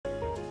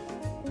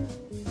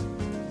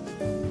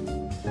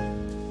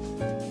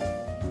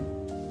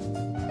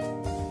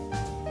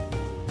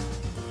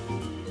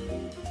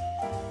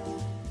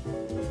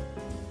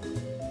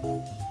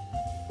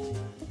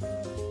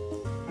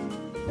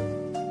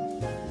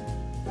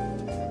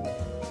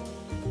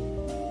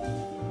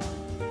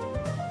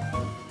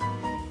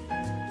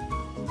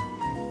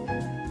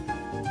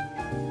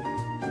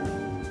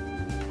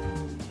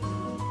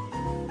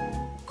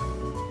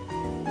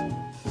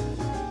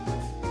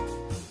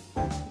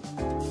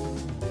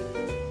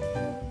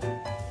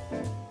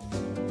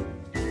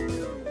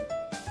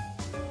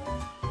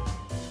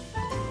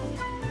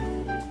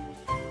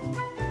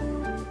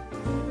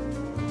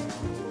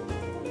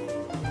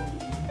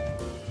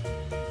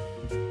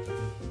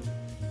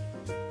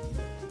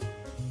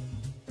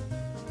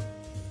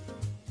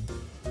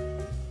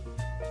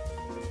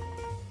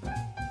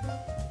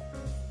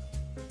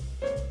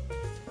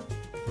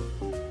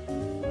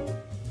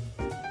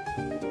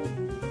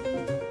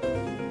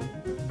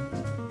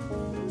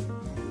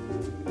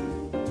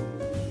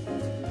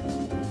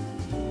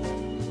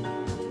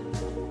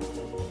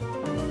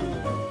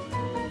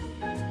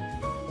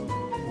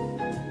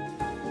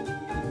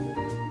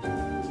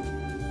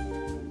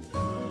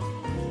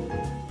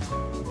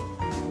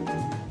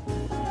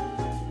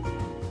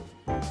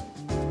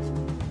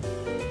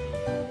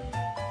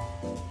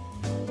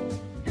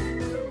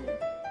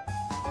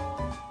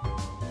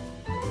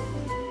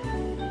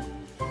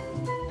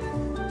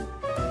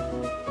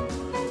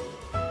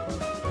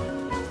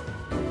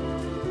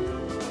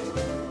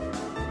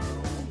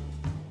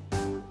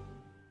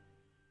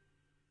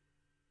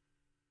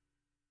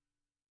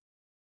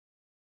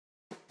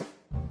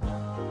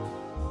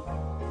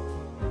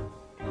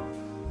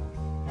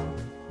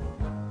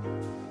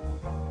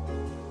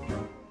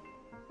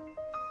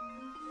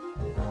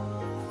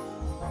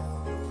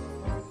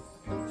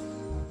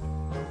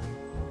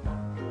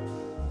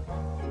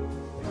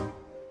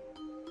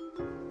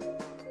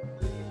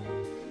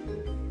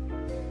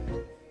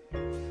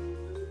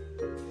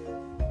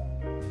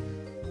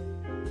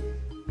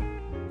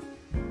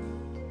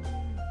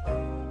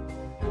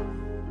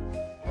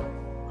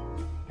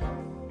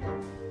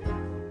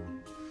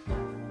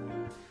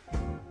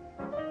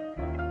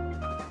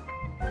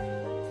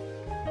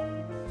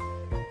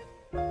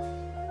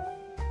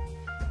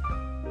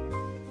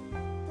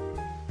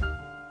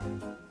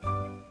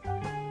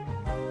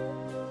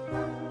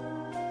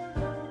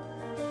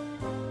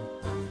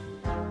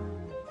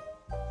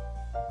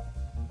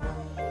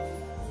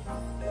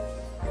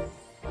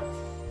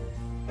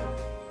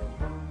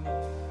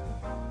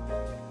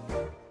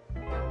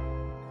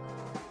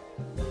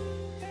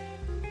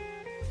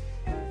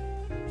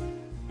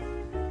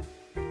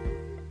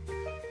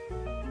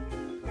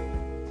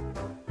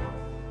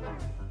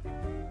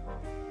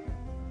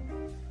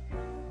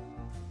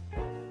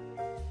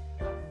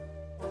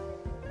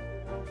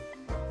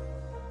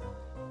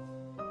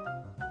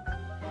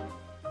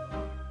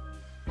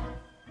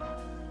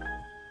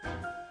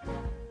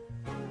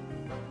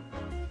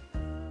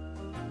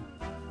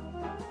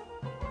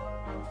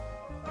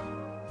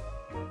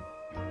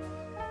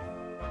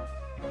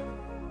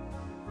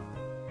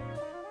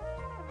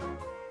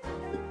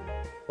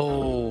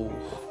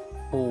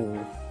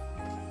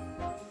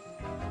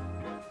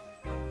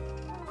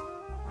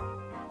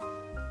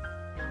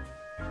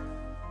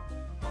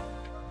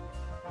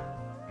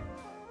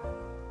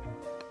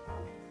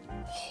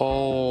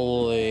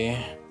Holy.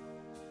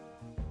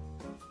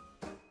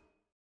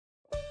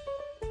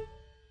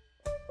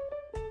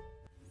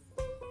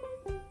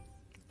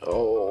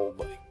 Oh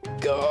my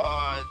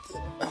god.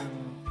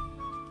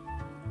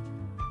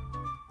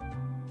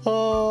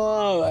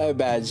 Oh, my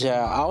bad.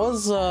 Yeah, I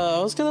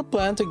was gonna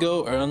plan to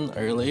go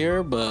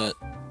earlier, but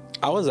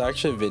I was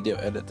actually video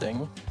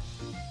editing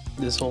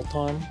this whole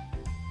time.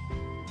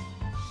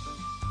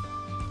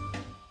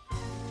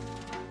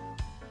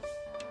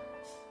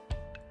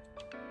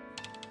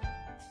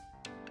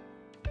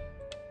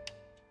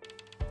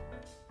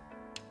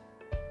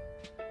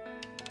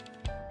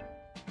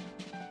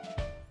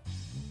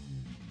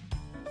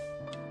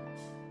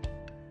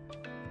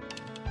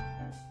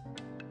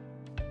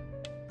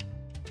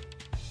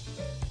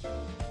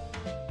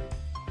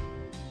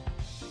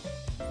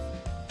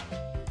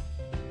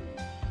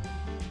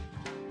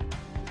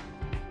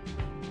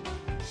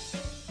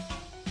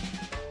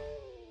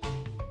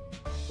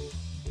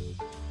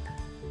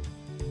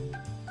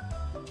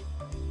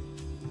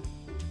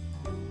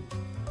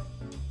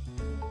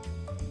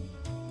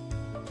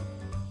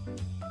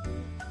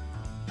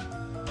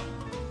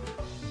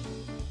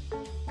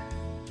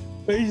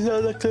 Based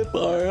on the clip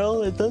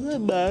RL, it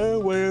doesn't matter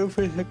whether if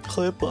it's a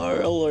clip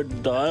RL or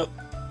not.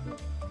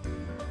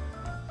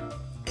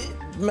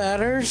 It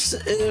matters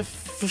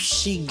if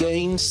she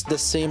gains the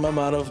same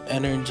amount of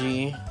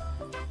energy.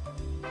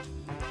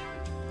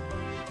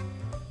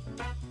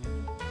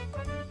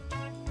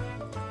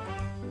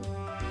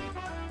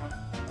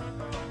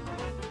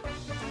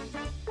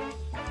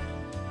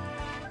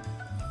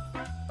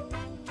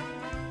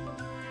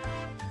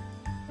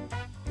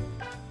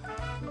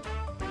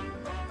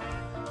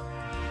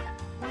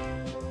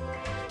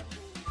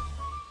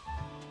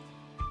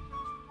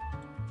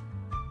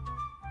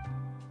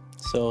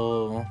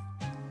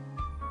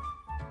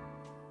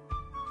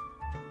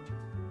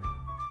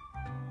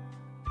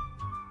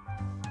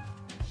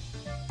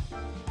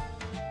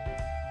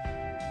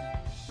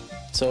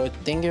 So I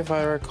think if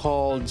I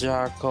recall,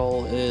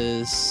 Jackal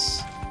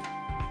is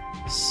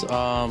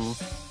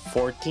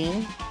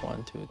 14.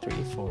 1, 2,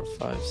 3, 4,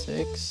 5,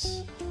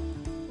 6.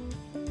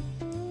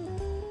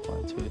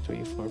 1, 2,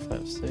 3, 4,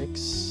 5,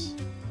 6.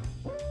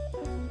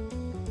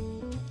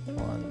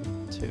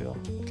 1, 2.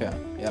 Okay,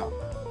 yeah.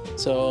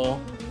 So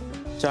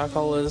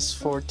Jackal is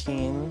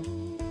 14,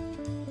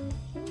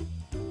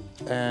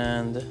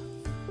 and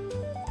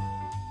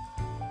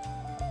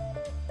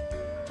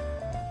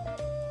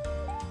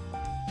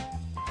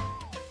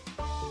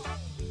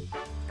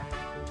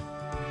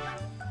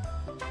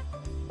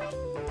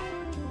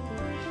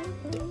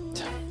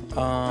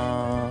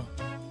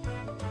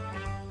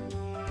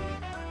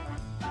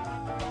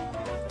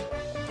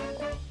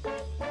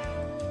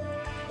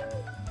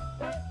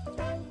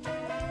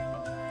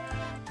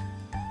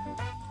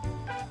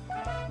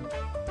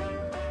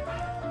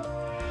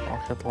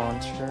rocket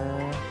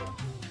launcher.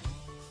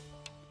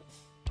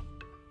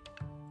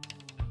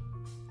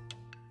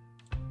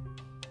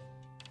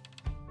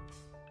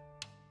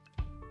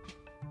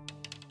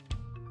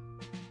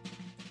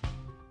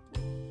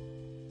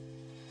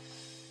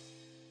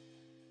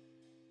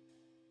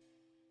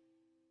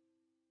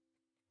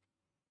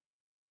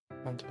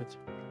 One, two, three,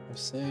 four,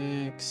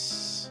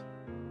 6.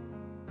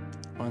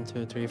 1,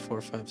 2, 3,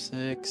 4, 5,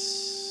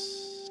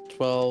 6.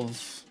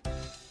 12.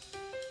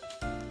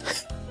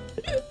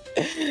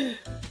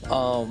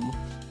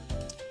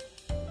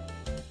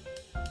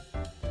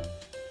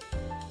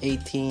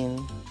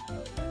 18.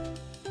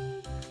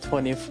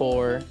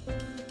 24.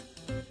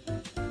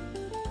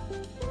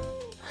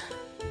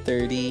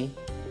 30.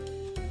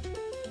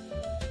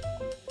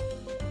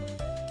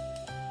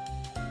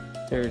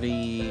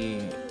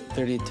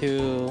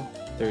 32,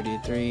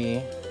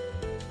 33,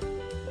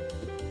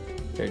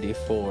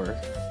 34.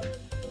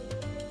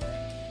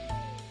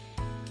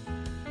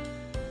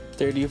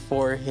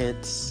 34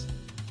 hits.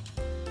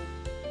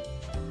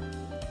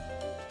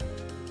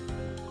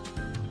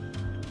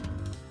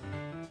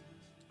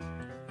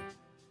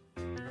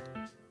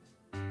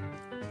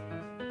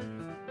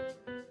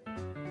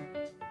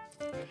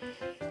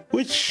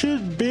 Which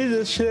should be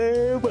the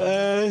same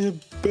as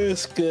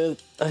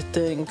Biscuit, I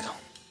think.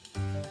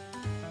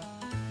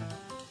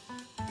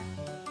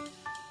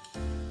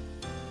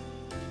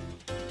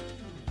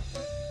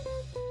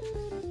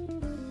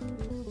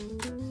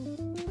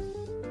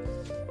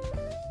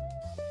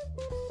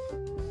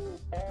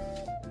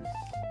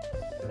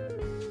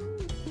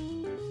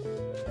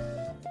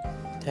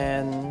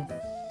 $10,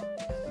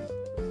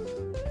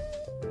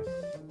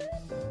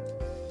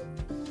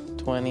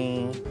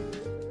 $20,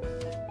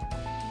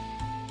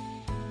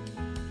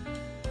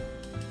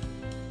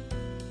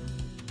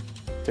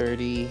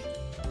 $30,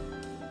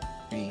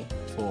 3,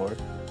 4,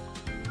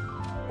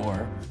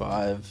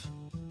 5,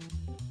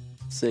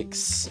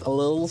 6. A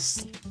little.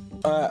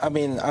 I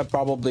mean, I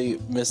probably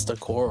missed a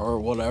core or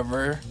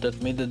whatever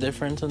that made the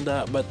difference in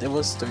that, but it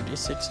was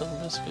 36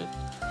 on Biscuit.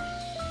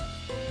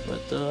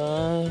 But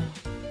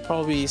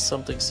probably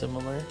something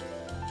similar.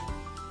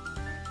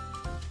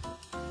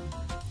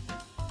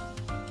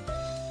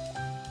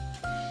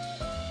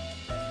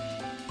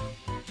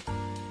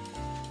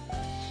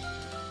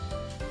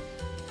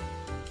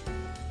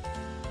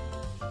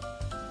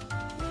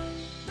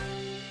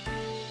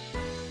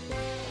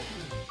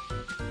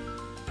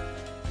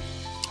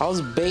 How's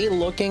Bay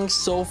looking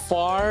so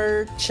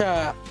far,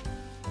 chat?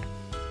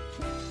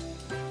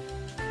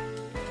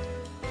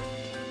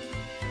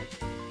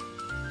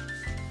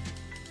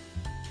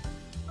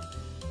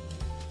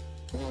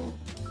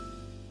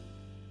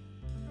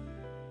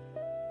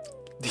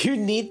 Do you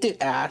need to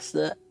ask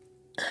that?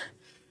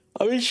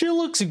 I mean, she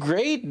looks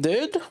great,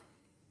 dude.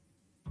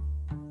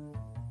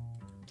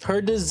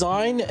 Her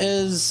design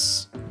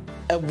is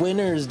a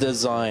winner's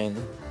design.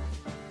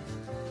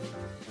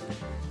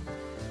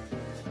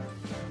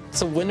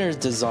 It's a winner's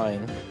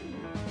design.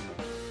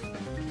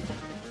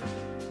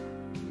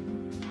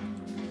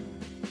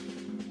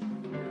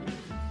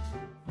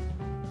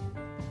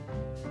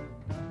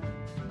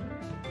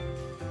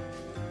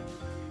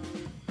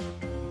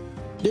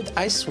 Dude,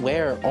 I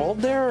swear, all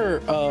their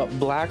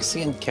Black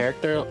Skin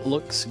character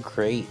looks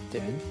great,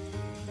 dude.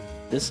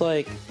 It's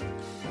like,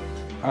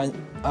 I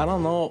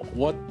don't know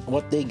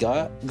what they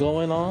got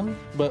going on,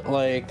 but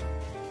like,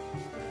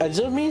 it's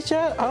just me,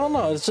 chat. I don't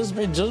know. It's just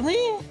me.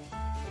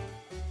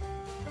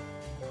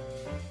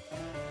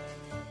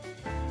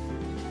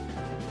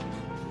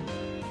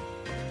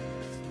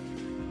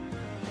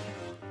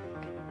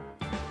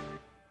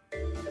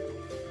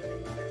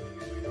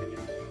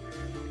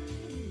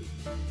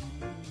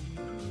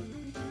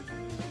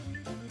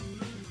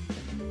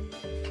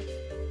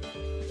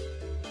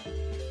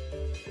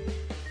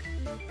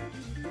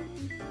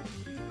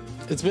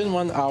 It's been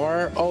 1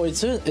 hour. Oh,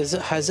 has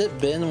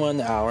it been 1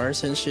 hour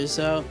since she's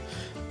out?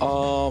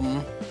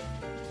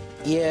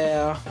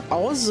 Yeah, I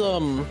was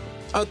to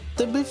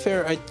be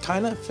fair, I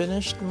kind of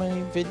finished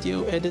my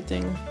video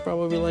editing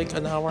probably like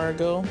an hour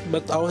ago,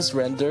 but I was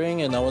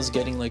rendering and I was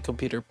getting like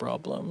computer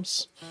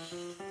problems,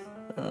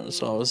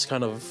 so I was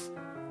kind of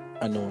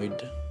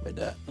annoyed by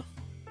that.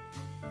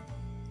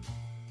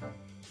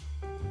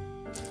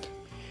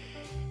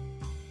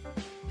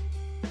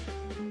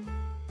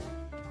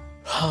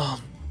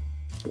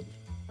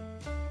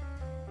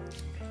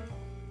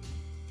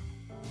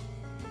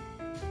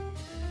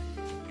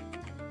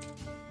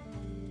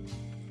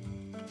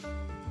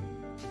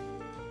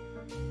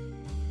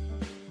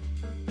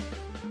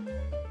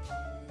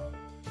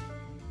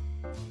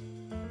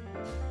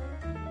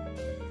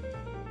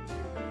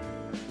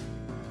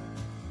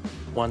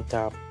 One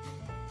tap.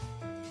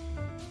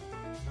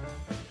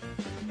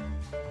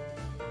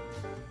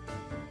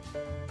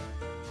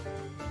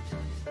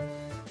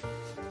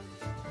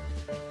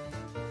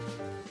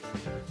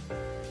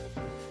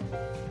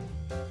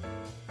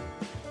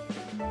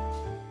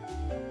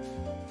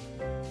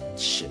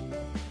 Shit.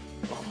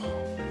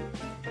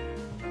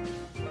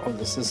 Oh,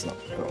 this is not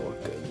gonna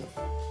look good.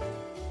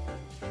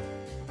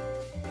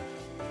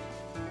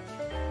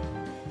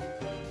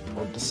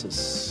 Oh, this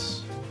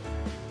is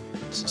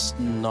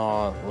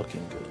not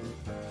looking good.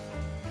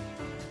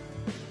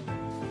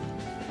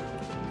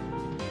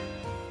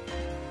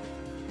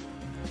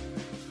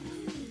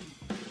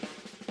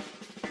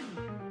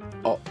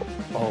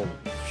 Oh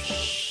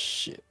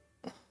shit.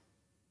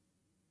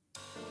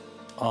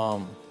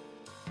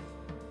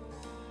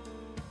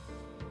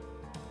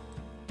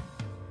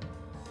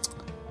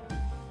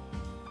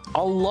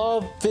 I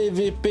love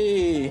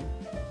PvP.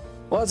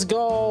 Let's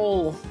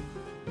go.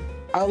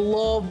 I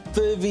love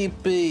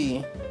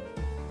PvP.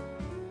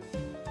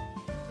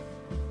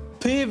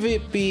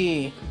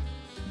 PvP.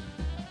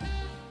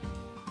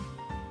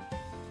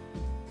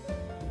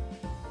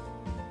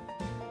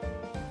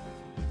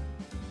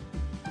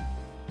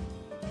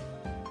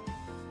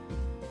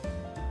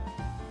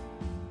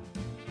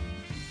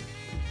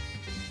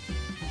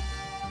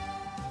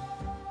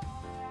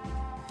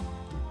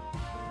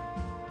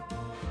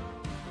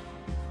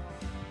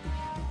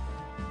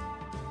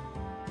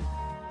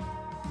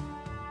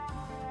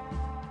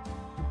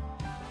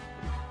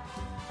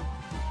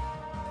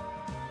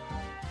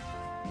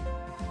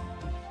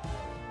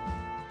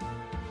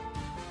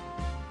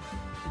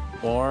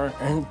 More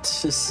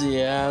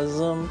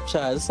enthusiasm.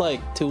 Chat, it's like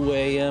 2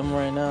 a.m.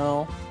 right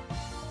now.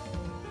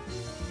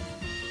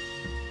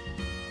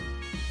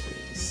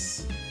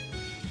 Please.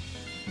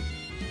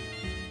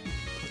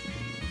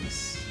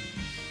 Please.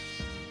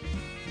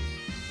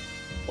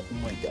 Oh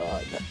my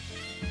god.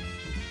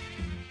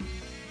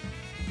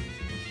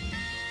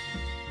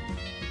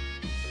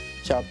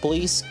 Chat,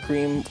 please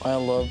scream I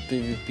love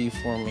PvP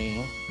for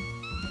me.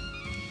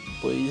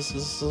 Please,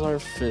 this is our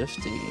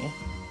 50.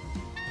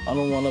 I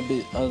don't want to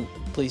be,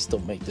 please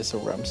don't make this a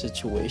REM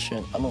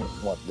situation. I don't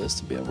want this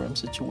to be a REM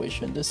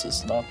situation. This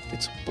is not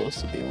supposed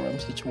to be a REM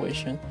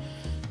situation.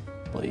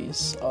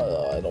 Please,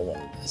 I don't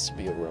want this to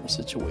be a REM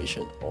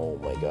situation. Oh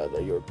my god,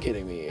 are you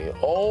kidding me?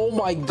 Oh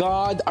my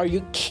god, are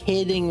you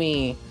kidding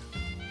me?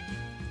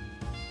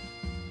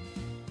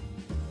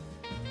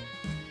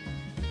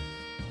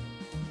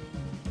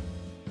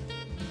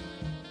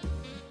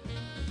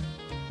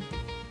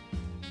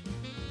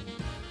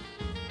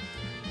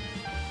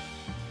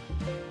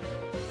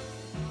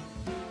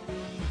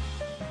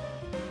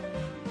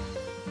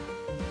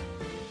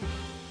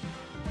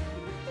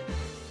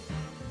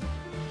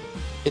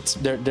 It's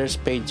there's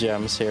paid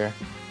gems here.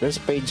 There's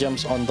paid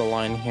gems on the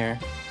line here.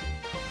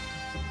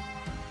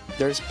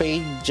 There's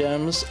paid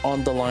gems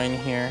on the line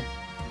here.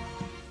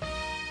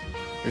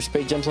 There's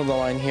paid gems on the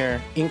line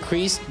here.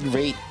 Increased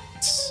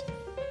rates.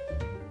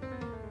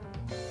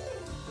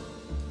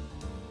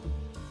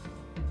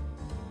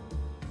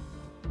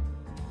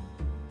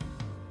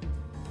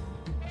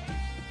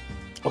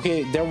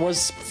 Okay, there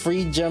was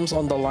free gems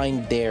on the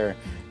line there.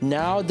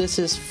 Now this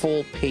is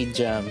full paid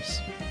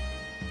gems.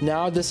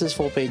 Now this is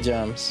full paid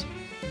gems.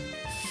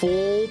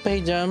 Full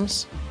paid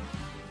gems.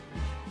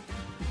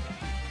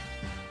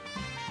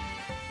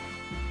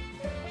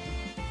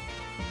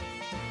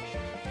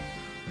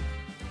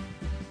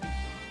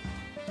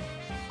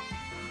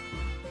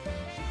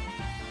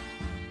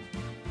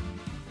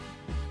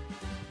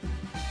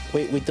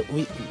 Wait,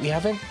 we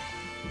haven't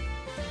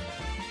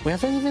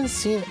even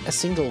seen a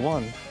single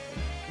one.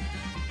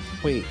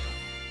 Wait.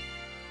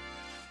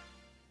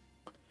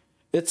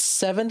 It's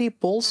 70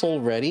 pulls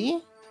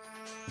already?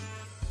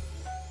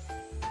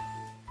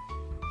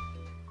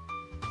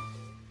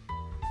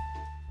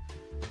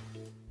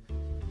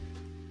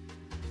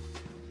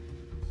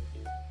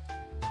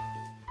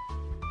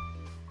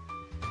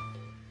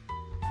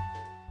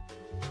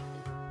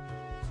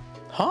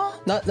 Huh?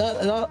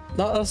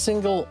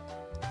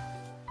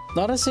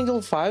 Not a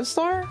single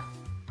 5-star?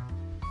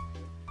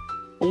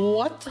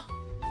 What?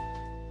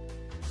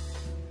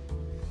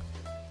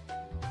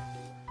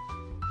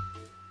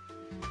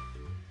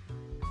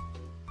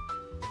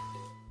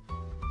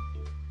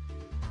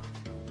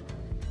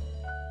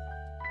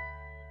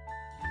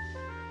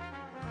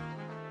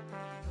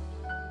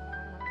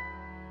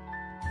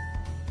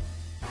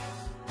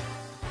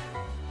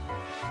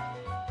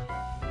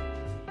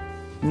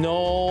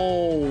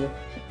 No.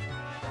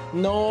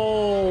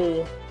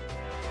 No.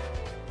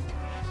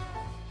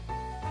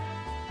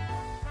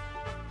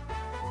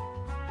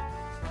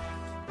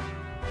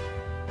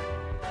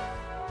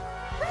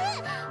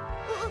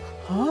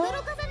 Huh?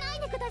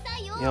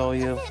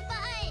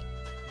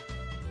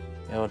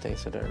 Yo,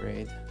 thanks for that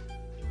raid.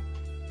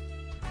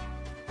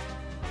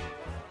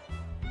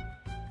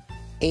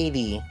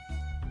 80.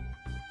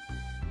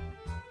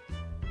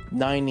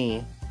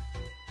 90.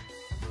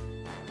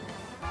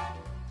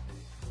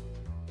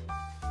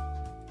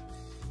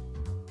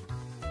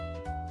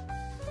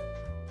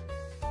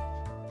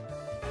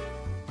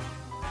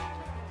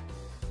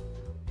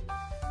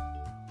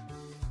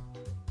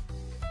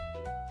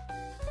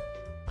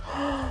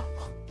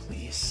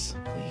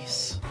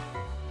 Please.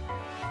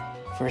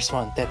 First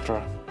one,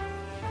 Tetra.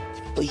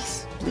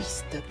 Please,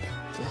 Tetra.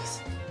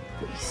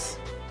 Please.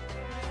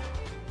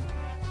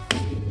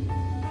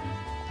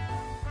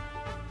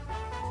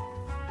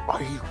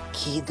 Are you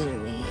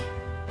kidding me?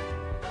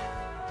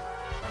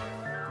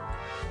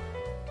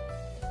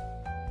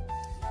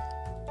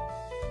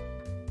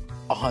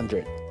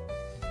 $100.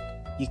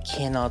 You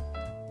cannot.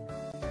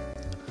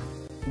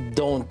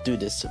 Don't do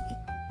this to me.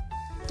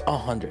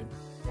 100.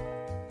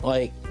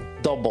 Like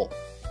double.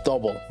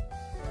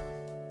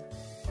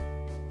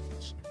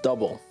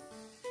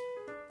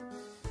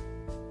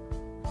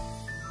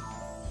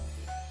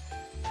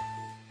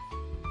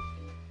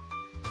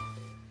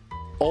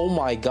 Oh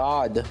my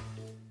god.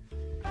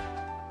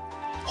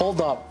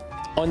 Hold up.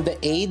 On the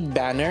aid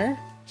banner,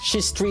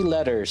 she's 3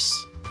 letters.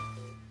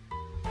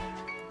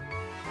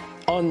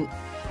 On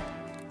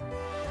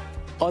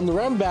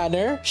Rem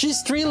banner,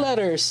 she's 3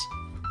 letters.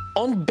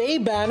 On Bay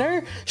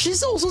banner,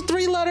 she's also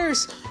 3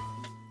 letters.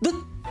 The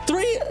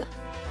 3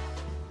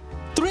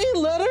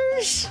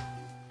 letters?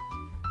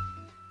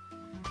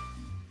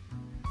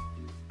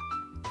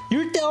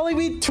 You're telling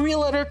me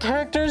 3-letter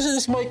characters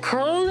is my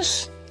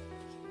curse?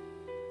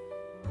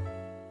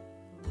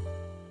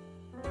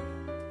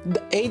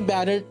 The 8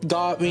 banner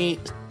got me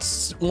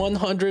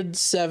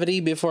 170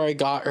 before I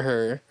got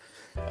her.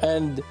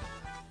 And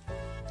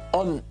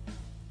on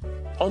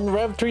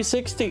Rev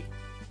 360,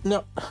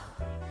 no,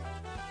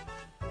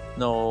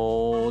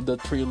 the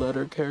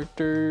 3-letter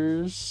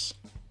characters.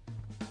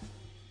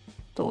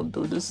 Don't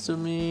do this to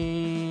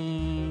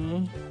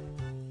me.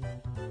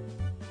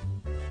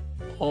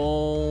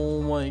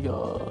 Oh my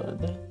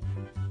god.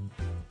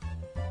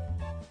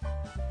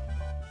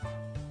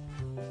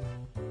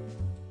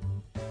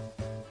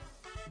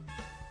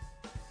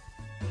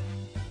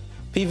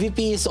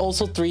 PvP is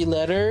also 3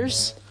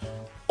 letters.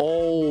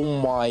 Oh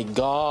my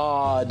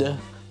god.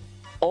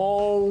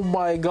 Oh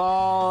my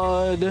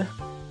god.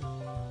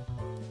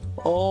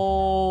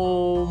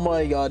 Oh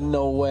my god,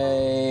 no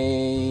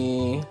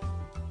way.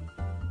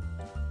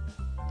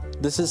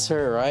 This is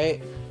her,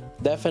 right?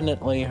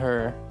 Definitely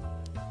her.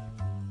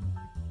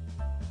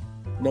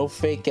 No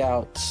fake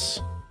outs.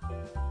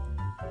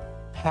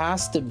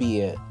 Has to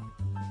be it.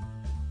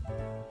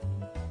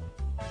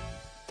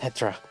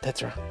 Tetra.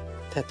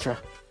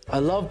 I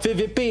love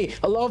PvP.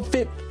 I love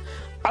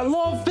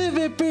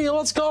PvP.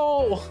 Let's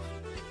go.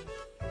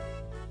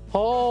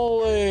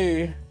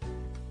 Holy.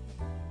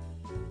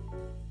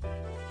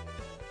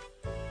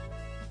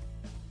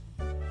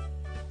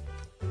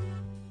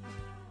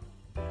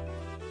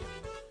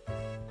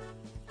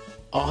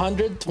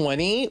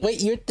 120?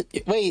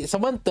 Wait, wait,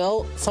 someone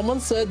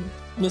said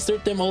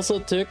Mr. Tim also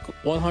took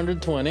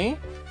 120?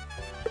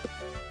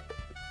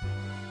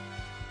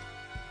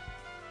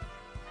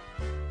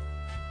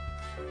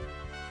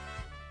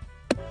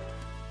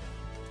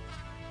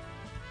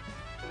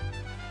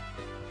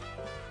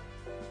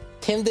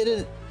 Tim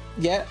didn't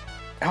get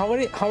how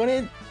many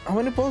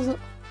pulls?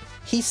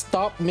 He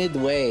stopped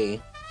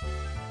midway.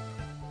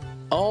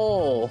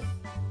 Oh.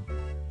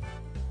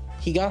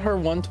 He got her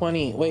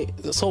 120. Wait,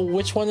 so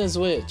which one is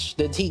which?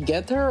 Did he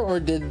get her or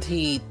did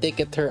he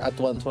ticket her at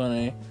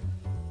 120?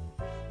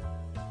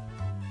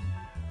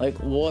 Like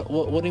what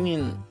do you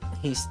mean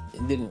he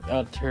didn't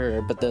got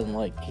her but then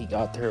like he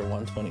got her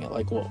 120?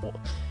 Like what?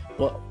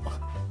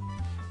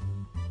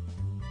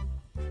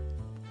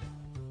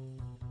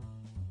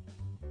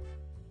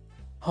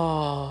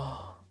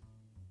 Oh.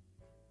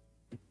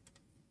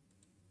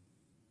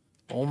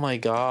 Oh my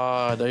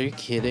god, are you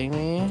kidding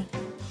me?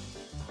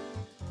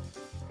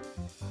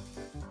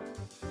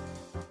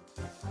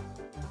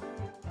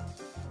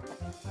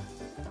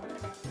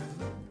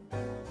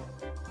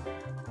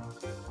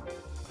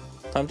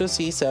 Time to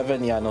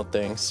C7. Yeah, no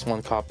thanks.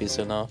 One copy's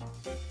enough.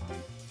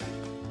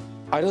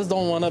 I just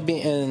don't want to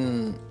be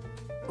in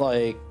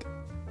like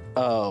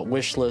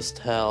wishlist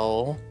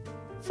hell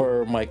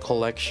for my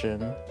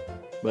collection,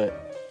 but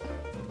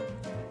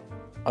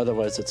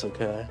otherwise it's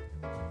okay.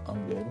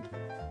 I'm good.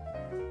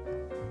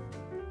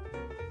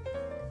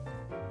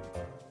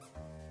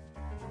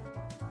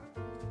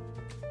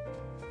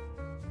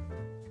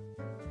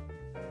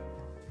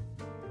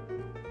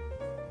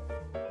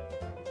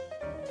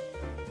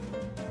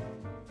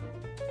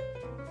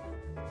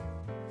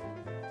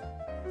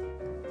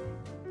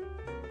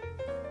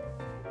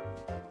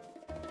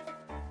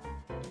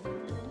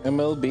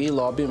 MLB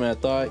lobby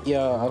meta.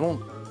 Yeah, I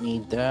don't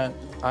need that.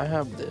 I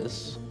have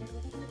this.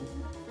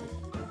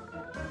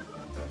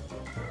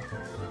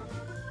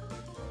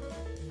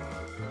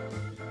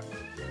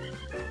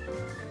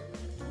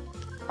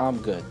 I'm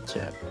good,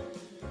 chat.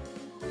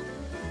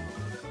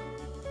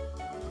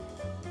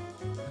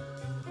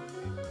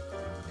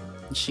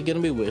 Is she gonna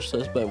be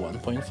wishlist by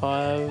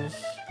 1.5?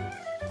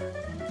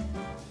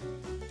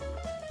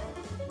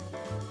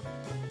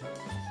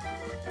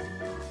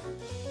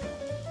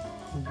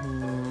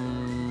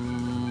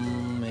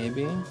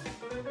 Maybe.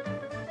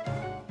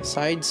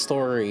 Side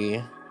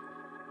story.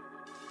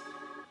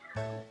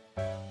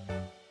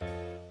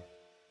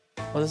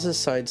 What is this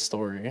side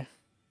story?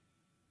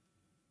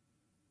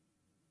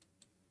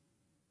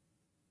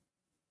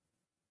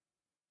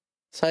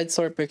 Side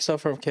story picks up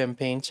from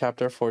campaign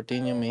chapter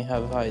 14. You may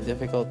have high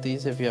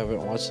difficulties if you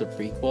haven't watched the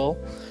prequel.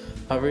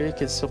 However, you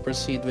can still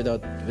proceed with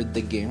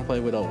the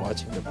gameplay without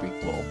watching the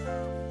prequel.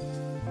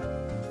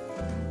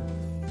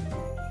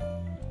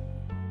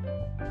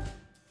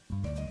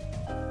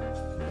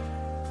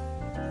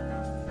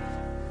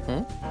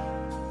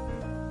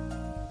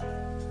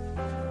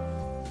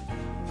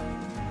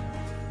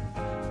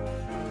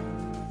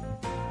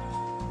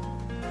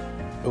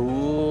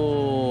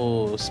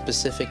 Ooh,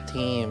 specific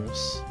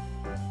teams.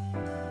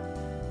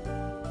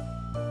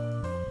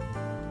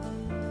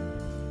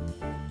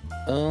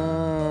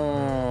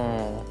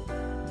 Oh.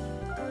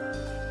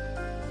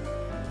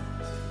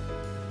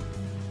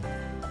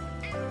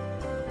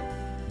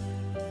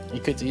 You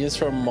could use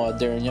from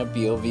Modernia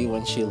POV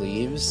when she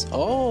leaves.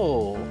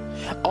 Oh.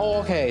 Oh,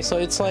 okay. So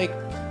it's like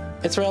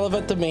it's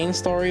relevant to main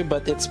story,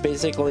 but it's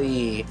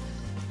basically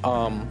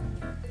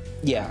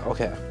yeah,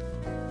 okay.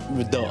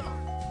 Duh.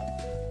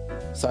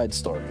 Side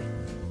story.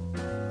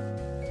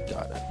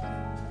 Got it.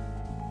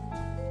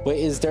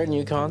 Wait, is there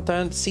new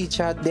content? See,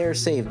 chat, they're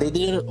safe. They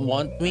didn't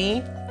want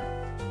me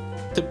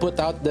to put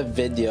out the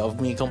video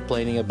of me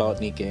complaining about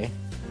Nikke.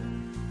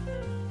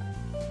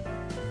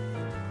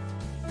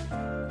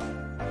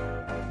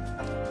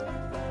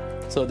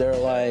 So they're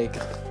like,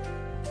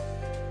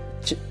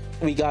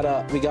 we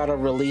gotta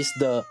release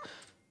the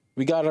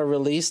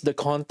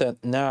content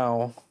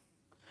now.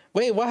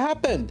 Wait, what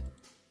happened?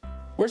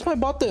 Where's my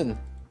button?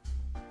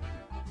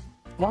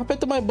 What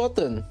happened to my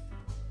button?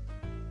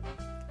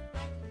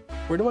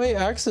 Where do I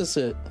access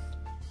it?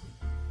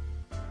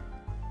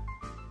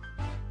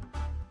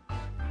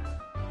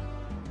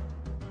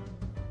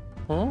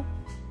 Huh?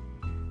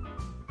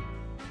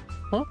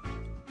 Huh?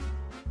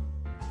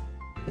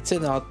 It's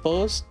an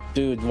outpost?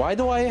 Dude, why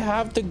do I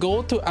have to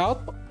go to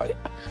outpost?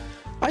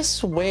 I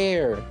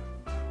swear.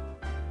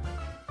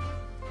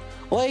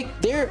 Like,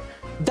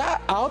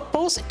 that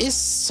outpost is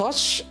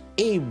such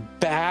a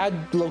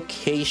bad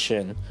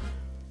location.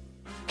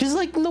 Cause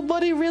like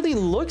nobody really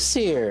looks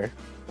here.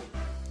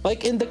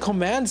 Like in the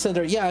command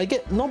center, yeah, I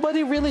get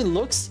nobody really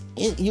looks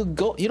in. You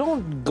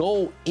don't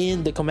go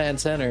in the command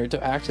center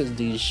to access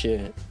these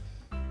shit.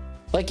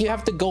 Like you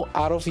have to go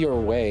out of your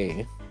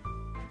way.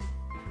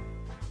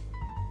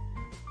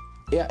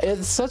 Yeah,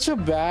 it's such a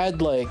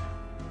bad like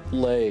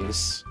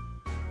place.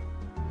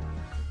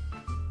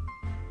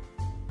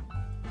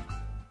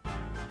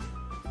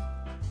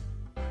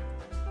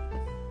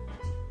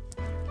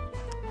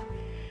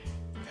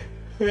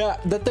 Yeah,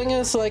 the thing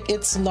is, like,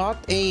 it's not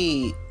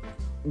a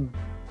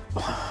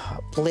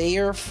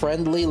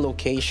player-friendly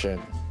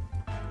location.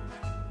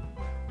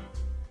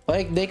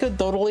 Like, they could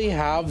totally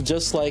have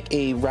just like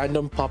a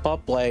random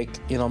pop-up, like,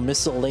 you know,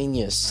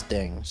 miscellaneous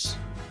things.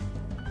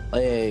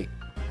 Like,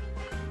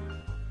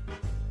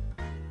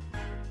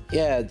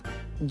 yeah,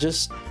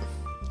 just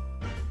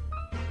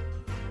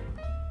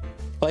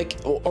like,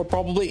 or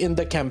probably in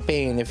the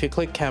campaign, if you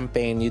click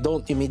campaign, you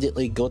don't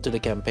immediately go to the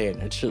campaign.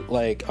 It should,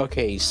 like,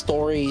 okay,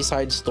 story,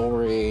 side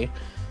story,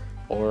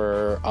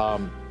 or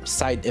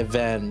side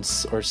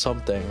events or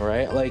something,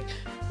 right? Like,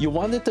 you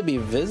want it to be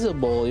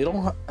visible. You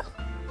don't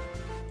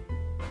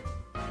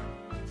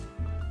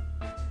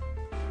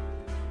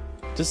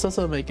this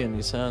doesn't make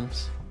any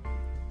sense.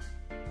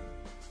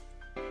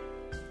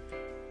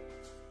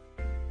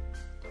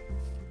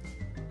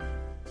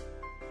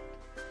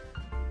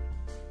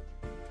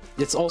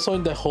 It's also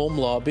in the home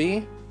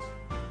lobby.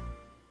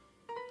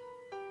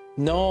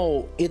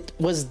 No, it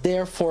was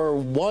there for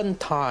one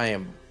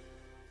time.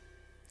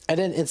 And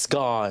then it's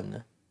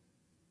gone.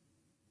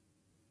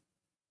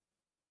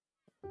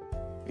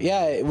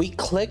 Yeah, we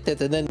clicked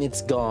it and then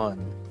it's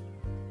gone.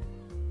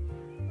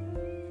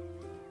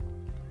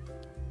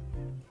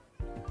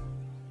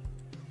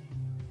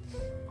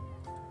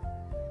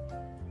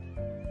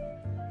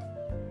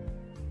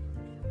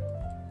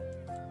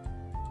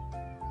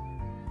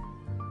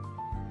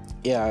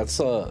 Yeah, it's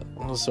a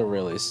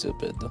really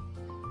stupid.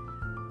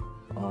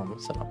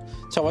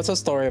 So what's the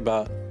story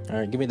about? All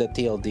right, give me the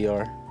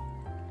TLDR.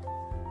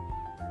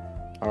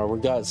 All right, we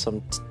got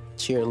some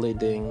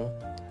cheerleading.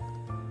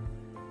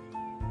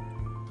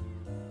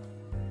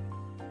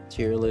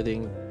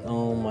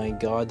 Oh my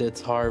God,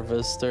 it's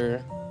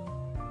Harvester.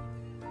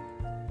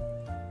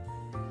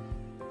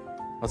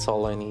 That's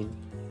all I need.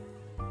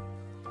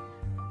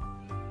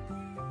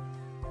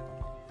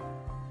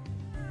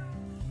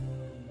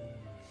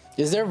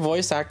 Is there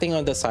voice acting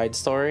on the side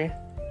story?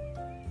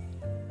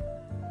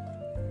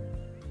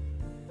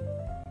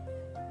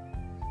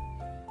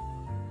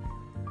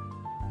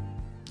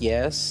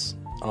 Yes.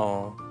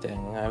 Oh,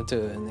 dang. I have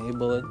to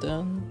enable it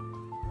then.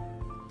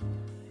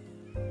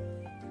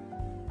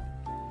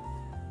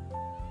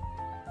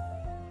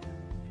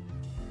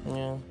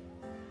 Yeah.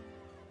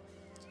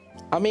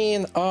 I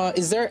mean,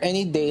 is there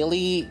any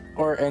daily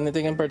or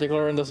anything in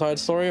particular in the side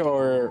story,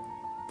 or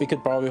we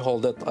could probably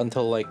hold it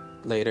until like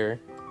later?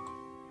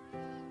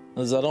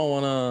 Because I don't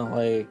want to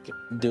like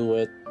do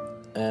it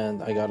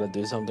and I gotta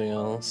do something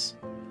else.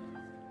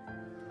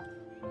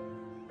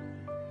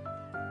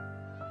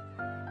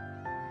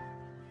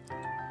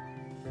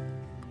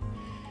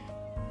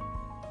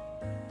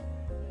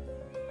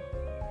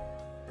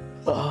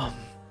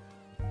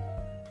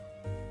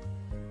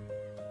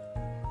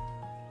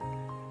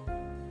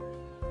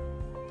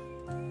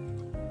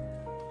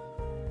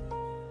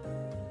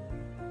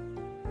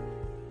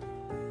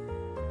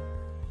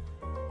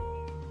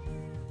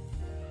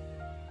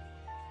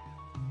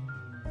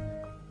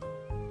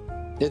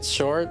 It's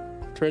short,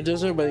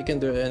 Transducer, but you can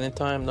do it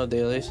anytime. No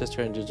daily, it's just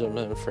Transducer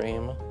in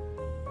frame.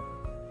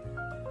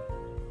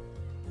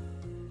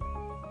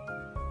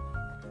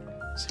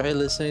 Sorry,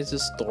 listening to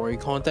story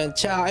content.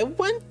 Chat, I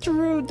went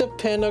through the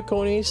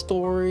Penacony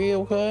story,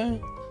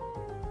 okay?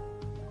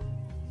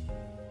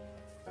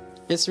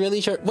 It's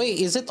really short. Wait,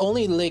 is it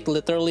only like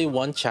literally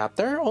one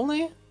chapter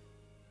only?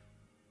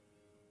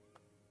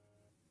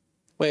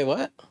 Wait,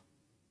 what?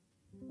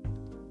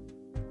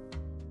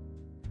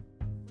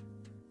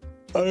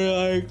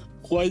 Like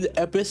one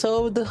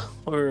episode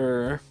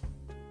or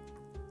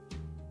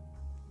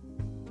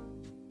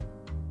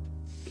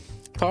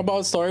talk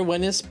about story.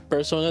 When is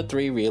Persona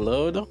 3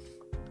 Reload?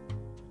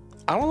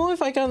 I don't know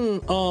if I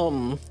can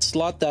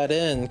slot that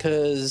in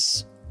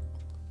because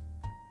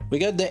we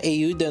got the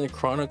Eiyuden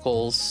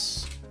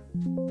Chronicles.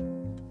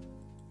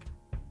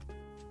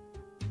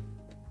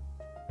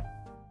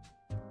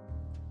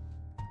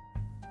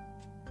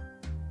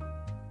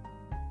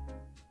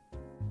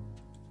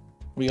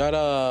 We got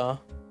a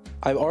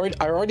I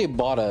already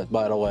bought it,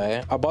 by the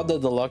way. I bought the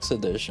deluxe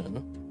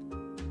edition.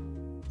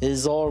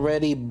 It's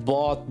already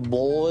bought,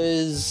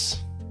 boys.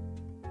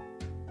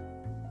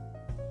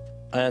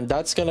 And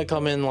that's gonna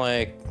come in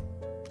like,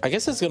 I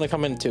guess it's gonna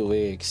come in 2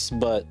 weeks,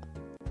 but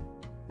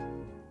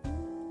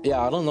yeah,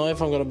 I don't know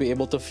if I'm gonna be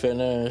able to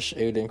finish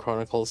Eiyuden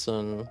Chronicles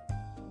and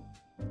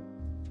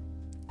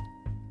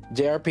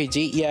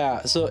JRPG.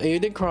 Yeah, so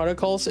Eiyuden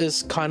Chronicles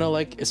is kind of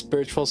like a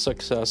spiritual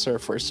successor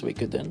for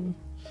Suikoden.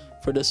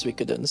 For the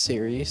Suikoden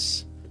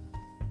series.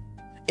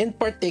 In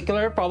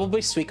particular,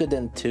 probably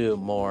Suikoden 2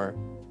 more.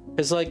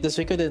 Because like the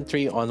Suikoden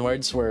 3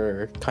 onwards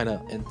were kind of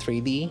in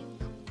 3D.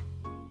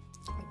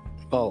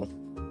 Well,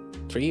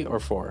 3 or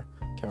 4,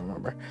 can't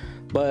remember.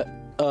 But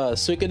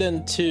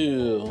Suikoden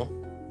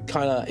 2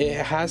 kind of,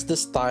 it has the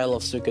style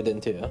of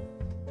Suikoden 2.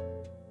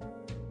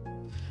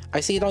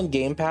 I see it on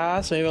Game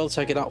Pass, maybe I'll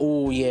check it out.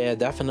 Oh yeah,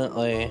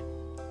 definitely.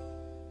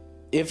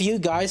 If you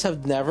guys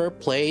have never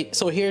played,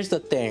 so here's the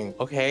thing,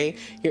 okay?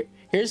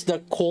 Here's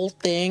the cool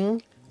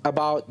thing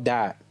about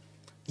that.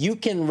 you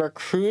can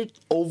recruit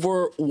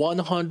over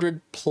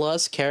 100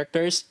 plus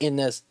characters in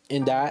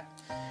that,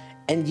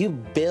 and you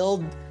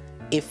build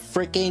a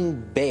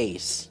freaking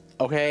base.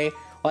 Okay,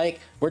 like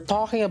we're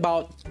talking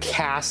about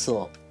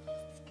castle.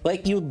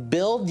 Like you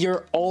build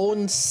your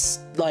own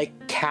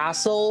like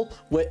castle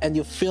with, and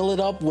you fill it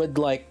up with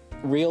like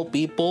real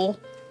people.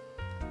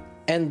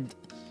 And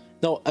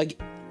no,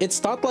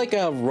 it's not like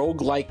a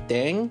roguelike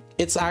thing.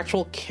 It's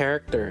actual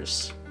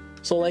characters.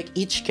 So like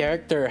each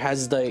character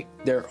has like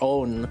their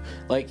own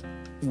like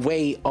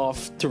way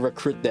of to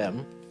recruit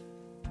them.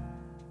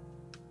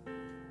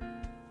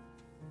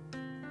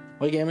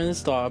 What game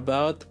is that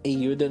about?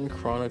 Eiyuden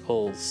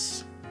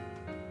Chronicles.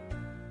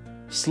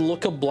 Just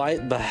look a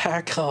blight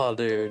back. Oh,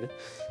 dude.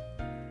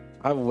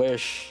 I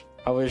wish.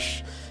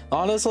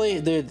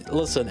 Honestly, dude,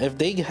 listen, if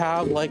they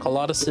have like a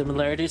lot of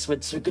similarities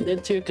with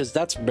Suikoden 2, because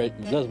that's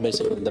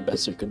basically the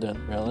best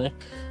Suikoden, really.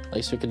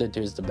 Like Suikoden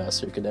 2 is the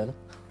best Suikoden.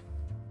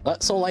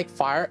 So like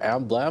Fire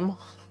Emblem,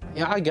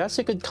 yeah, I guess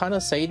you could kind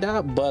of say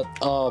that, but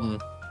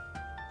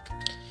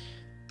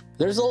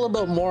there's a little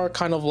bit more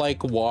kind of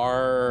like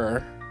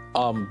war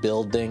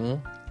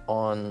building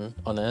on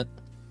it.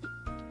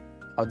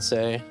 I'd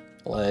say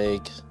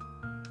like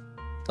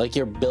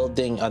you're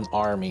building an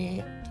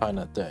army kind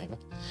of thing.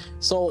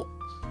 So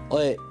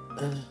like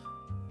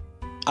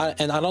I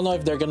don't know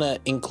if they're gonna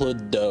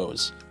include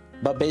those,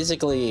 but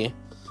basically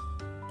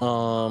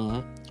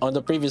on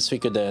the previous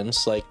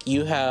Suikodens, like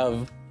you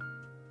have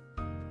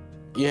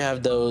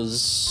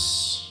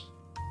those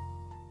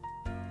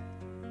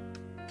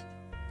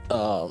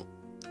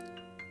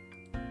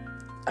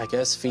I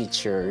guess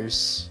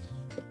features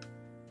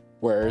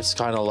where it's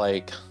kind of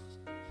like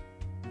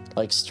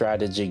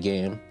strategy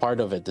game.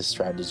 Part of it is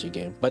strategy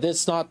game, but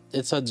it's not,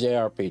 it's a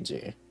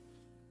JRPG.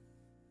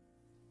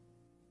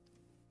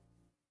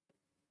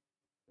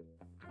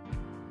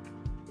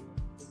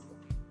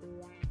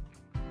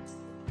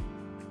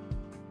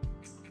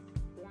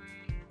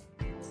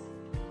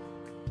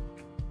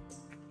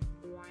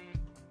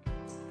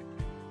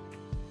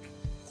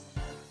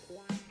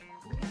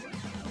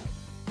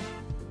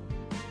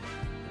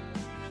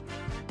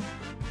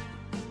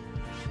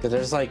 Because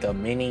there's like a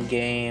mini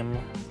game,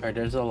 or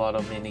there's a lot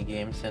of mini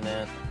games in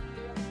it,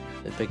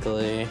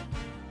 typically.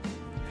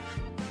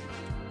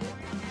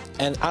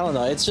 And I don't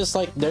know, it's just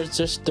like there's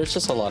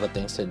just a lot of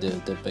things to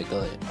do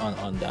typically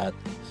on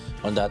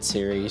that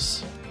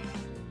series,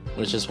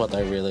 which is what I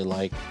really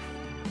like.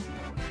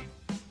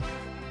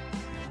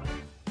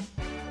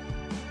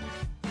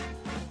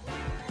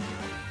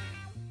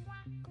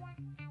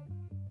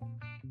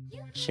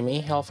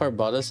 Shimi Hellfire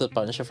bought us a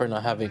Punisher for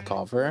not having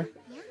cover.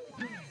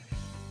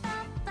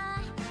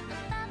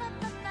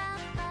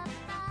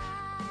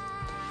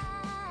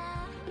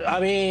 I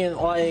mean,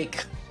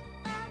 like,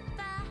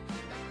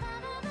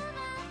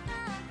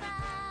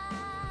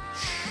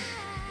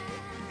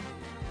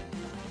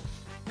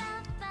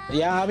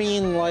 yeah, I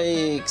mean,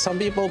 like, some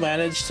people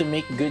manage to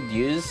make good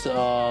use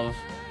of,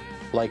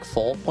 like,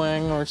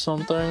 Folkwang or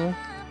something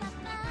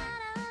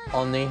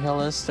on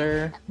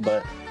Nihilister,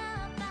 but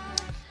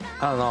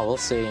I don't know, we'll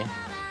see.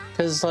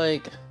 Because,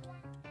 like,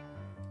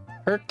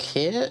 her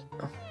kit,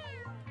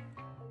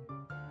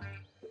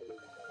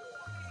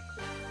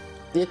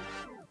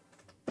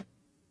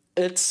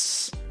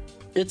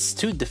 it's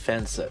too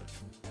defensive.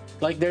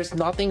 Like there's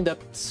nothing that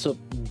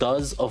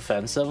does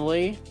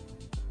offensively.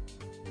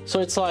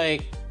 So it's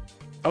like,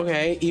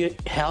 okay,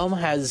 Helm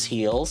has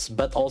heals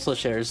but also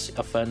shares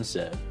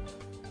offensive,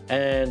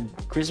 and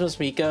Christmas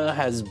Mika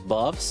has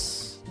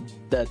buffs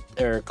that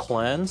are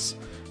cleanse,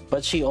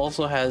 but she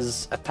also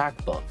has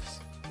attack buffs,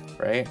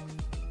 right?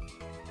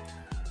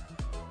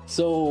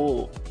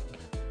 So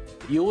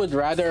you would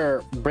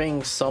rather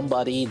bring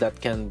somebody that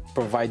can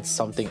provide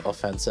something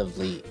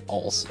offensively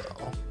also.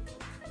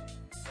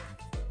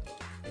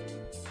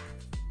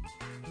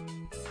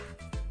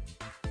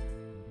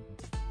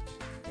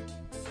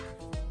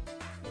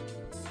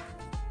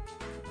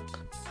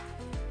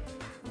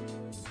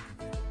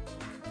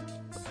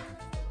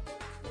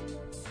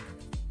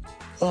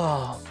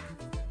 Oh.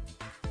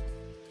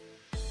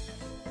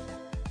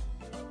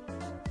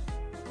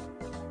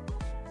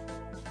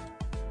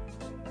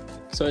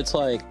 So it's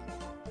like,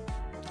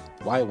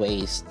 why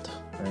waste,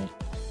 right?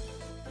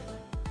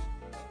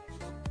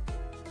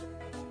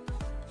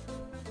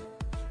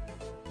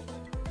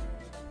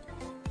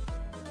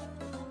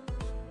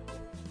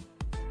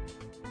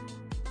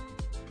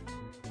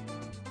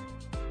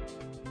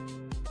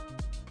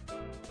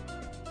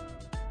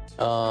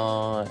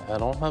 I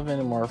don't have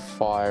any more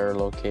fire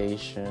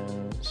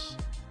locations.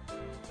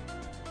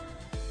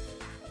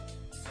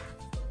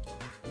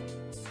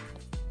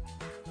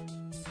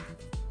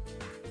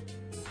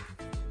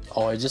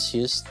 Oh, I just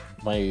used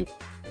my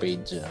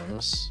braid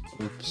gems.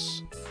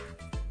 Oops.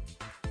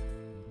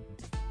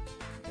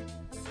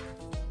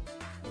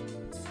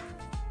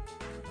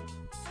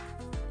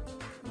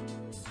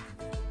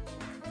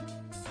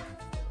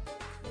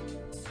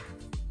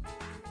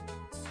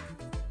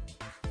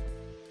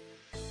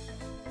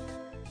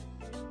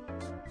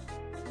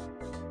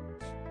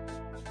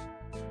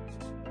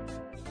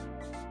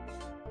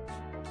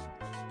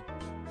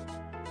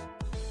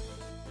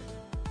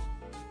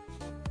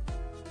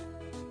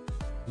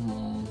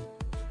 Hmm.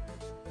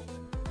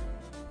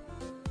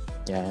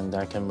 Yeah, and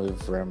I can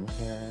move Ram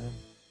here.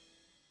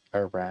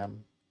 Or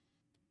Ram.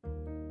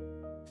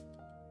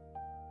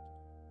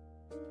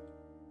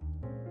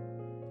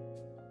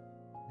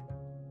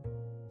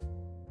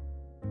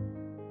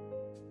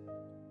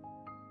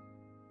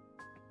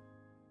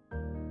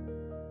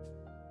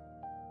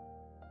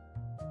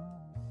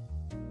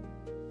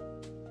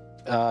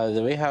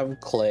 Do we have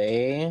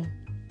Clay?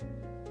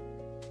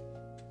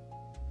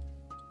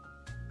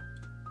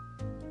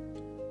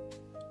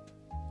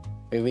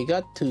 Wait, we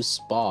got 2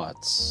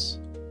 spots.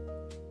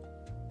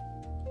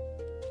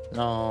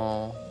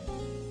 No.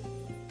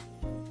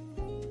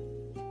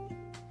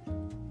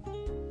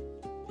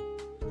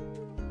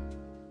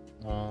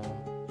 No.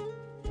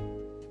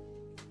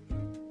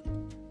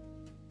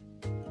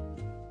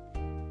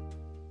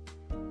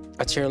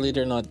 A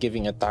cheerleader not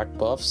giving attack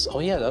buffs? Oh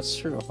yeah, that's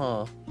true,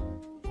 huh?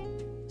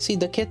 See,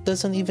 the kit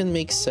doesn't even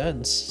make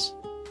sense.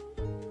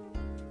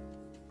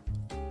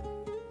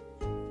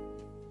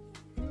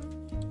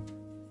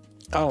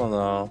 I don't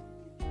know.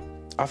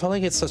 I feel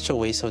like it's such a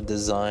waste of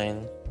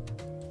design.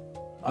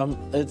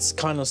 It's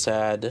kind of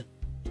sad.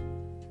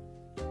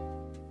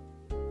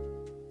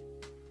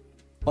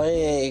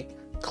 Like,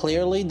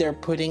 clearly they're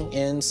putting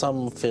in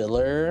some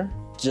filler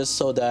just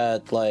so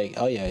that, like,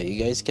 oh yeah,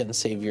 you guys can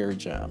save your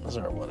gems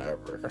or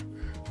whatever.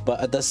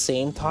 But at the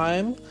same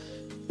time,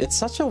 it's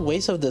such a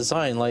waste of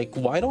design. Like,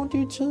 why don't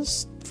you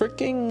just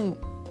freaking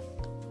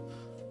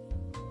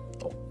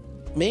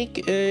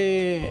make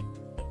a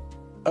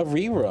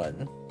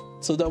rerun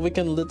so that we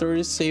can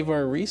literally save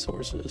our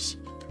resources?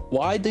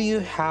 Why do you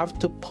have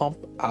to pump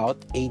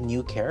out a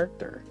new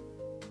character?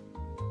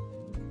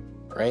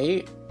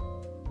 Right?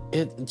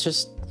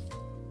 It's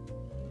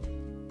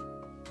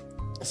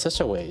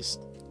such a waste.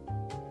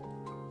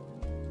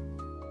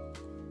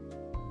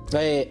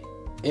 Like,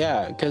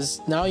 yeah,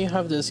 because now you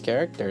have this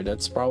character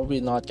that's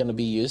probably not going to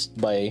be used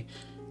by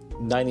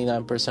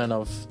 99%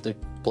 of the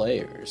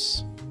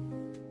players.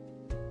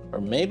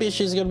 Or maybe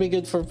she's going to be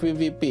good for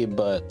PvP,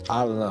 but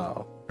I don't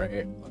know,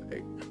 right?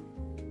 Like,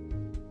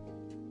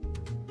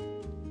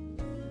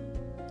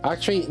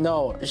 actually,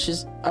 no,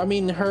 I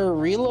mean, her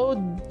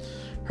reload,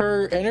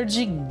 her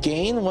energy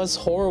gain was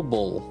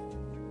horrible.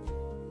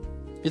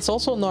 It's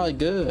also not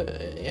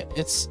good.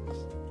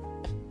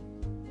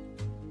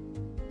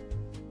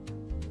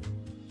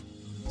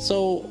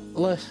 So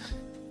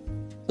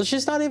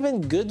she's not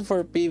even good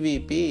for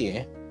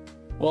PvP.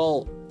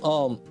 Well,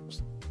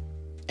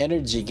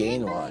 energy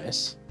gain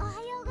wise.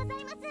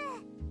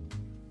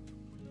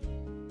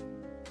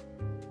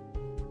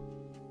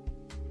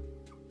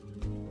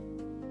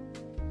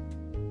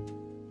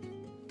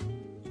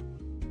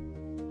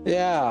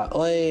 Yeah,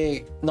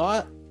 like,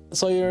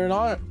 so you're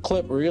not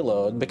clip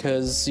reload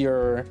because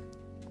your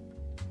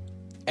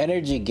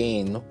energy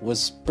gain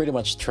was pretty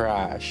much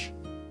trash.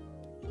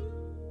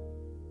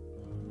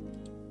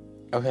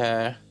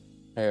 Okay,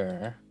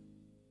 here.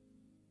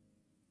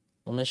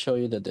 Let me show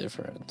you the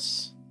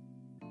difference.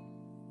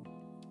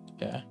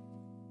 Okay.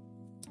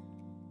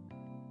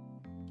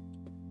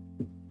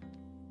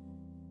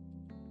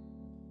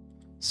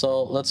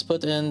 So let's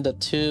put in the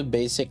 2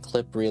 basic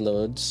clip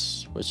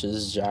reloads, which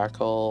is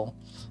Jackal,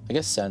 I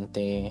guess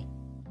Senti,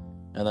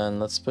 and then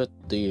let's put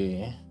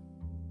the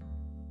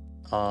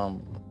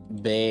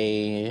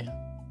Bay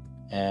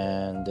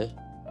and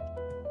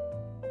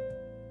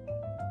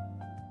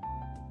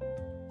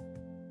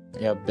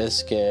yeah,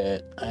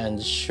 Biscuit,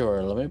 and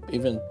sure, let me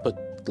even put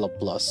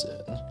Laplace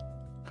in.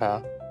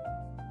 Okay.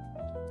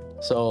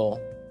 So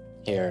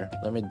here,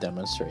 let me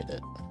demonstrate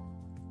it.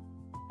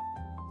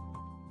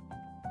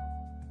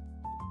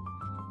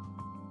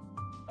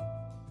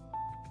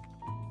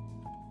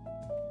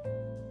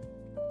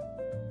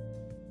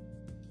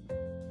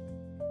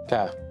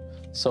 Okay,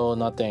 so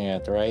nothing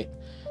yet, right?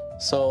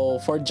 So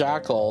for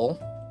Jackal,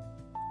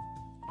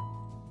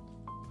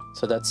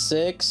 so that's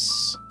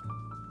 6,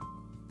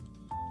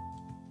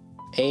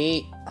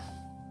 8,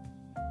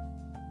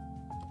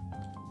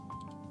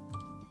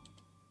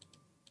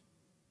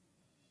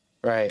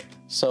 right?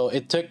 So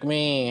it took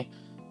me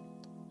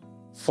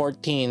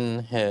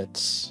 14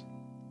 hits,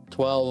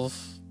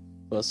 12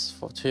 plus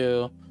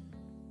 2,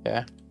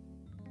 yeah.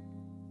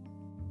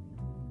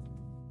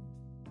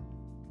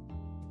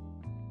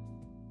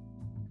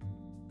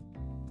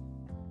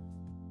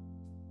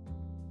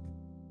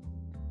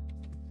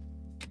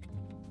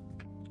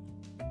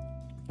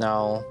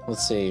 Now,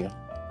 let's see.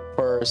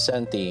 For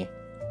Senti,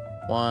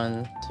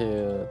 1,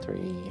 2,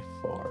 3,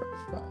 4,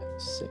 5,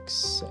 6,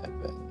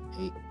 7,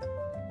 8.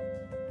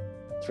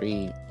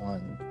 3,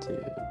 1,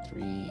 2,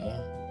 3,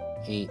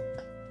 8,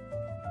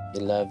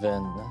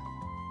 11,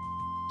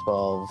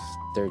 12,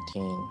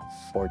 13,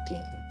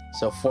 14.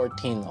 So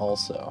 14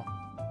 also.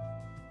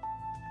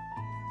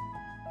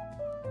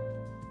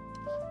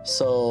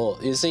 So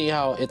you see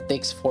how it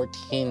takes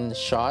 14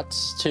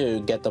 shots to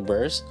get the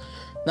burst?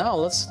 Now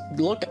let's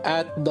look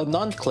at the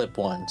non-clip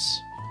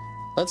ones.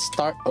 Let's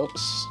start.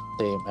 Oops,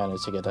 they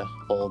managed to get a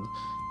hold,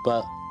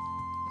 but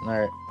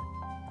alright.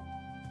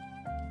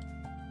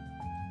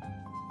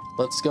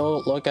 Let's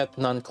go look at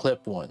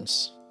non-clip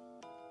ones.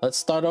 Let's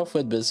start off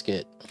with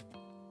Biscuit.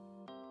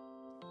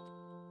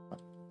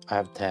 I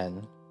have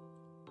 10.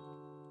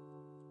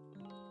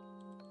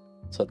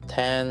 So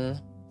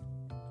 10.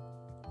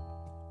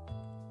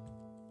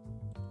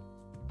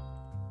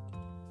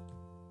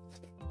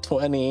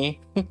 20.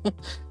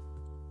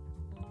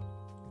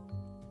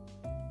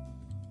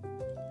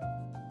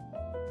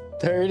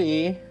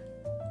 30.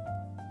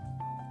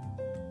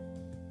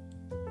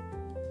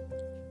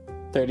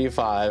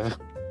 35.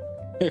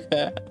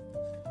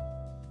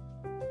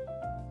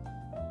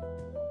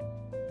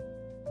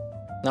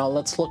 Now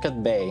let's look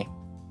at Bay.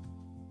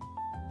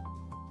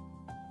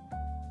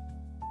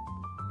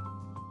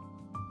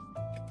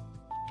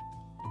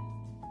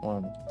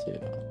 One, two,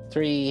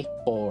 three,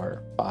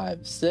 4,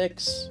 5,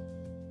 6.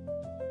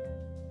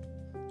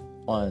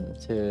 1,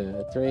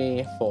 2,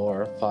 3,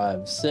 4,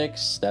 5,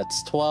 6.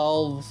 That's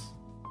 12.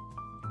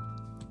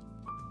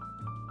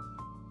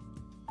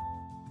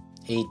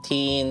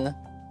 18.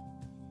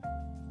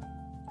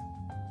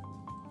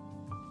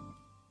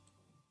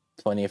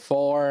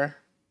 24.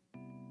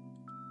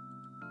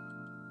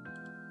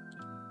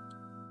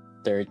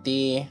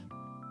 30.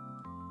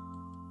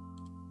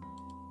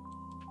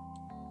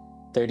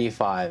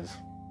 35.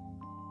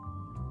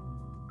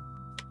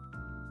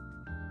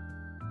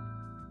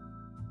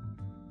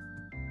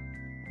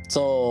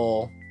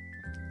 So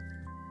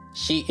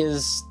she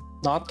is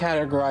not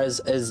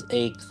categorized as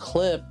a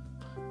clip,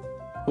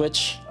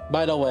 which,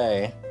 by the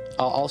way,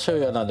 I'll show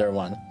you another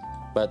one.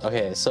 But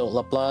okay, so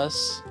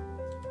Laplace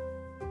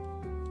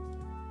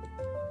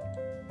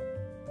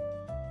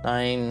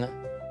 9.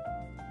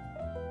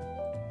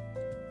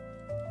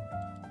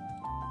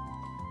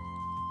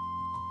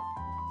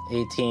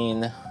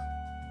 18.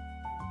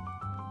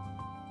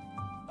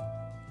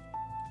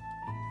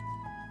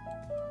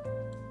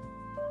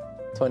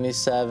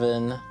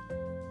 27.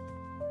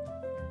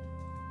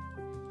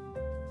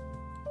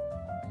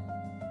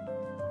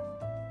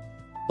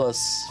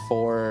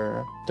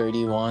 4,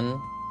 31.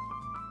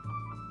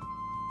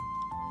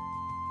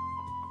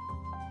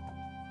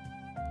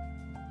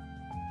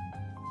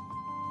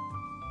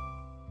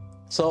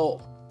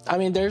 So, I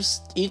mean,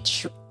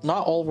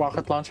 not all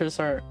rocket launchers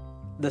are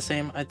the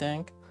same, I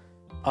think.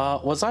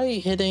 Was I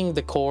hitting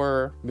the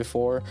core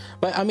before?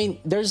 But I mean,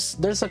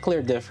 there's a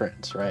clear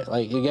difference, right?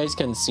 Like, you guys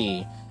can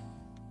see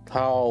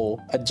how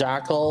a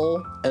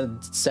Jackal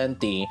and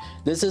Senti,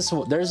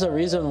 there's a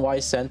reason why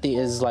Senti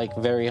is like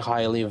very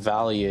highly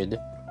valued,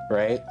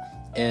 right,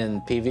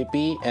 in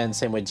PvP, and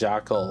same with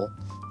Jackal.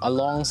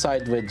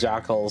 Alongside with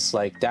Jackal's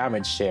like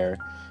damage share,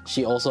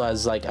 she also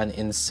has like an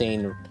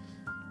insane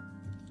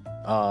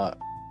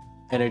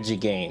energy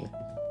gain.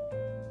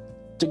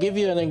 To give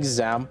you an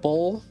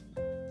example,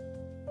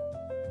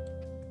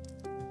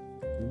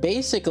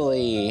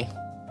 basically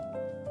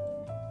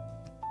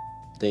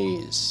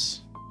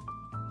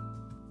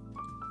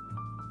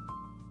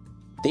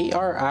they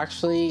are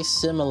actually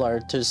similar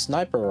to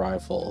sniper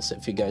rifles,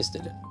 if you guys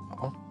didn't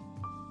know.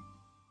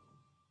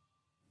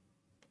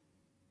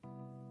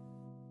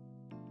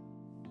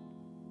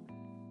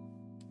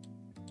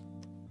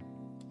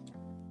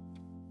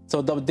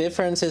 So the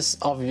difference is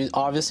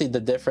obviously the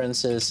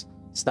difference is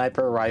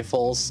sniper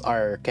rifles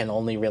can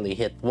only really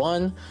hit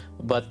one,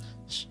 but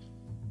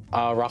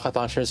rocket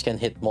launchers can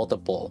hit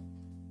multiple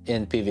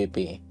in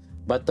PvP.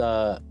 But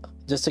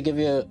just to give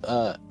you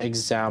an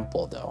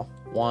example though,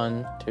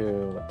 1,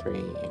 2,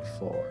 3,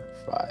 4,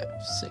 5,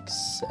 6,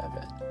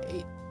 7,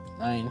 8,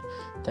 9,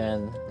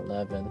 10,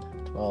 11,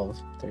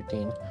 12,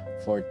 13,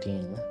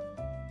 14,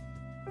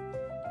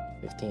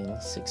 15,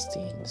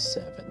 16,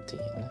 17.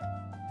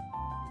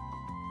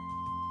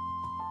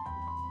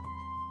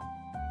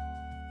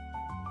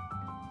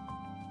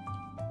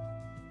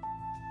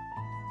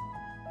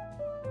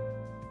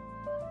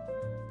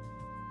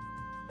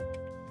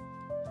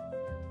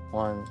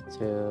 One,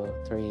 2,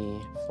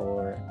 3,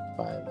 4,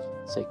 5,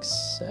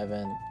 6,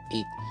 7,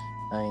 8,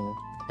 9,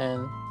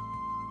 10.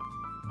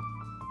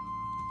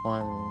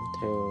 1,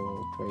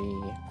 2,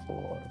 3,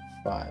 4,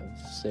 5,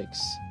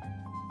 6,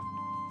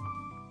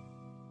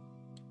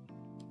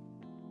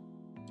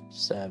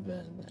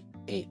 7,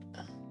 8,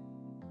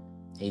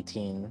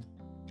 18.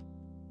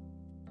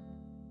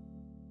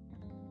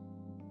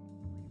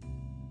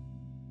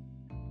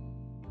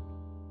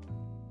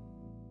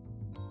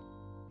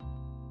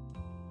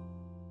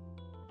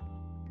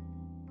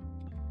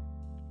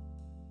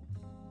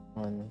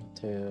 1,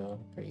 2,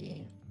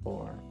 3,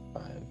 4,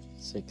 5,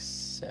 6,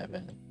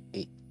 7,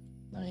 8,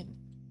 9,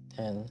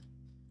 10,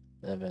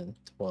 11,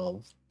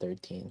 12,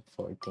 13,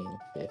 14,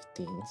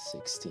 15,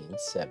 16,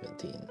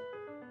 17.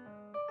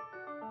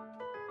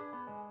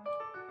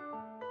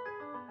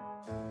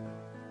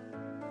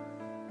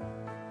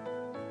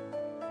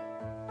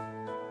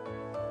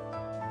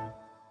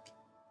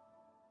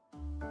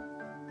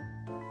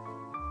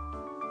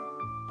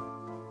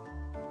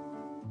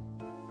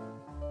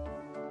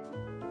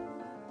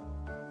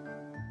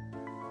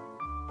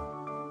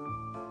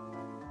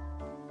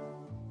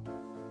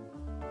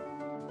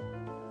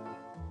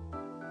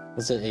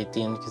 Was it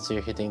 18 because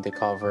you're hitting the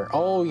cover?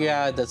 Oh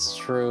yeah, that's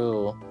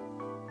true.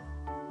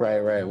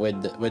 Right,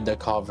 with the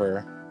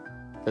cover,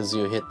 because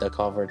you hit the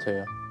cover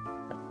too.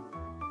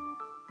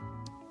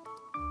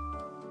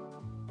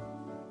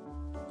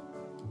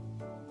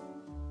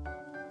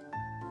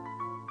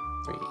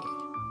 3,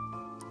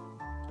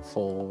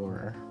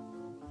 4,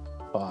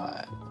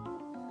 5,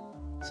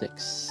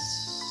 6,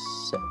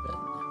 7,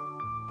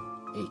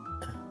 8,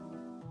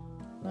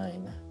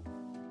 9,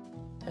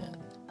 10,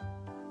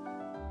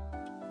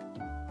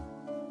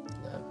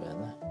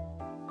 11,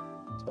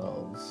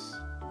 12,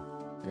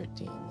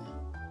 13,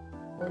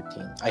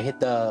 14. I hit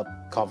the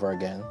cover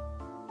again.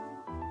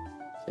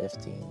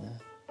 15,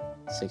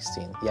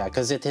 16. Yeah,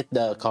 because it hit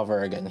the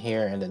cover again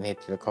here and then hit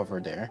the cover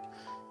there.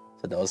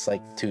 So that was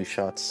like 2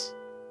 shots.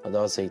 So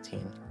that was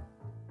 18.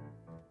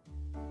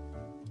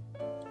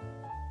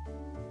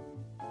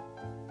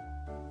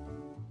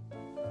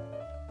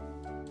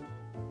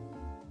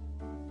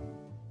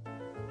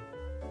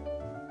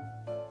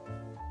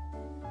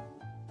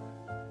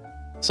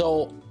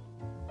 So,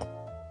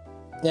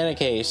 in any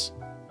case,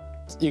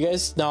 you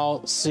guys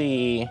now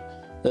see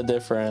the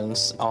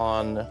difference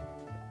on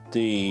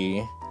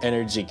the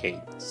energy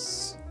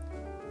gates.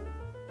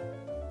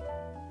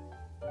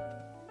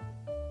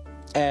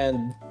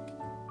 And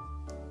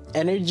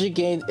energy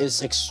gain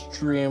is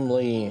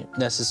extremely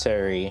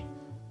necessary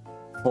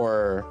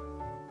for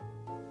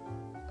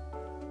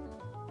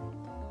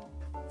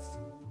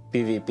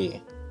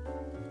PvP.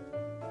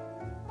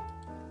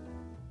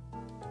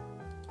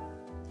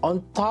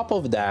 On top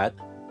of that,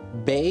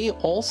 Bay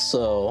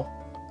also,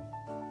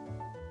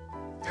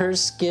 her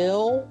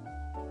skill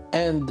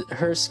and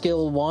her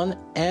skill 1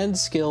 and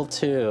skill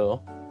 2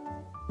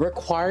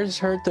 requires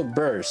her to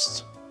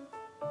burst.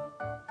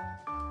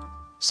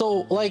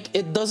 So like,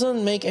 it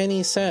doesn't make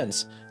any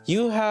sense.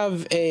 You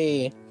have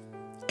a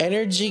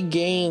energy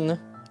gain,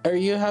 or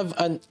you have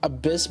an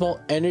abysmal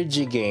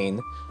energy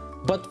gain,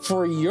 but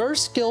for your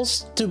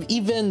skills to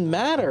even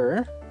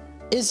matter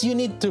is you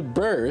need to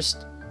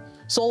burst.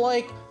 So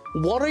like,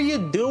 what are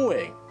you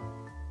doing?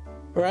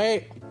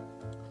 Right?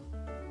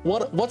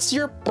 What's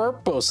your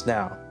purpose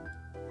now?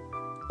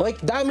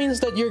 Like, that means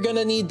that you're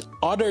gonna need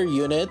other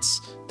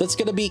units that's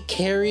gonna be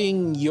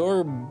carrying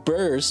your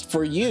burst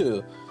for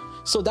you.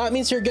 So that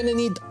means you're gonna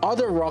need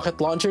other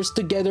rocket launchers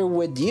together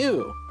with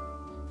you.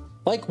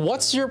 Like,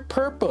 what's your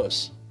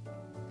purpose?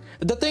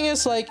 The thing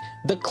is, like,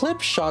 the clip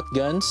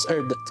shotguns,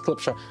 or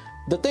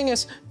the thing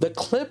is, the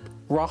clip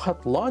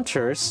rocket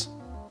launchers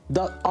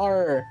that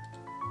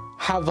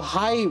have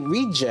high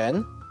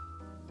regen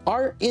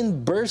are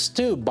in burst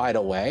too, by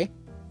the way.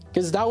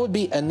 Because that would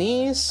be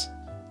Anise,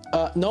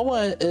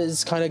 Noah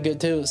is kind of good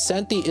too,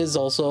 Senti is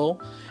also,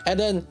 and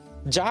then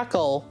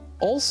Jackal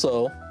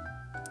also.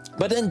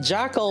 But then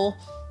Jackal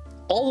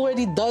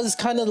already does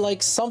kind of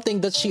like something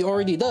that she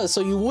already does,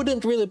 so you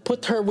wouldn't really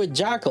put her with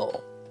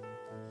Jackal.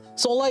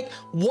 So like,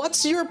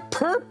 what's your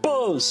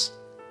purpose?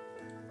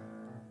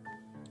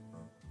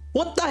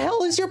 What the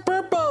hell is your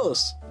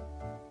purpose?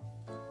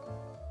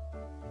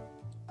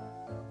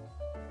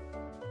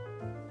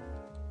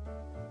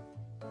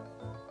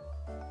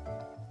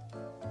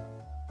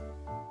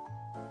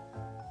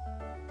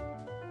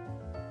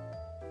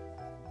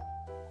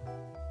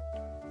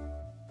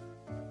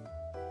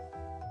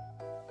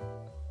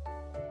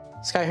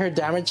 Sky, her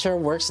damager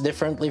works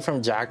differently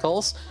from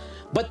Jackal's,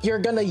 but you're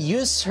gonna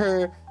use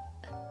her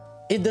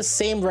in the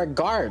same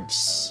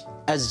regards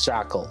as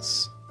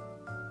Jackal's.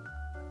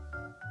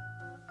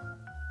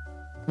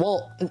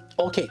 Well,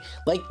 okay,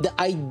 like the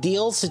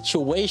ideal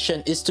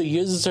situation is to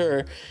use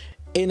her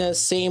in the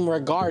same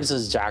regards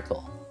as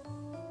Jackal.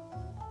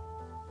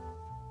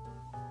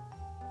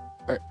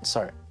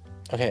 Sorry.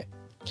 Okay.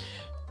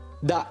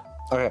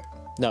 Okay,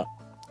 no.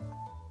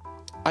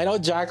 I know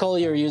Jackal,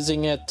 you're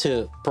using it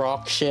to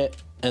proc shit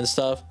and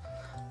stuff,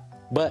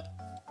 but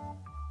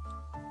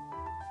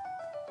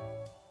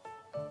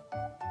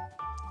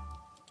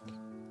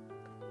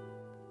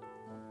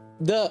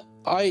the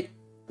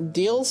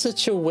ideal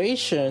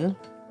situation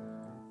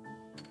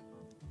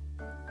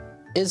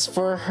is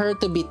for her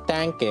to be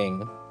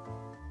tanking.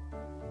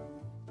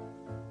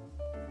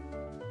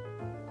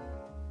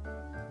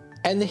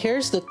 And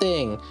here's the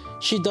thing,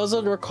 she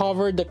doesn't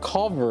recover the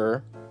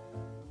cover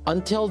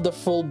until the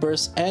full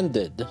burst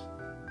ended.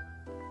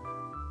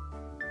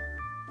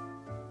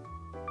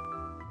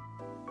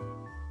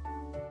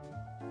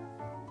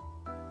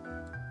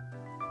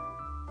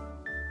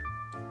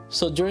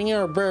 So during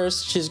your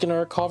burst, she's gonna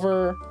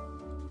recover,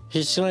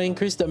 she's gonna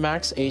increase the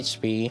max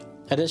HP,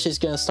 and then she's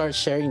gonna start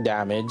sharing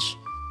damage,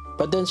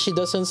 but then she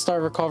doesn't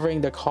start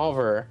recovering the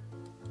cover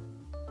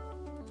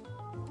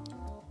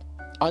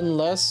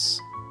until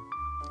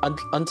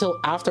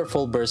after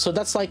full burst. So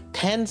that's like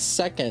 10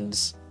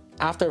 seconds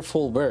after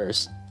full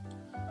burst.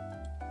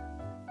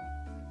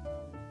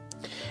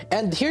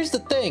 And here's the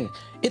thing,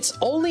 it's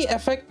only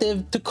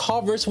effective to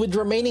covers with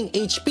remaining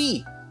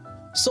HP.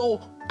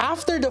 So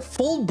after the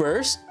full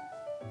burst,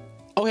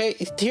 okay,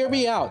 hear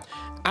me out.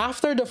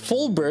 After the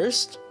full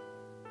burst,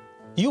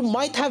 You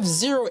might have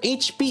 0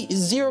 HP,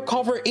 0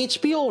 cover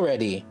HP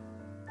already.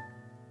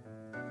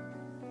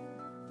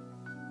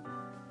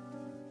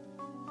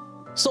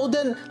 So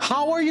then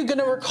how are you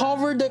gonna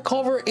recover the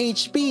cover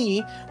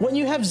HP when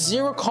you have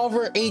 0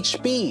 cover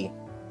HP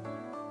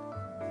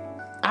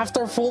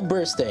after full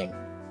bursting?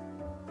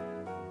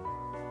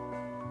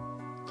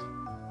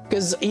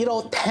 Because, you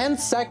know, 10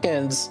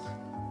 seconds,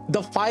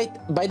 the fight,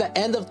 by the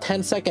end of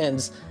 10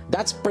 seconds,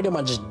 that's pretty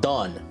much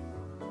done.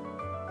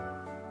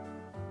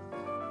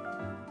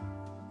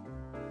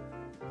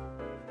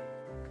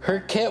 Her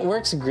kit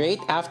works great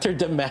after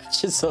the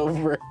match is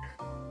over.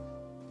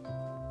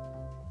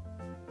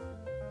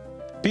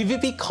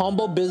 PvP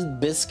combo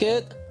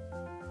biscuit?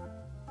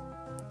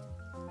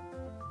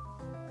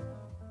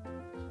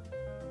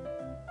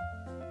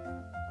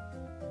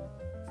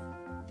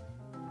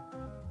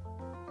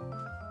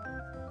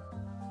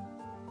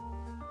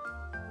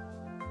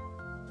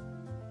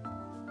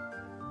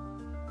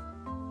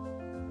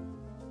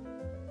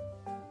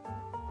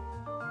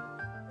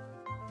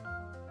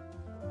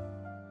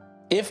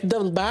 If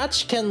the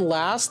match can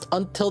last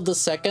until the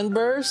second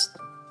burst,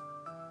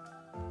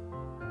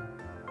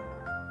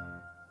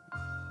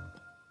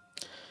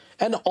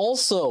 and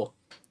also,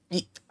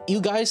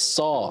 you guys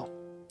saw,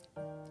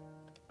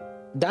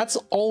 that's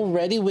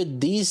already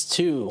with these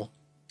two,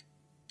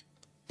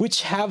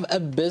 which have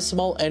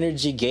abysmal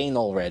energy gain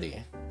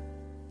already.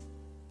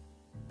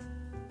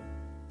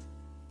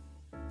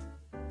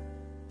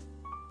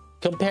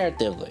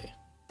 Comparatively.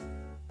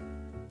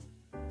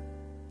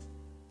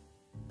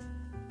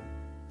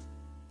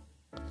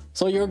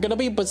 So you're gonna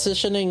be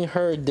positioning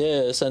her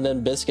this, and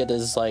then Biscuit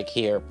is like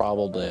here,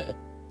 probably.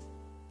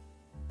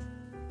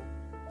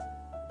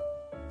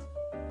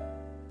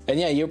 And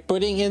yeah, you're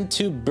putting in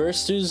 2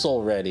 Burstus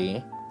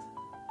already.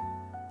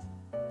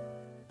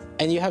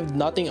 And you have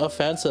nothing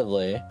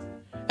offensively.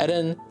 And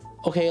then,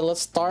 okay,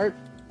 let's start,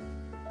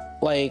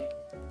 like,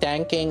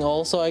 tanking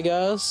also, I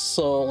guess.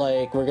 So,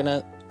 like, we're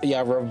gonna,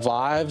 yeah,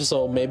 revive.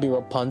 So maybe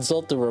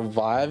Rapunzel to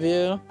revive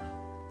you.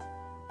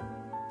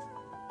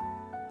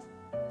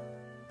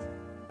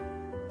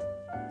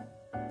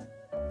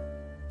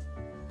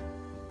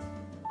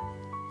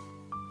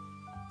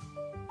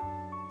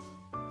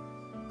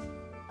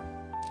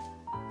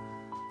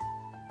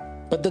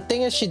 But the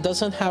thing is, she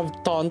doesn't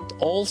have taunt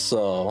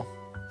also.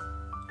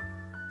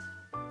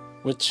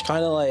 Which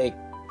kind of like,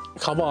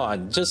 come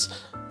on, just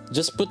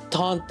put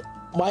taunt.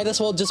 Might as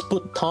well just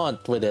put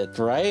taunt with it,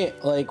 right?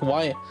 Like,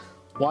 why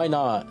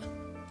not?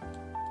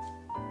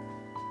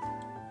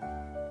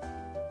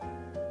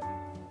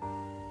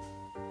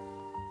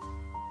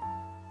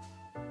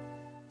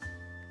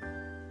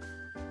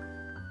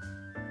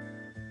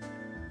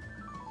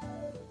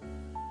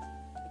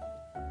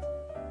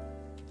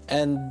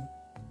 And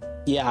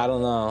yeah, I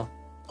don't know.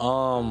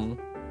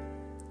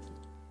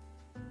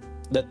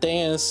 The thing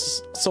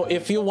is, so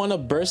if you want to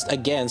burst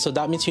again, so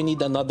that means you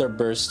need another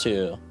burst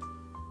too.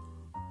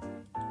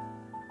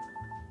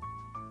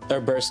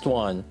 Or burst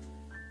 1.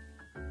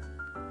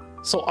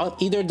 So on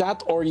either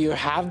that, or you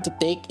have to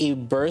take a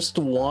burst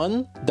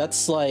 1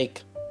 that's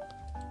like,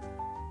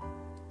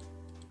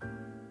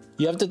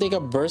 you have to take a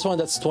burst 1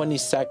 that's 20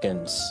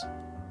 seconds.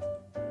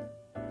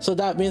 So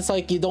that means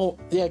like you don't,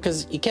 yeah,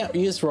 because you can't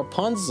use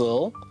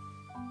Rapunzel.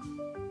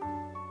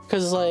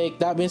 Because like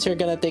that means you're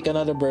gonna take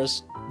another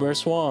burst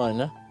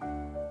 1.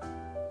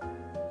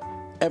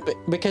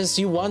 Because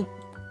you want,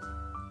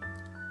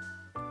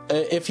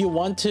 if you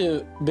want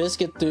to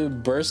Biscuit to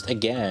burst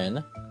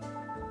again,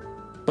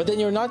 but then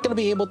you're not gonna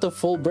be able to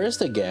full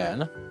burst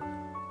again.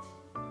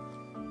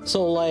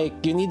 So like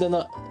you need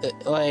another,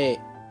 like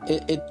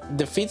it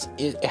defeats,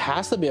 it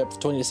has to be a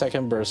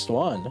 20-second burst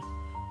 1,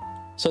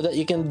 so that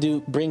you can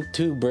bring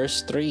 2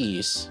 burst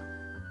 3s.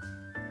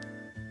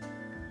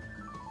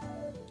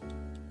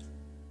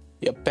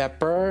 Yeah,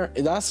 Pepper,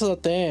 that's the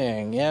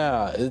thing.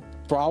 Yeah, it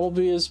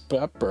probably is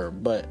Pepper,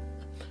 but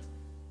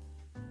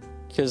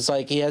because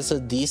like he has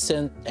a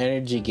decent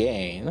energy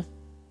gain.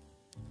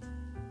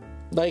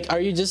 Like,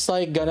 are you just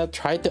like gonna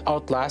try to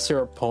outlast your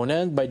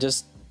opponent by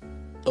just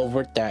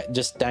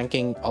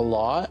tanking a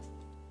lot?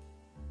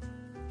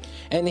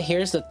 And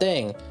here's the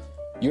thing,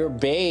 your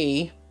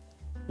Bay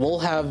will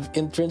have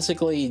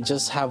intrinsically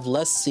just have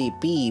less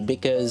CP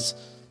because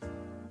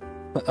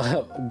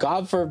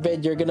God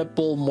forbid you're gonna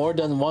pull more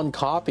than 1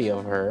 copy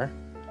of her.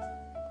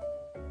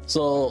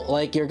 So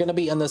like you're gonna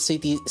be on the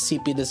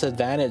CP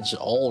disadvantage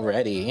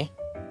already.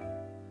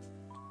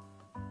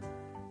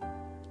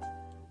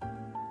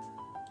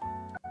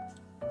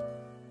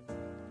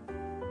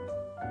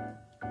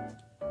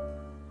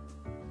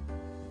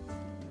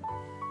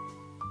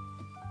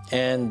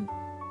 And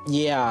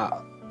yeah,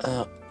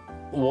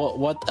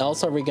 what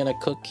else are we gonna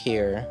cook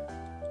here?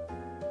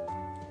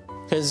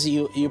 Because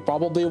you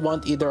probably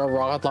want either a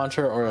rocket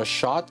launcher or a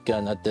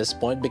shotgun at this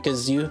point,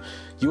 because you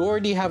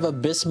already have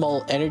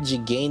abysmal energy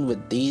gain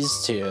with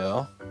these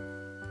two.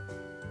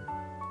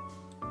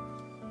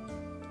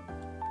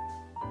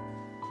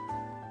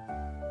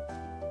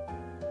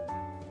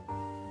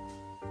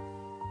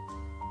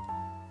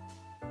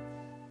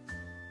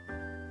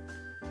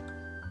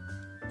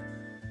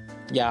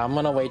 Yeah, I'm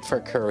gonna wait for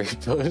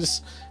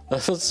Karipo's.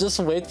 Let's just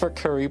wait for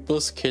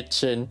Karipo's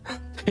kitchen.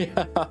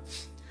 Yeah,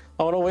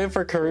 I wanna wait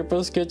for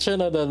Karipo's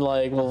kitchen and then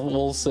like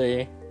we'll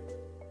see.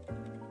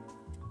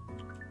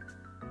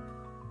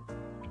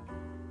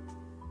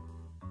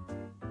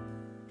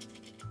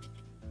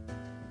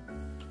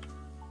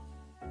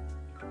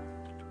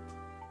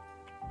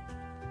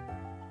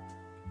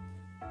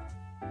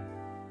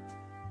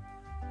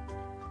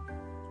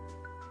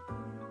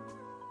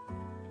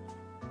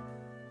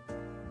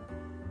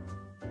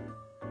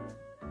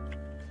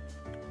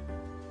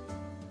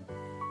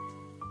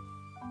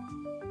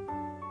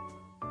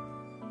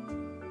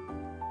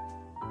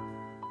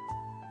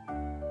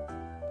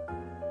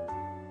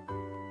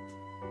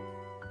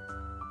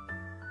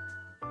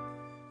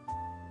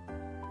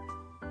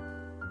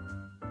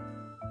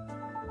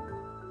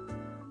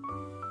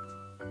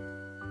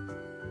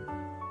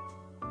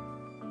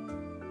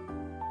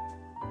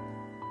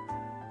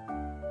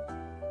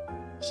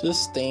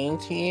 Sustain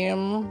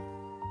team.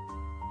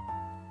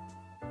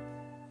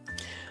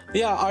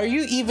 Yeah, are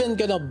you even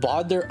gonna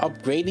bother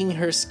upgrading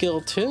her skill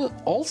too?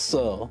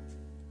 Also,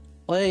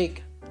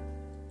 like,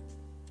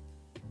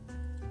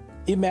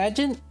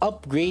 imagine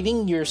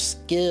upgrading your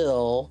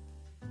skill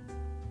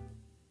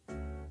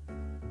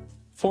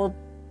for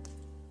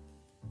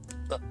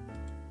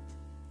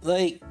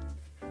like,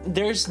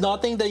 there's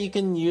nothing that you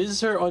can use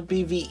her on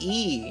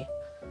PvE,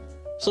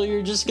 so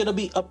you're just gonna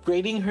be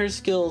upgrading her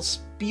skills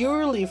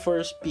purely for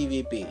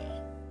PvP.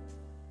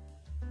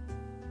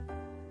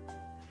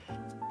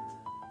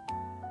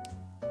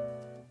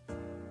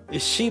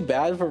 Is she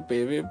bad for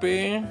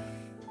PvP?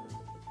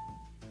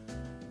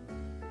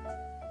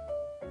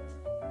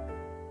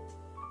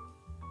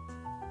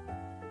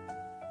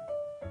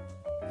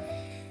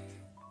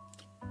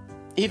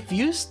 If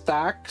you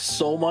stack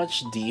so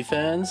much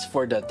defense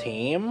for the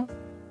team,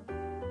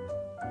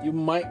 you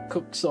might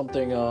cook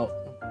something up.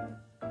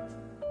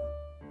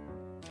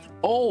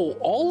 Oh,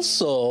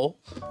 also,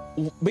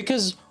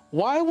 because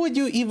why would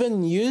you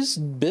even use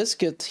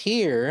Biscuit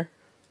here?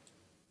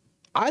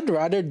 I'd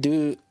rather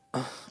do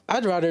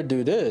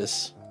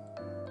this.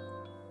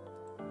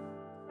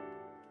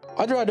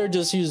 I'd rather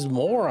just use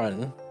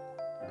Moron.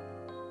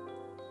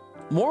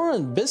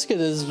 Moron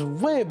Biscuit is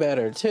way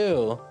better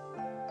too.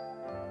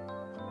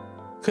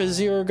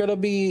 Cause you're gonna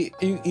be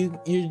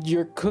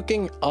you're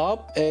cooking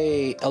up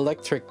a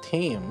electric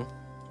team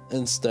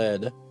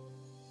instead.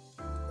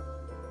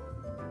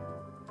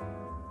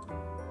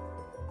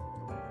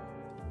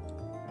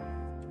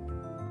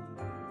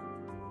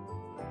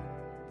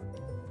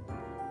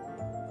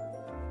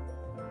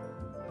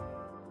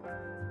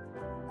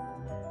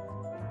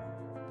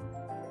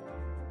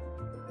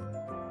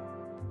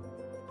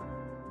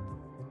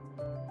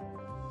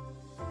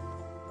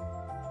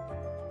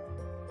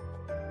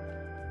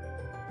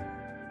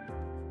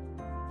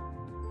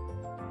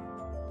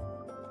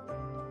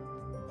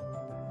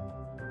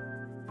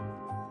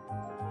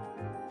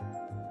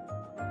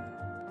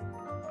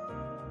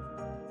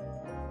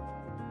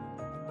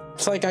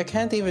 It's like I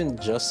can't even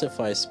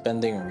justify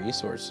spending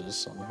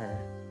resources on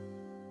her.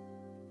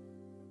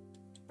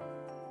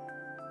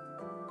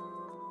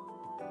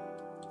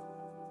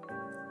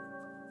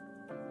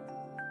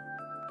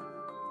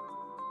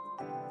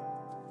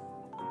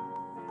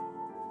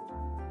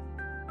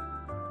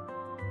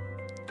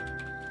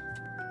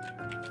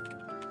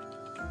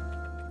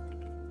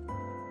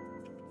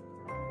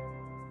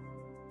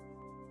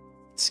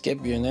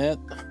 Skip unit.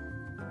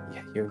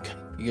 Yeah, you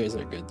guys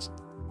are good.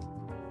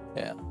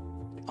 Yeah.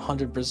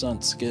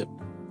 100% skip.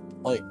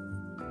 Like,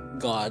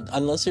 God,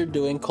 unless you're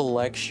doing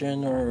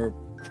collection or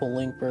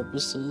pulling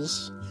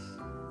purposes,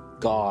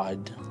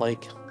 God,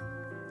 like,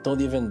 don't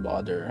even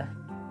bother.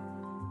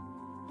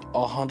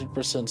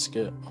 100%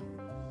 skip.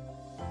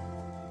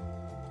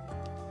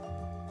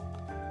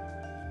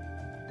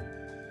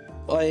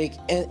 Like,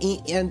 and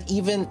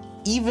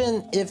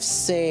even if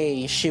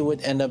say she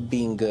would end up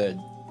being good,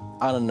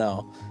 I don't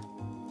know.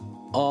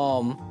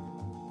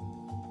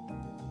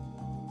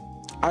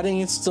 I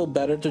think it's still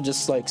better to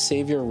just like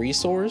save your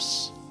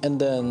resource and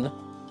then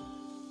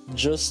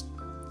just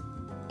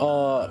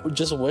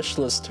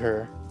wishlist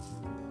her.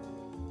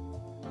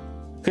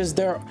 Because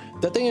the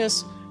thing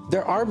is,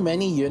 there are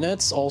many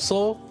units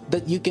also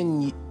that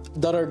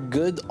that are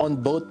good on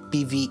both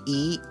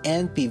PvE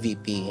and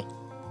PvP,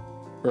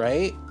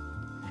 right?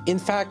 In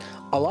fact,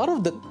 a lot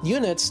of the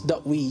units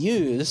that we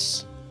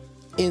use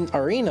in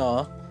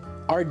Arena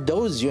are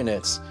those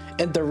units.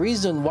 And the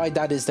reason why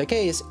that is the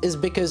case is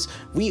because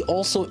we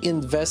also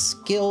invest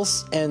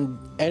skills and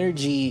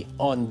energy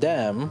on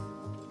them.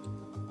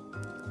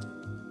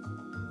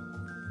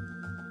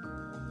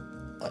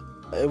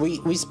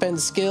 We spend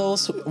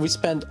skills, we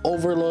spend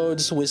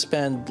overloads, we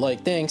spend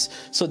like things,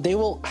 so they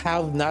will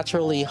have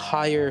naturally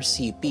higher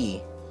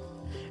CP.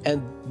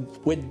 And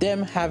with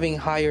them having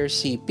higher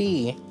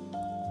CP,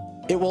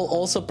 it will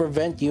also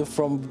prevent you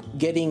from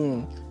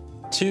getting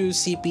too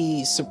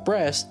CP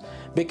suppressed,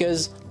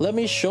 because let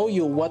me show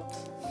you what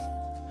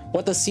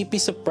the CP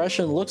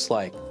suppression looks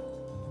like.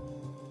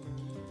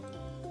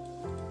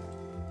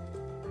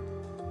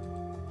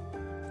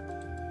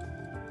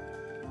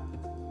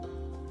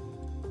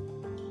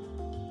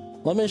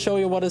 Let me show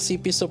you what a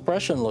CP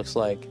suppression looks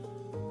like.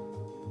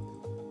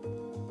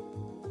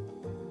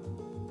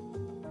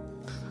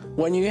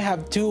 When you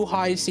have too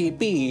high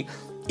CP,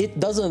 it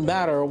doesn't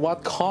matter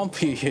what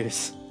comp you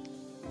use.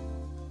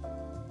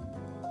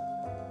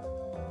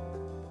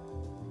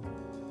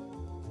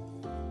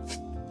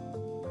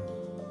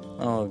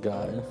 Oh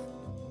god.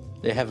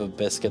 They have a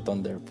biscuit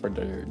on there for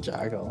their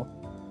Jackal.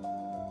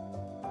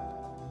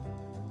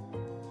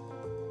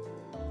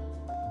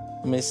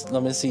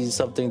 Let me see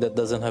something that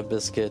doesn't have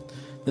biscuit.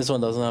 This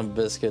one doesn't have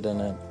biscuit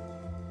in it.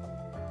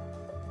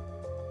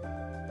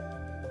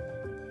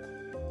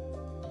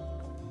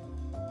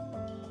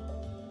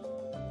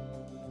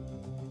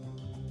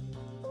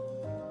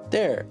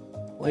 There.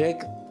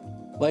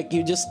 Like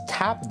you just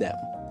tap them.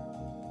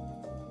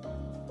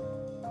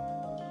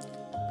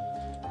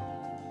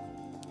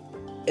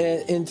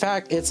 In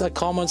fact, it's a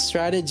common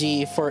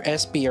strategy for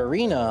SP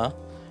Arena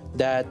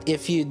that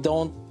if you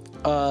don't,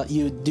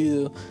 you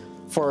do,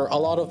 for a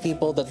lot of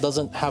people that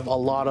doesn't have a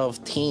lot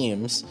of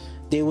teams,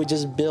 they would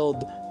just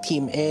build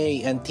Team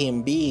A and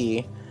Team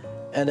B,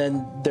 and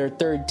then their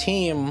third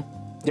team,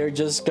 they're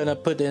just gonna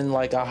put in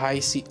like a high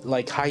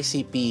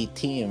CP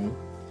team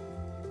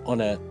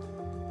on it.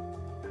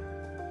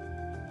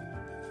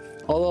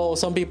 Although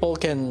some people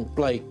can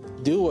like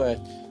do it,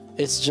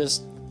 it's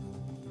just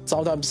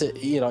sometimes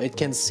it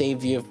can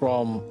save you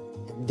from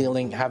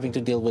having to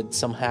deal with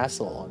some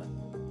hassle on it.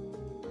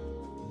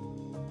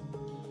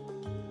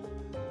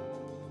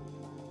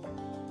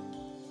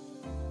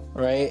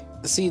 Right?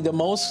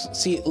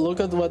 Look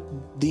at what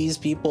these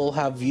people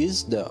have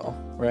used though,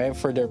 right?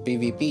 For their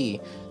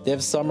PvP. They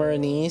have Summer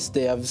Anise,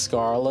 they have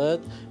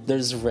Scarlet,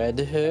 there's Red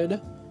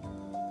Hood.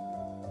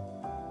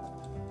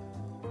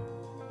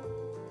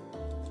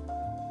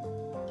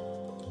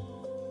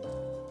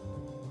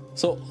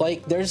 So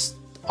like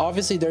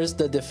obviously there's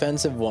the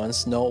defensive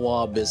ones,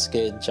 Noah,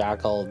 Biscuit,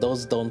 Jackal.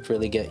 Those don't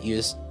really get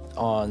used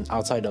on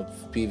outside of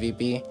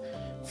PvP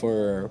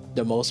for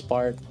the most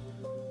part.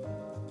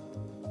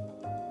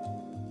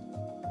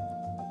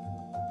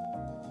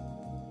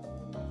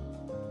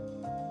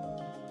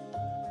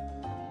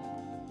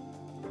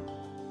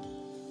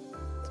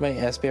 My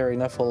SP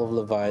Arena full of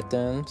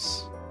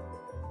Leviathans.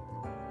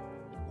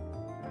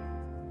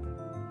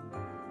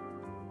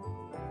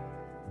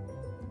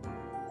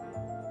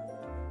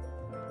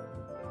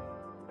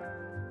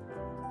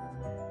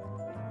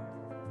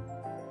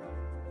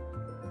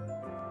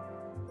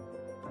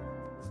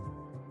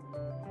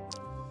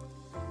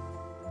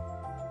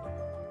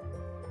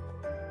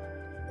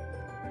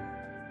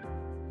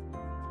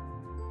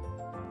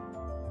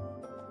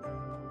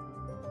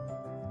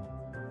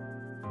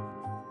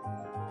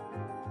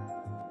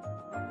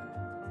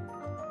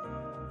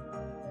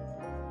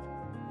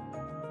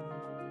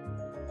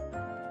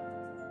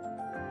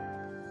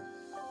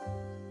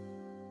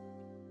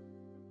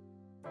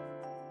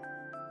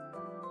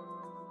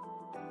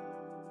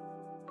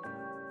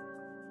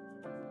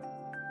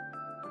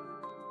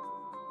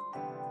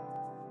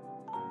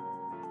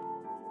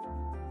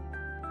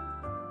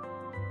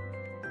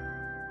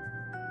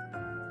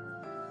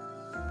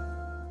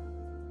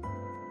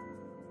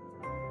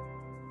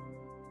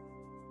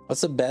 What's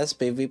the best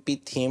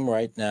PvP team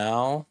right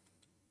now?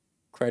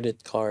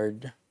 Credit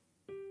card.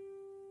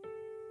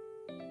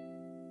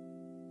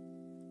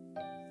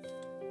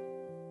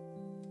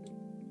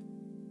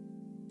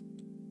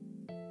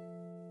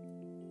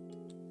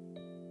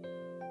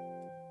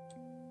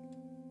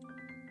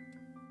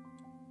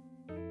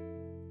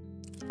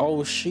 Oh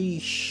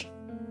sheesh.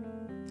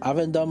 I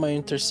haven't done my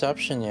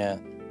interception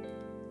yet.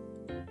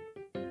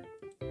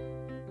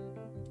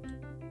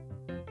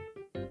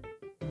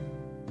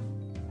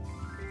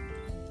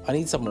 I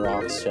need some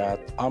rocks, chat.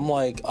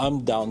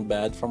 I'm down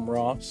bad from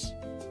rocks.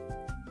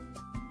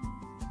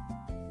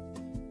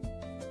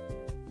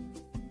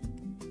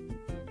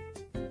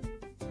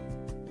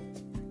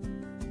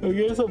 Can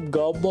you get some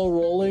gobble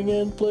rolling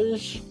in,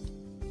 please?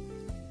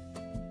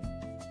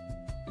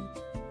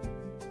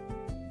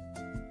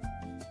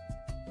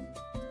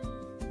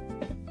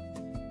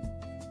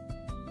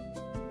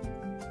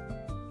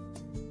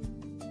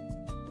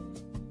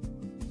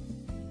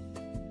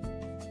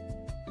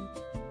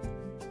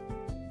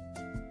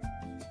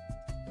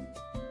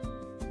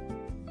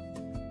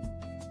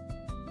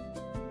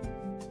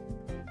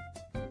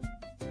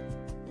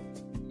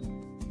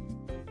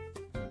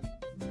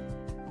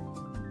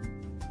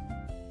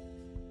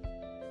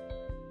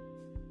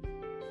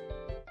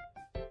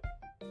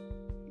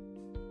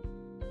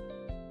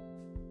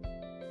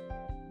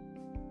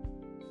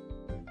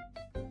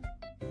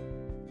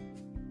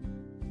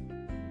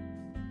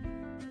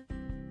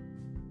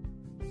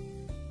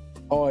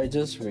 Oh, I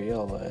just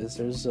realized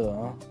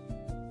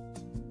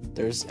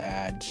there's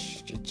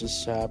ads. It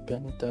just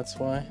happened, that's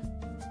why.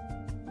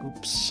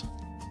 Oops.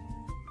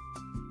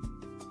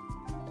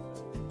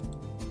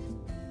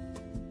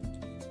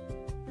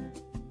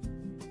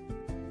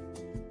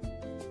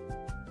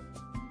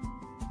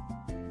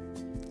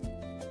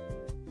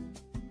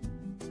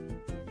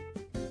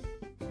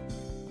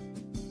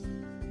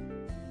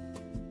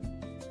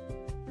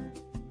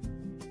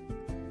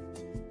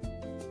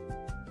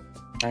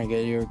 I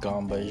get your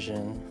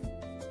Gambajin.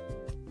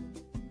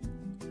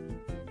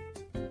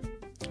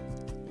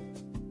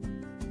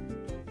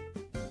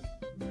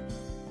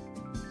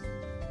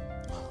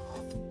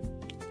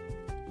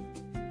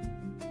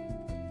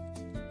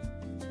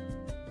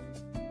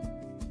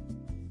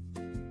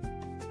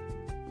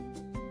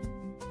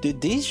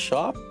 Dude, these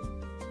shop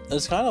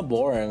is kind of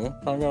boring.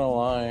 Not gonna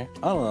lie.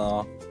 I don't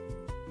know.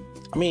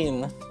 I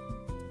mean,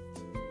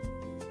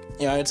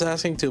 yeah, it's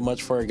asking too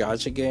much for a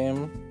gacha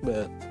game,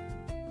 but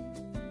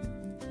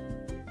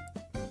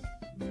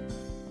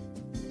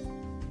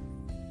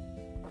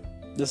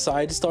the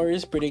side story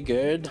is pretty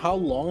good. How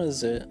long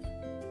is it?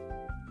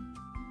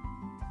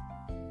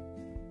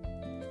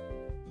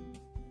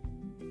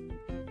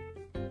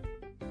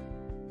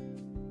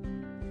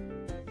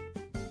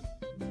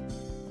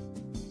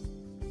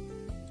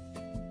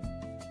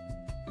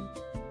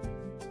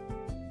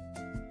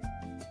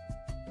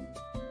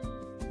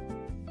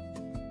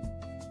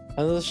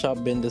 Has the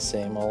shop been the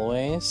same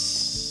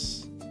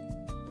always?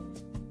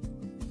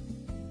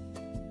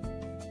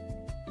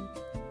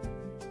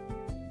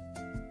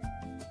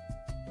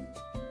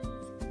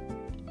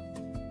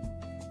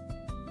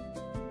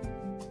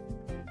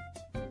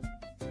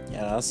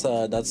 Yeah,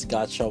 that's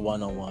Gacha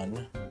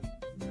 101.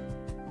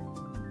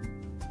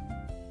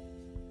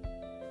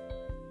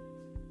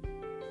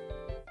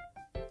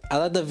 I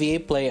let the VA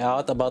play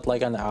out about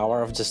like an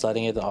hour of just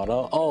letting it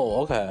auto.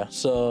 Oh, okay.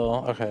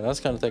 So okay, that's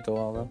gonna take a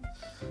while then.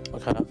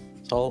 Okay,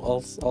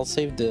 so I'll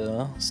save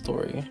the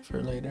story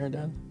for later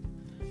then.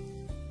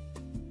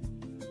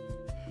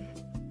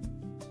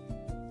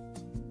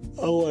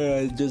 Oh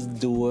yeah, just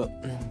do it.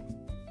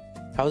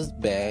 How's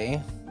Bay?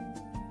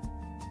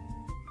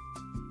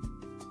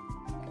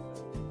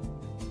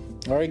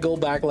 Or go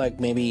back like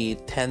maybe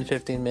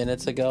 10-15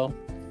 minutes ago.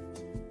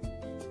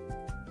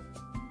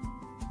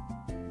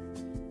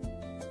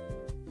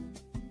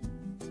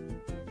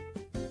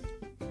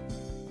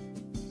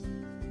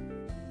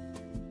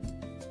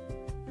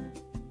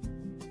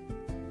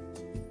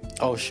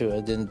 Oh shoot, I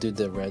didn't do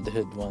the Red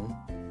Hood one.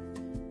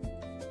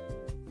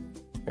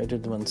 Red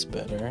Hood one's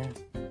better.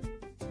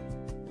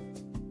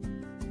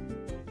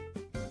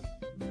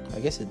 I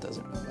guess it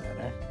doesn't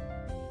matter.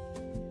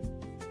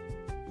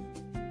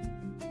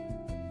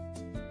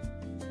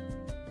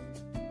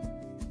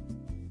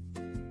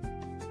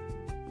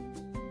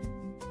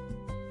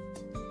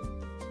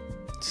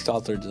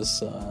 Scalter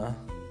just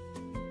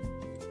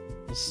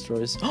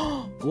destroys.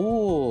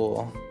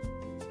 Ooh.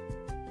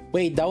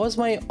 Wait, that was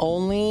my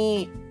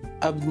only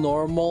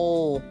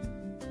abnormal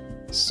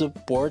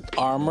support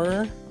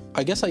armor.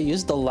 I guess I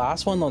used the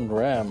last one on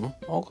Rem.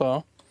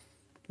 Okay.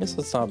 Guess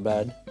that's not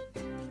bad.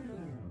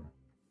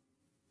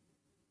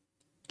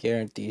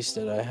 Guarantees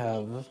that I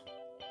have.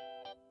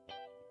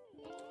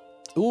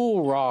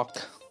 Ooh, rock.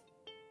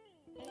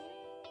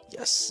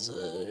 Yes,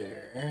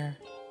 sir.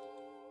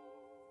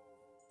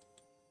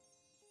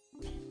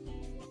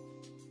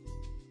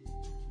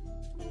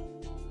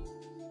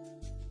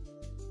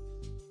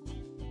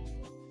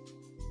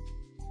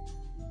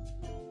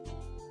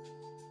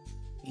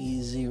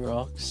 Easy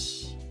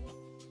rocks.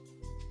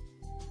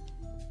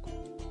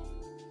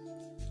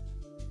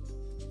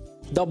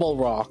 Double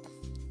rock.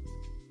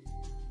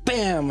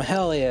 Bam!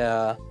 Hell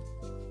yeah.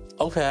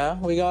 Okay,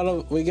 we got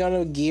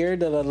a gear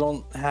that I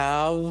don't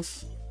have,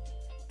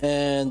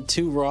 and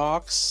 2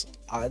 rocks.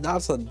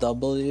 That's a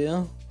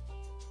W.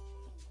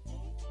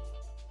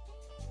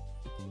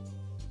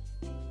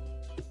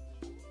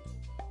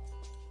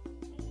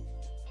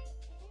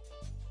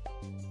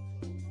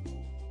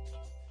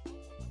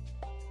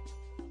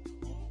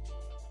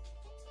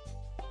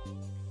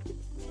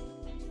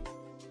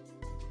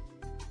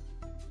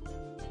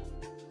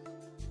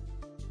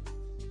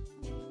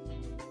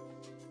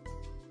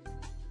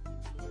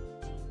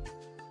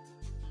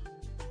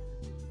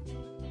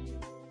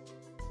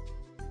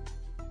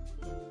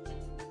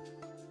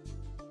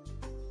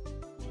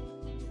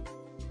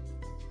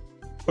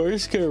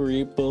 Where's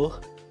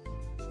Karipo?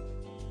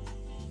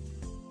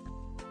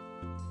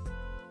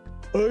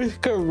 Where's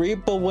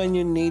Karipo when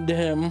you need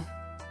him?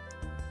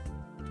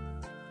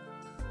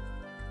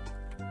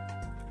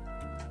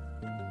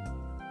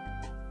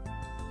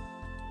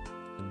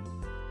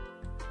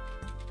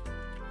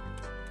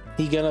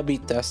 He gonna be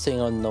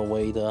testing on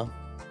Noeda.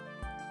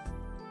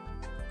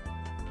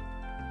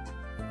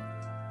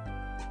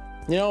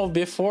 You know,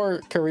 before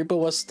Karipo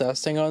was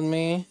testing on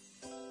me,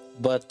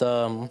 but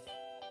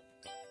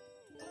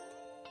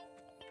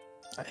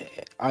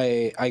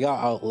I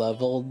got out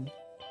leveled.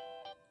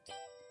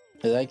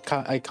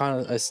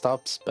 I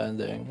stopped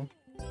spending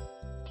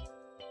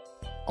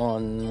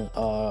on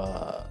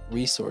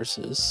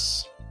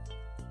resources.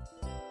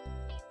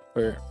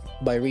 Or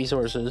by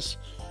resources,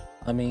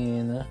 I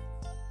mean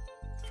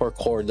for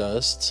core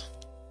dust.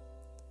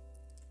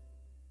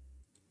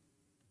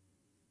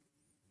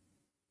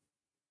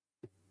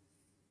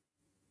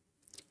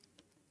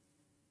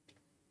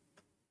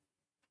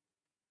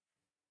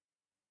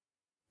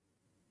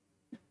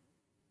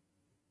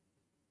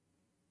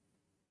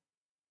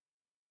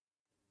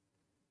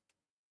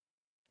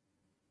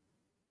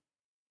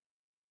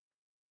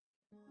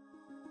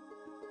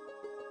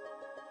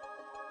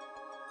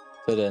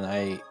 but then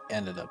I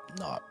ended up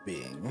not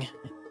being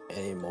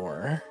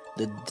anymore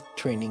the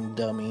training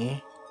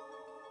dummy.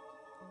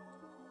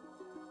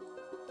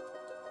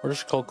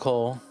 Where's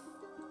Coco?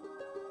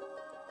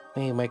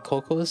 Hey, my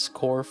Coco is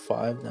core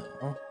 5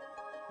 now.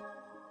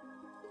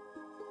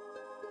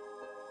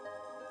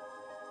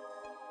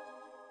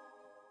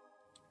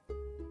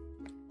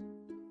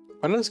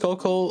 Why does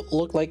Coco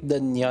look like the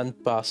Nyan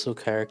Pasu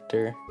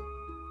character?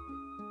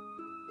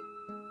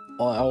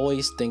 Well, I'll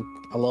always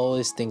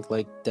think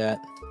like that.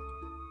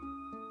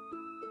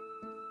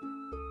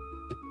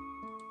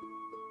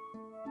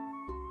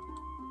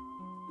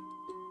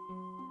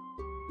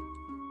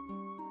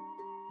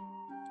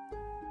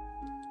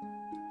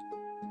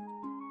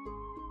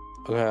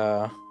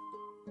 Okay.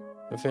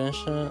 I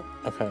finished it?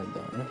 Okay,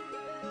 done.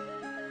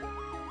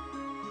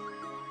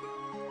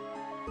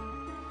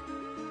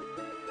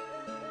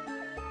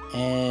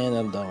 And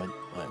I'm done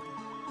with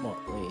my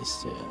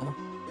list, yeah.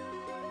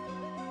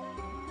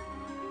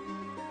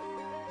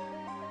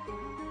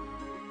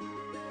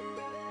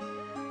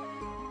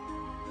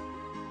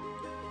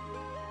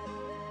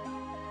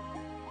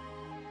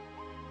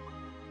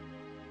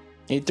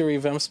 Need to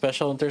revamp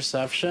special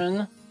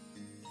interception?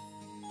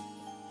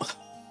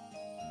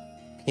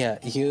 Yeah,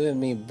 you and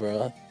me,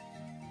 bro.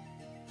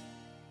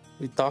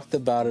 We talked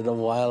about it a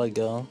while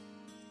ago.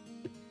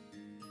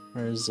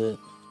 Where is it?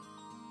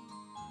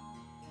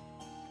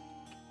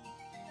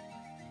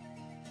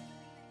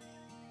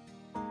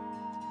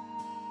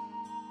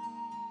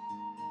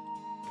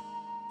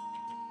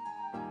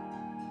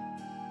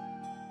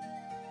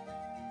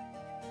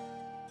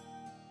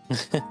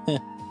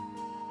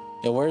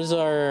 Yeah, where's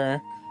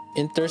our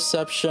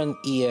interception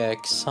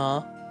EX,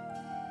 huh?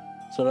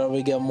 So that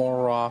we get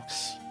more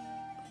rocks.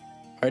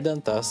 Are you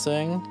done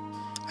testing?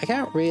 I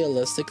can't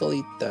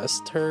realistically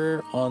test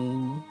her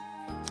on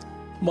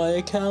my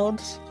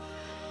accounts.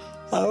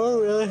 I don't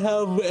really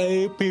have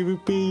any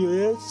PvP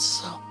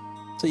units,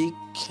 so you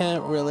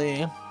can't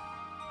really.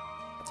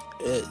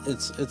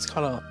 It's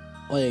kind of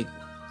like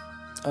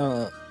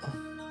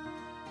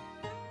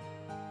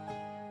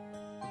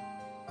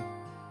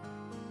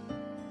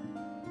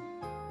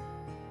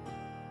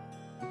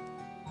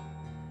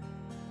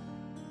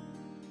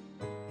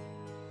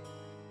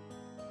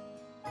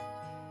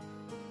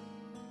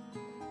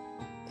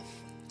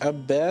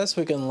at best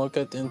we can look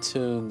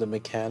into the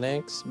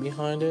mechanics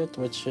behind it,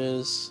 which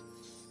is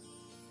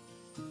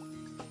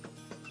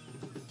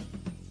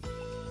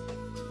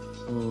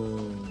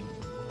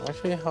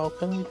actually, how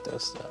can we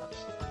test that?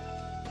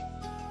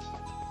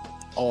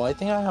 Oh, I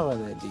think I have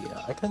an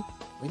idea.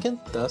 We can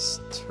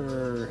test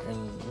her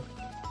in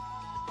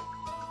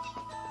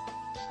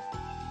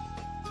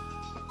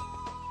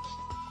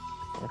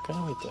where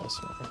can we test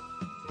her?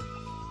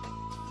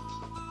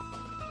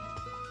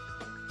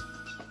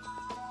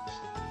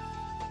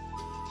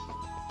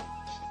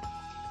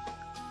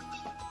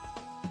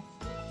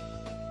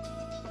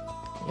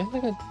 I guess I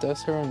could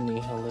test her on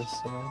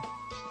Nihilism.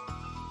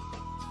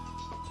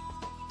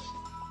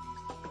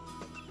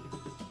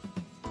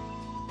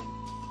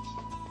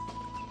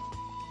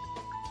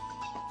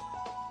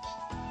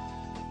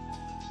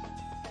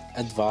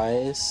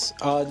 Advice.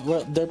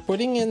 Well, they're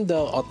putting in the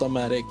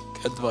automatic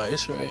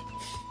advice, right?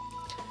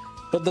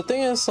 But the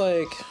thing is,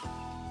 like,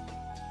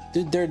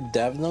 dude, their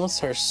dev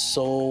notes are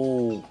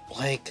so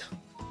like,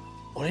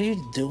 what are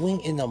you doing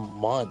in a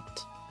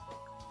month?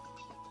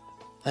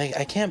 Like,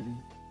 I can't.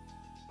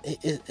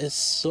 It's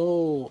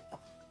so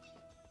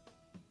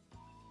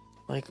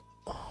like,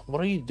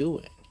 what are you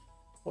doing?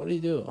 What do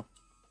you do?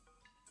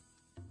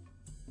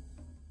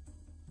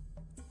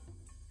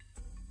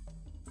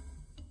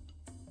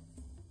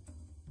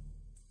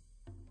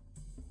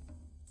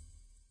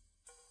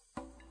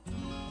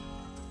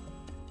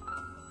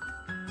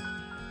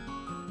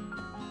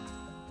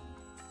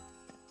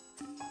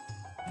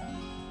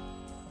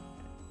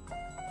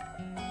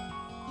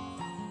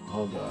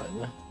 Oh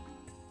god.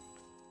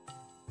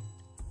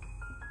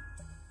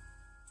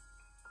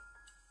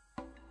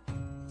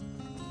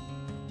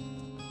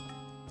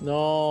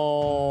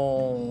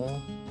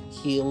 No.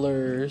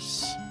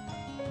 Healers.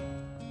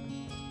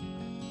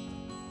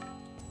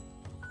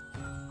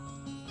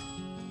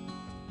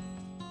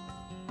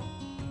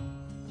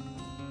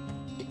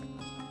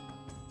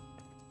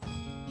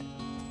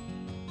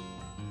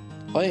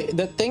 Like,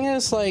 the thing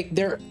is, like,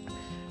 the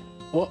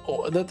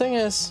thing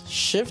is,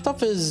 Shift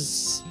Up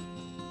is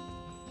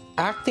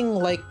acting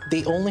like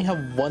they only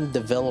have one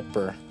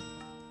developer.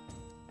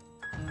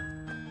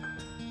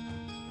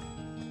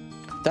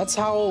 That's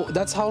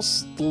how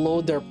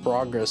slow their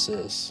progress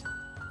is.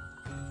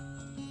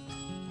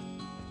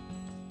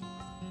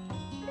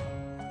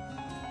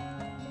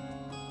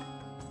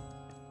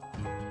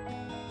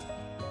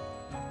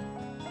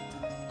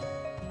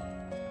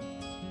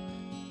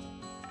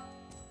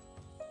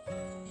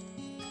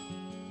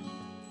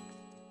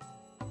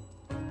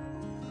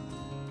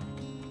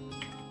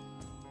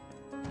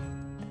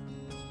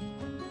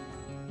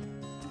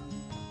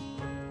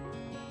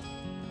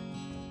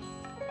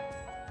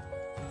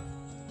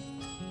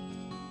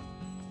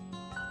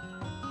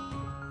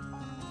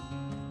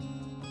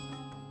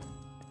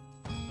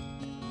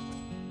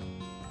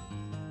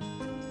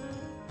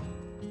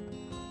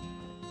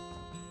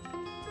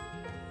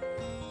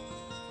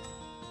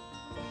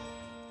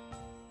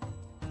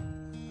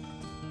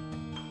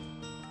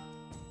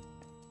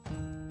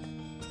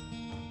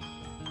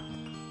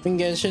 When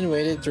Genshin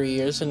waited 3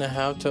 years and a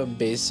half to a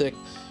basic.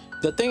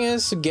 The thing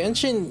is,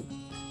 Genshin,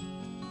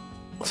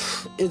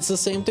 it's the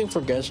same thing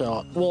for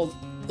Genshin. Well,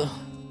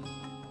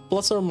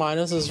 plus or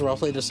minus is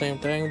roughly the same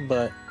thing,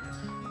 but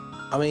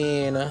I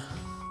mean,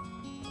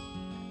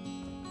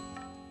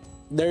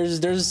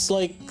 there's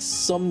like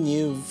some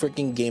new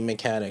freaking game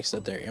mechanics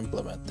that they're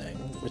implementing,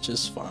 which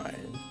is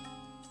fine.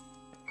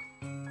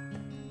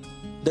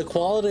 The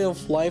quality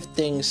of life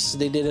things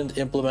they didn't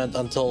implement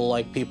until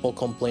like people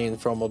complain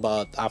from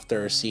about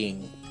after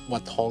seeing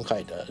what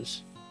Honkai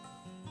does.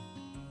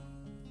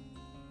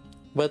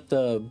 But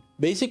the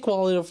basic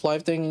quality of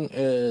life thing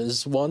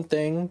is one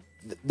thing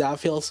that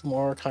feels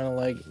more kind of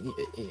like,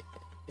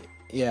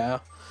 yeah,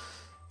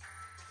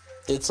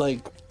 it's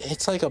like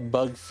a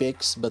bug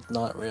fix, but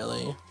not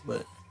really.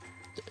 But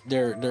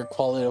they're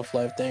quality of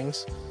life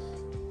things.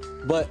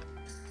 But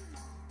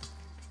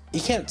you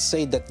can't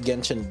say that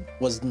Genshin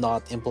was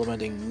not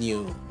implementing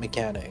new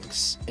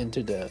mechanics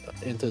into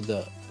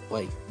the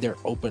like their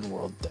open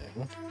world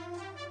thing.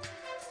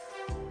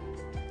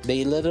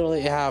 They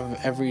literally have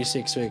every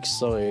 6 weeks,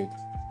 so like,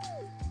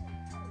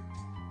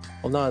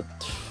 well, not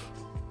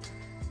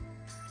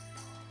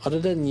other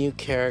than new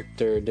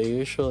character, they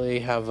usually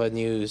have a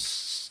new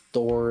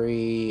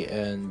story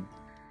and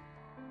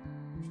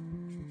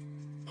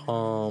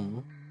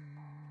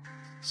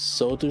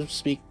so to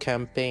speak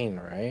campaign,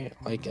 right?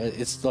 Like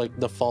it's like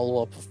the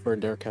follow-up for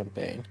their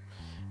campaign.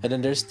 And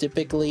then there's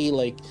typically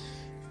like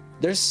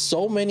there's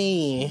so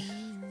many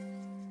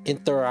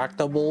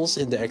interactables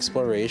in the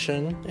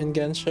exploration in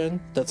Genshin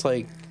that's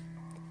like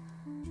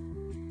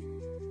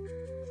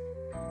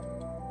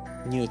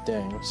new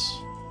things.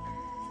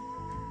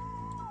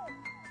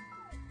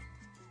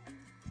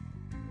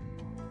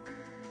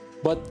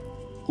 But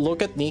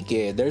look at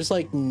Nikke, there's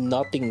like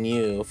nothing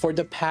new for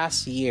the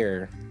past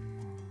year.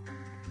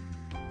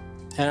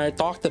 And I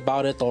talked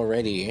about it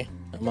already.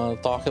 I'm gonna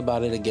talk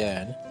about it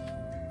again.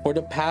 For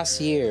the past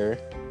year,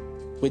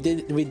 we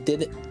didn't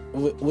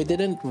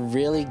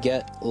really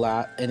get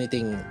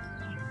anything.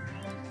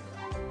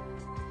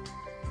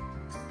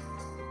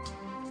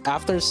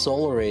 After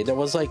Solar Raid, there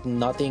was like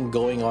nothing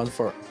going on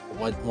for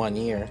 1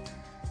 year.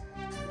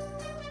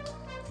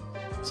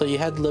 So you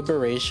had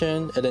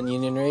Liberation and then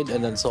Union Raid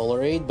and then Solar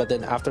Raid, but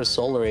then after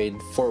Solar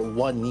Raid for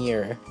 1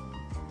 year,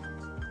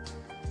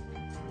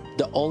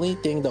 the only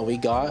thing that we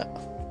got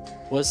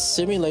was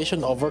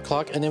Simulation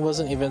Overclock, and it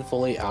wasn't even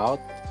fully out.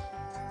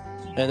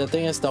 And the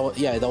thing is that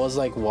that was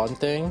like one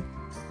thing,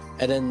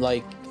 and then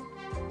like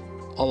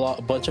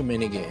a bunch of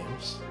mini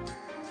games.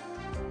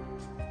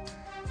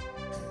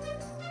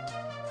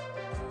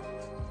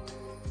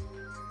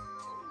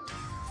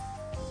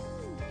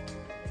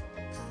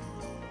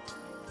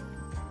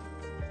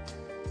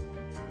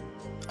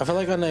 I feel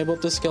like unable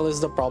to scale is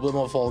the problem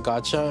of all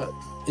gacha.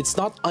 It's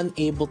not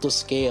unable to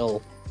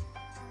scale.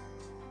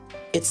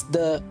 It's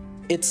the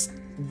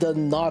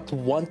not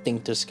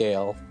wanting to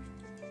scale.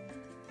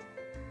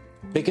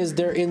 Because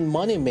they're in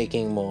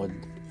money-making mode.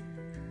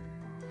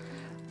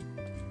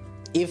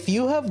 If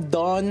you have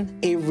done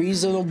a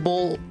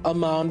reasonable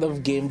amount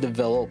of game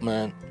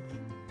development,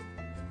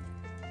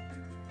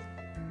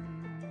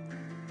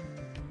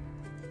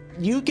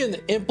 you can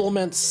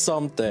implement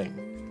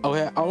something.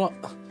 Okay, I'm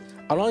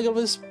not gonna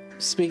be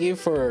speaking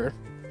for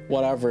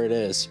whatever it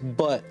is,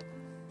 but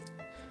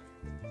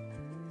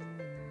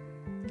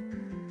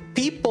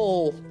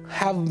people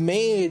have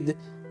made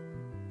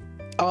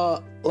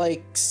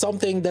like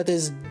something that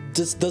is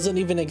just doesn't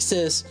even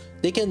exist.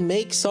 They can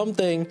make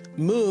something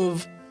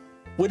move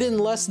within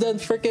less than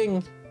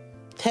freaking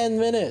 10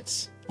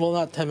 minutes. Well,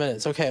 not 10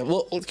 minutes. Okay,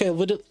 well, okay,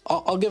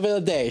 I'll give it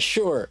a day.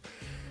 Sure,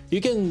 you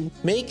can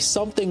make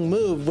something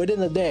move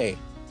within a day.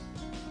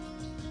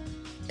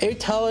 Are you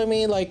telling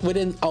me like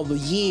within a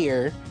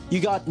year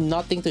you got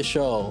nothing to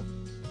show?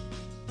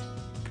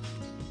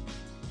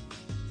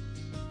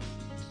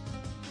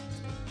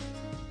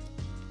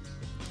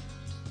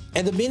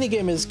 And the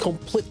minigame is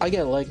complete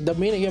again, like the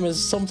minigame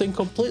is something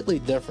completely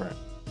different.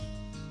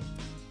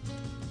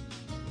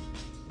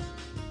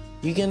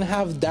 You can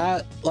have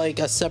that like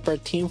a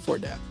separate team for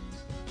that.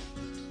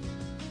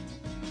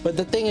 But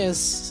the thing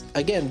is,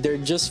 again, they're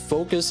just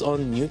focused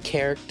on new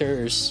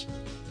characters,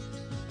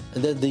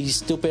 and then the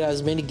stupid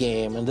ass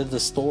minigame, and then the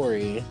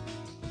story.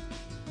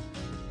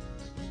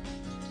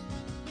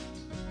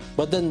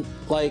 But then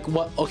like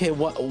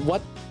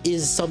what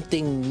is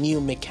something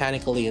new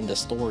mechanically in the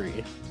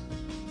story?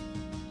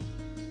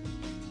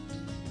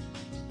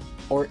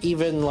 Or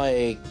even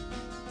like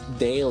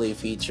daily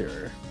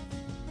feature.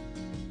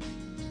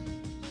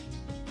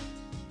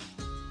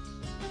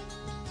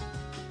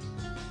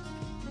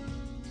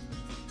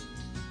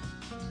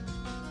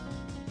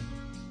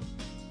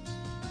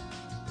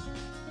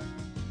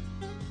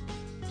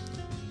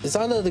 It's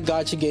not that the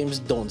gacha games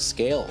don't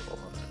scale.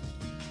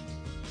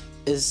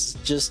 It's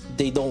just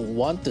they don't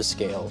want to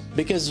scale.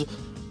 Because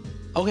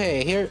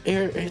okay, here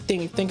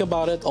think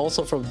about it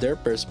also from their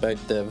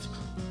perspective.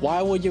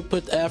 Why would you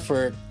put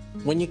effort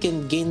when you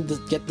can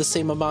get the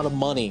same amount of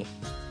money?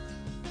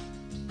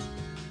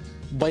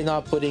 by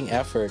not putting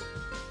effort.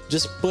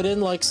 Just put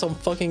in like some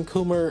fucking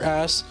Coomer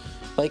ass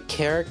like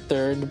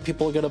character, and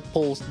people are gonna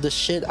pull the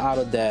shit out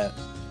of that.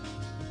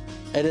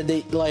 And then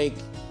they like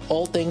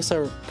all things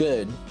are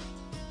good.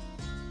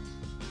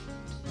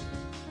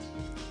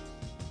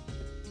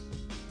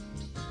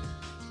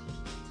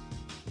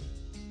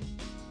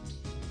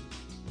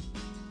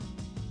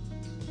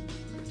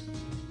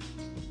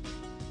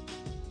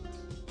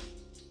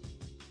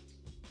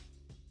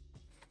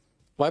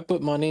 Why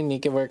put money in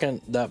Nikke? Where can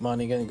that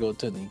money gonna go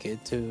to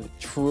Nikke too?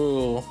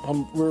 True.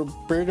 We're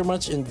pretty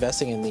much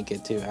investing in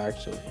Nikke too,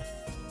 actually.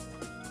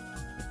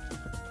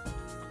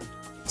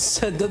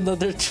 Send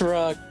another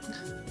truck.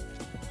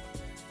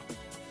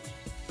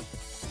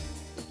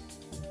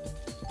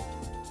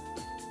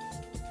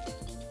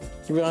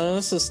 To be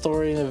honest, the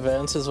story and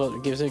events is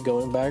what gives it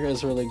going back.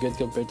 It's really good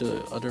compared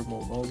to other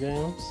mobile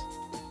games.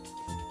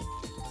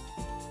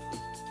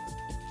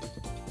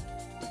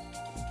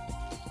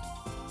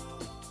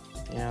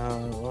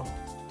 Yeah,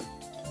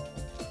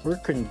 we're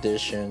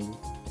conditioned.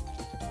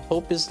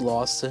 Hope is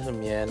lost to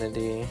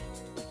humanity.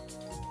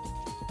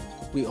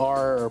 We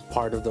are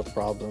part of the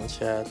problem,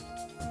 chat.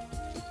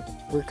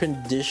 We're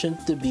conditioned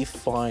to be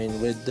fine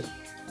with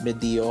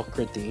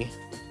mediocrity.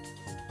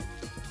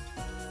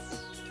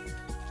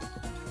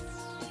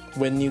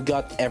 When you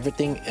got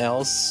everything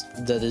else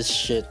that is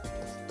shit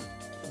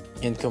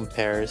in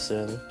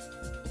comparison.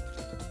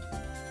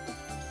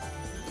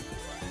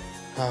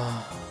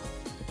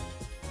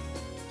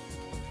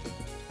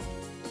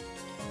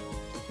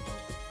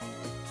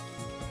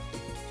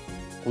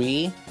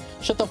 We?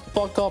 Shut the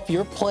fuck up.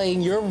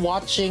 You're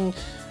watching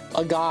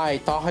a guy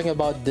talking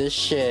about this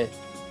shit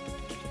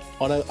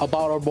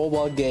about our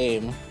mobile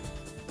game.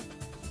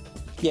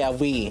 Yeah,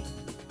 we.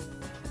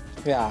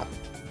 Yeah.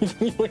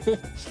 Yeah.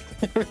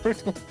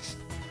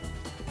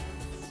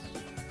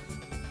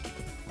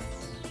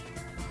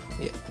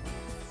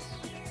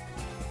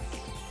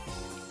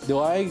 Do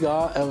I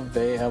got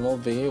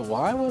MLB?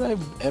 Why would I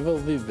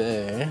MLB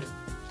Bay?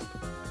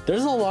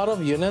 There's a lot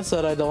of units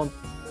that I don't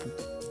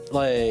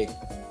like.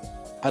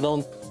 I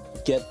don't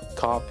get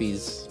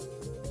copies.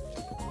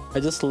 I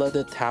just let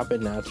it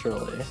happen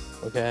naturally,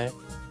 okay?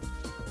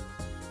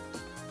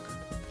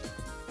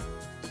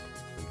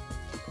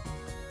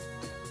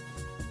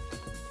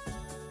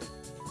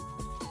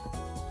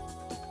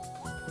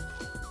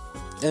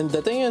 And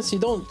the thing is, you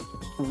don't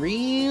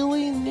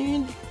really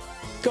need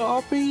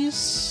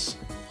copies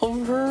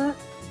of her.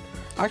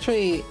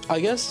 Actually, I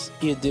guess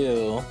you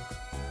do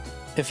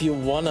if you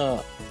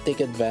wanna take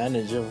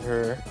advantage of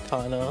her,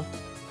 kinda.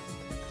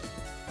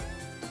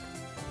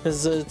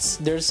 Because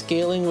they're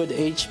scaling with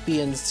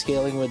HP and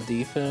scaling with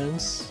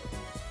defense.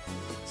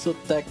 So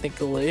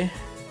technically...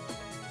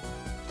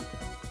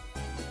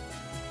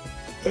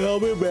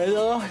 Lobby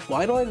meta?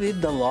 Why do I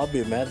need the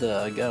lobby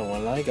meta again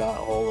when I got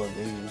all of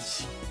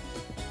these?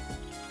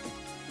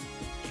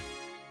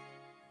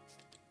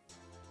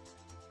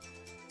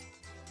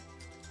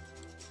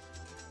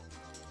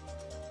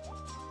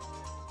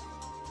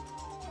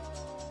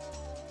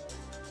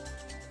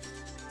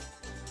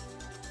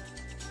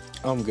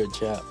 I'm good,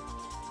 chat.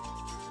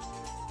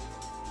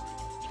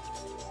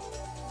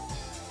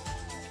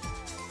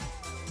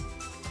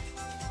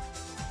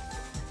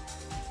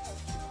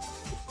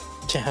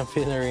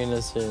 Champion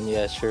Arena soon,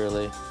 yeah,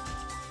 surely.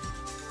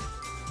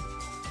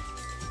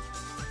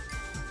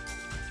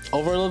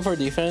 Overload for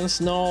defense?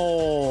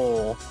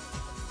 No.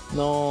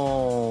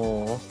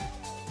 No.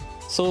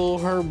 So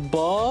her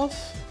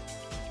buff?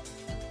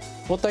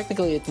 Well,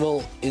 technically it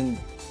will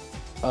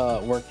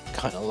work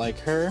kind of like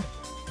her,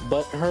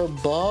 but her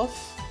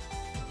buff,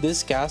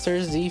 this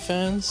caster's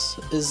defense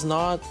is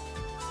not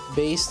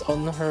based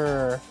on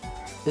her.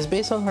 It's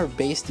based on her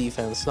base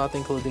defense, not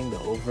including the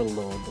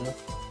overload.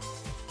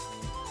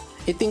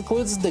 It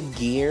includes the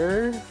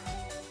gear,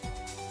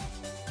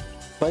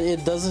 but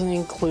it doesn't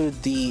include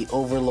the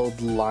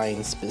overload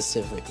line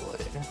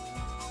specifically.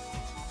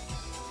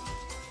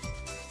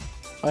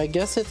 I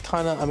guess it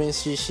kind of, I mean,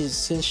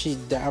 since she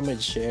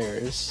damage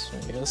shares,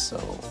 I guess so.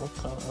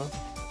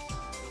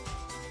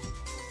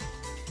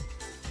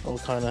 Will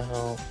kind of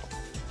help.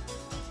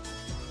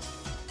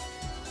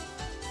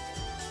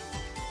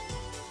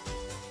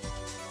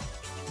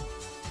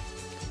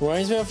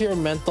 Reminds me of your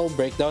mental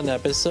breakdown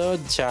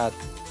episode, chat.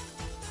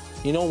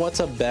 You know what's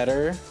a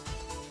better?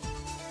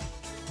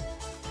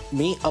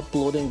 Me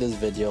uploading this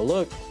video.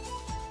 Look.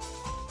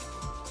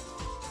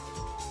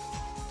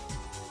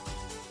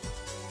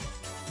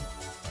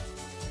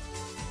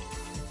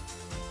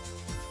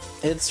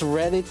 It's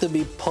ready to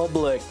be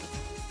public.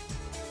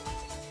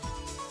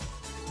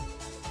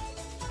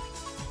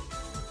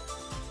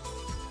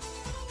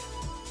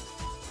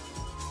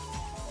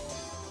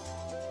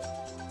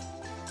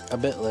 A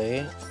bit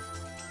late.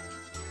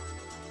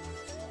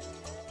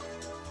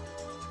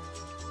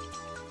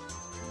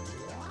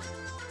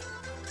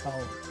 Oh,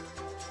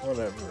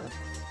 whatever.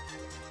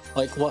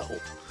 Like what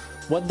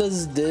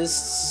does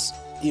this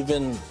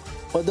even,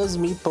 what does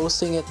me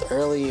posting it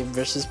early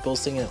versus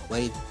posting it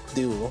late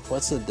do?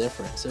 What's the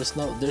difference? There's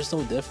no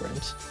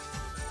difference.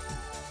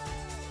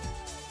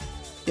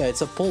 Yeah,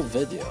 it's a full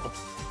video.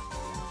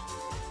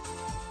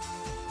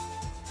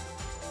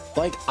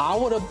 Like, I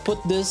would have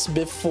put this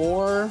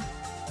before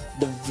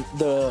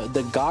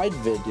the guide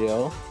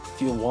video if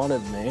you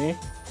wanted me.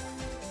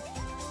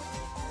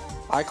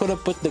 I could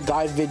have put the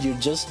guide video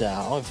just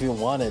now if you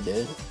wanted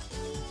it.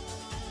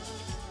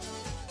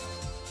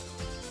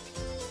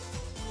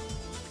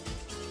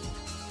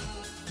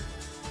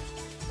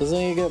 Doesn't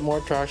it get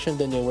more traction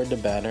than where the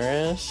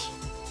banner is?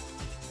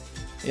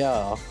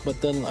 Yeah,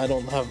 but then I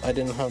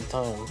didn't have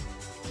time.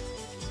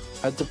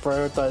 I had to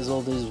prioritize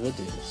all these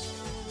videos.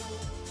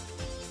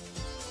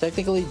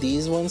 Technically,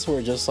 these ones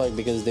were just like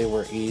because they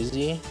were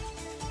easy.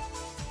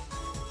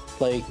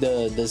 Like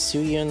the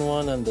Suyin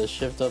one and the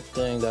shift up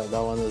thing, that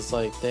one is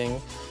like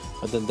thing.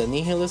 But then the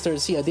Nihilister,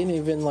 see, I didn't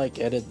even like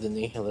edit the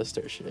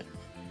Nihilister shit.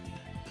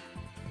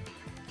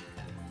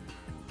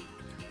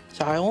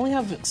 So I only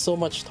have so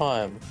much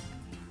time.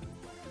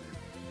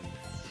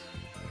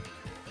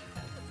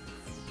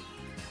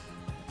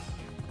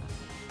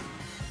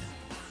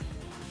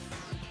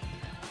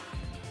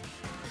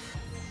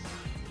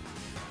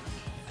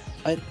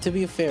 To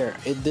be fair,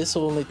 this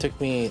only took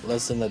me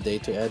less than a day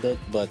to edit,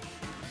 but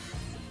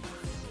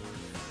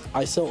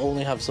I still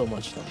only have so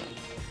much time.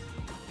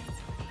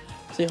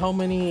 See how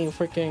many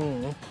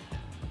freaking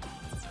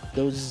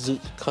those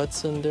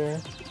cuts in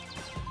there?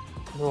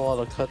 There's a lot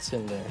of cuts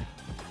in there.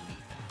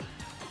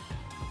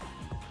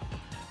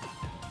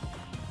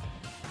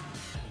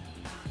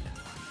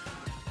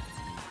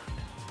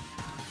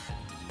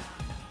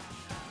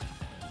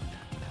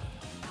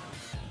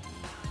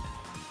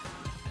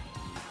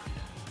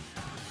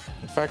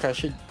 In fact, I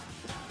should...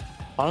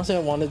 Honestly, I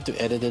wanted to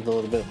edit it a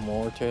little bit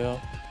more too.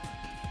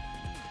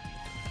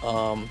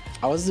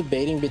 I was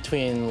debating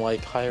between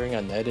like hiring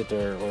an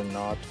editor or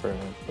not for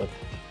it, but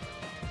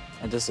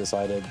I just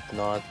decided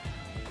not.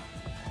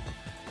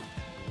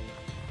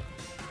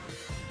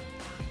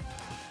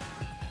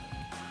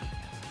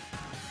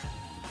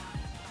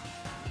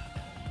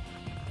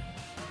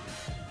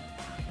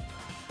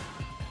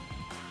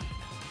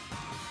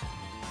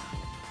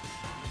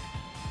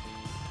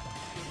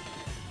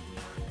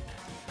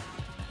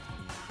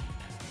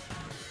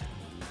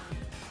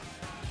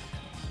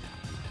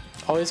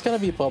 Oh, it's gonna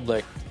be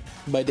public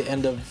by the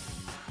end of,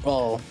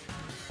 well,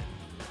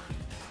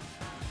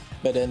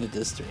 by the end of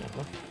this stream.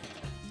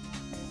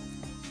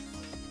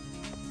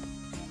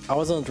 I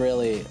wasn't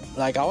really,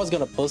 like, I was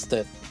gonna post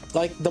it.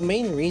 Like, the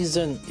main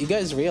reason, you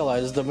guys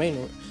realize the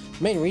main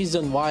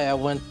reason why I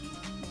went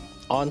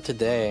on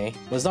today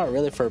was not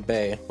really for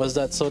Bay, was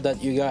that so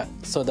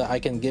that I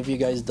can give you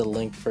guys the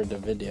link for the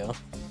video.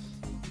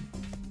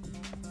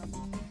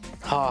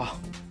 Ha.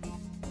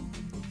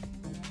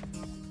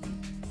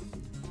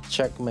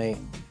 Checkmate.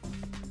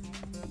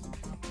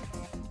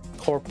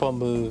 Corpa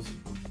move.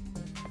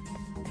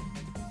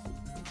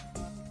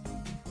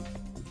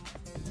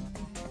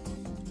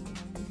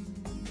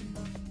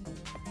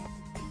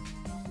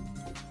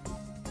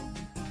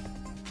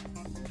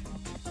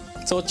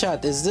 So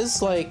chat, is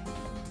this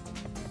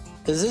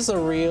a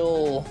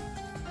real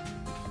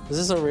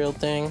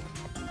thing?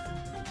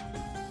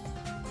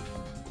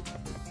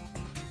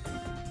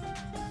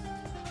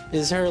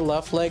 Is her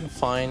left leg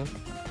fine?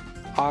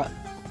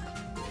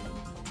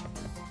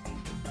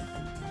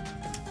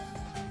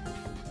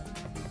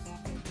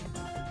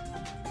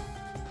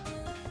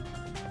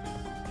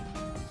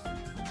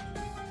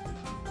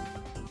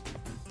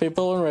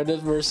 People on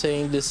Reddit were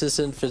saying this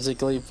isn't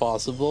physically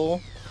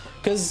possible,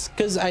 because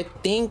I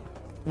think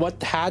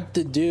what had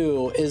to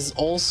do is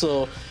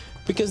also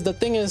because the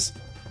thing is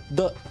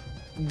the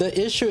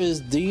issue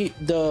is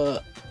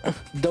the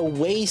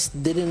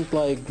waist didn't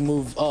like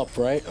move up,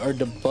 right? Or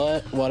the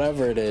butt,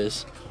 whatever it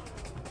is,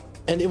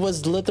 and it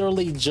was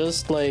literally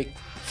just like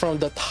from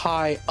the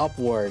thigh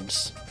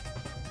upwards.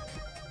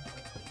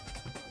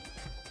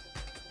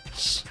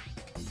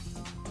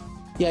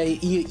 Yeah,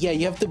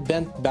 you have to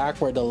bend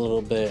backward a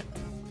little bit.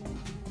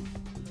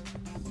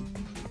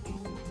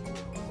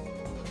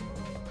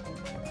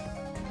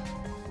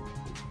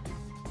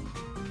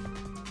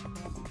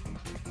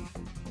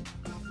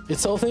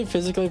 It's only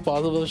physically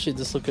possible if she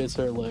dislocates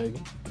her leg.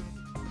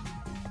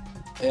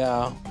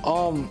 Yeah.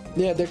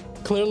 Yeah,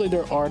 clearly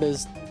their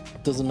artist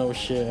doesn't know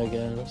shit, I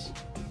guess.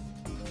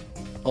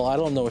 Well, I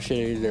don't know shit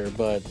either,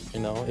 but you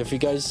know, if you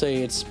guys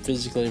say it's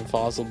physically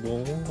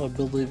impossible, I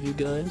believe you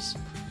guys.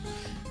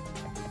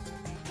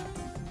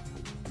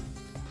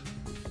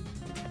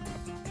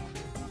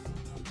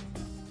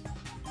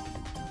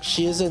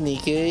 She is a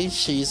Nikkei,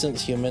 she isn't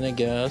human, I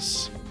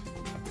guess.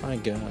 I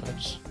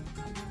guess.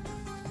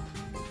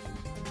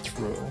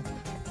 True.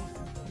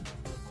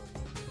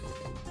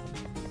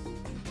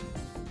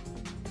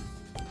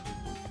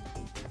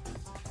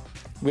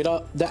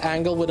 Without the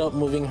angle, without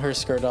moving her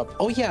skirt up.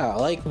 Oh yeah,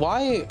 like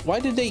why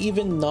did they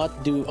even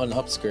not do an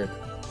upskirt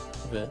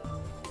of it?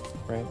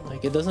 Right?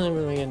 Like it doesn't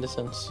even make any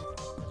sense.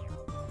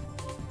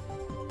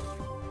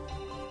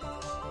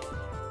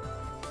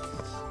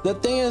 The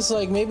thing is,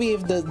 like, maybe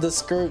if the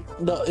skirt,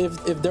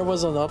 if there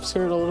was an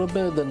upskirt a little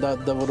bit, then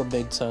that would have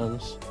made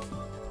sense.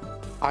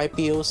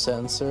 IPO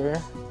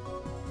sensor.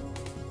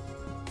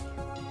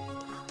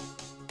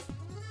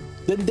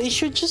 Then they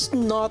should just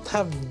not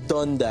have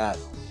done that.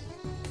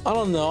 I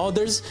don't know.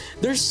 There's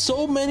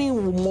so many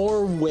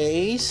more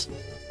ways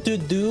to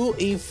do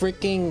a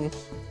freaking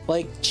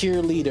like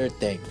cheerleader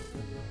thing.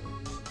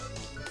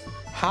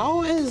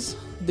 How is,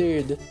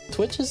 dude,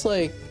 Twitch is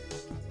like,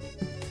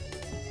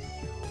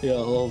 yeah,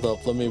 hold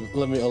up, let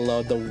me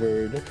allow the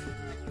word.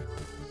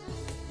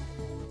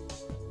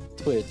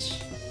 Twitch.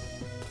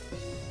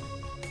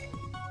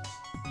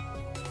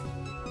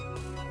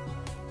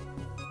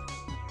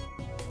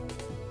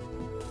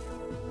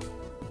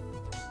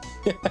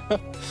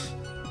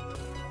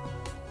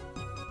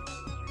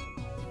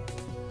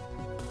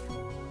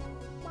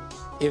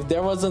 If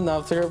there was an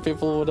after,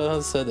 people would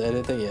have said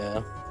anything,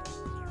 yeah.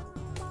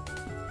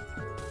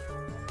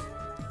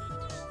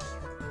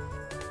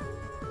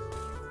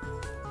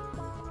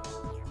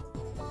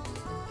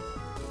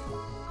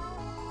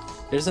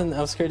 There's an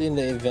upskirt in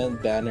the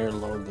event banner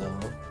logo.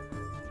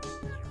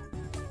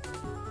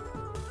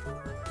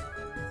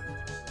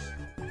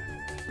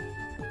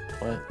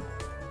 What?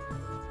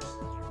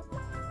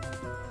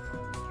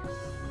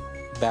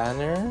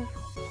 Banner?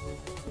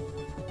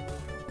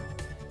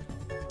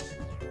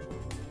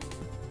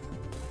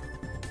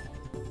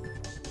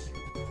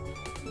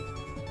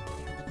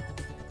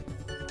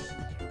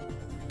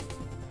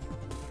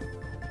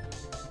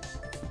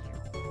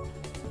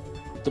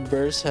 The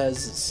burst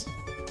has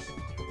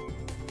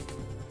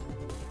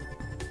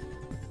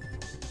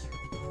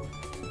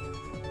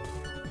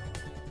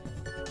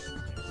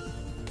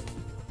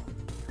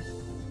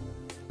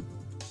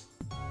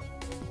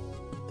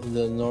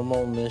the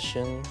normal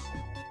mission.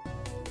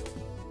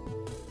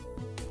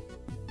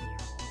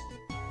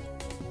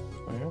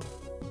 Where?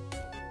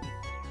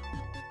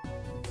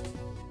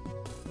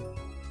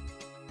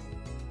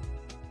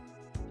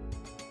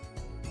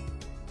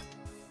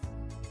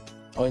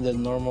 Oh, in the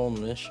normal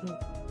mission?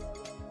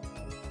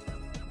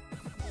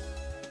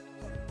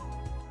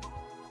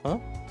 Huh?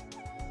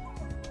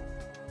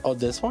 Oh,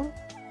 this one?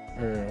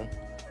 Or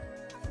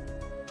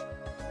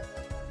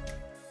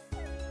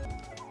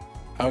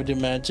I would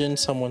imagine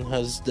someone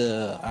has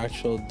the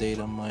actual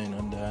data mine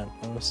on that.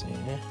 Let me see.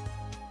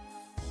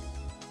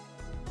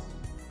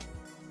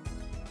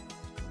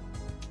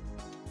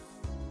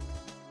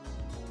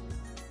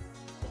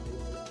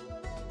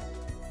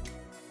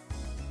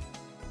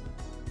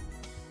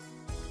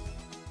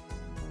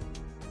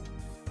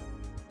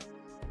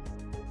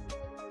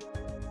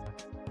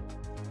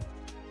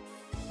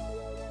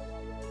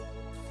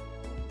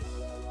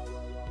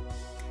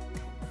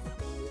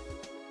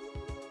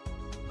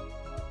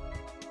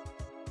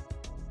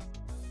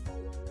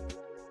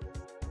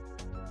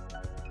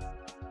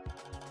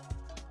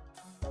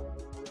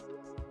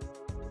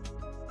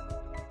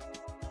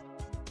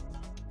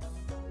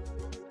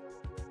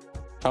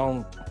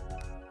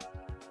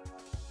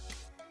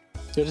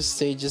 To the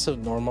stages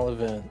of normal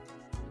event.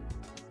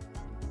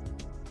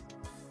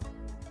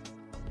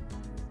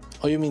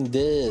 Oh, you mean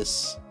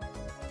this?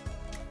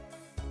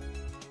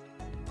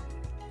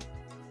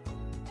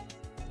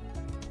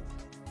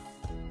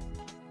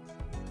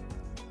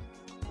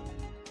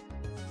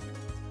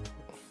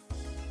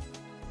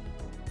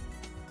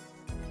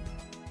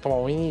 Come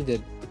on, we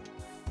need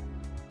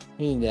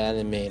the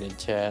animated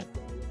chat.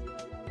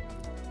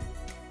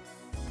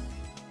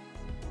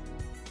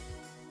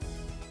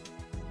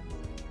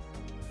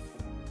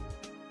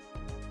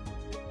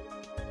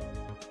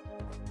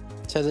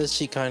 Said that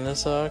she kinda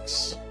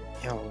sucks.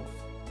 Yo.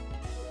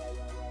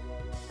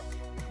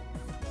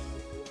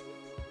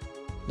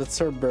 That's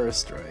her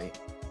burst, right?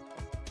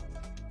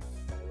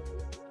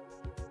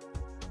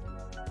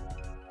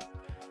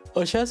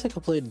 Oh, she has a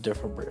completely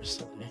different burst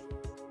than me.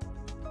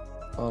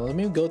 Oh, let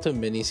me go to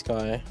Mini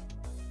Sky.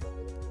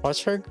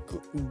 Watch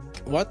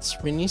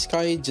Mini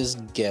Sky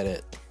just get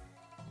it.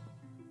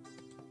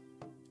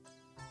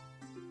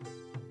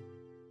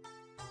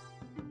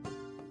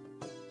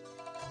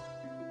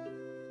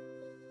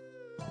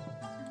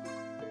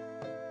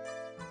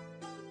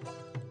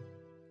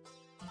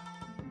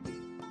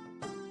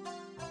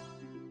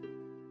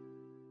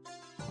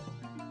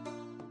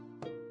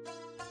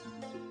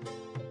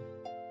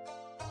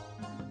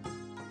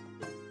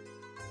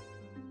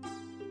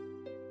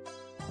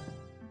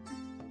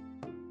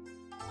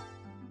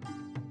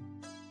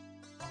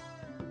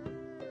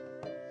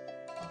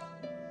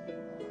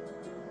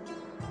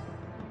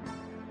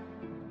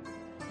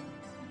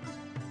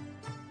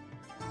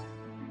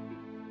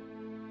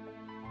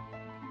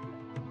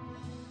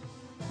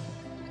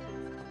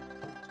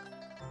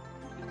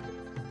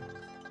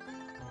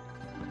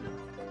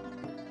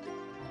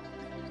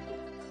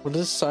 What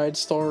is side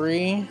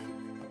story?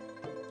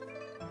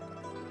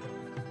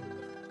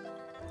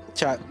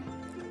 Chat.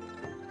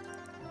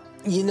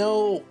 You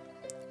know,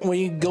 when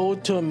you go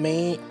to a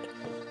main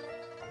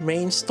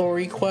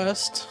story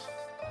quest,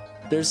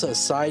 there's a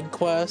side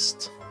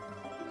quest.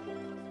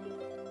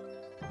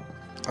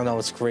 I know,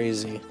 it's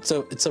crazy.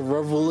 So it's a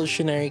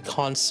revolutionary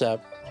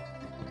concept.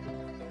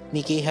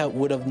 Nikki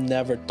would have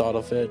never thought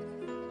of it.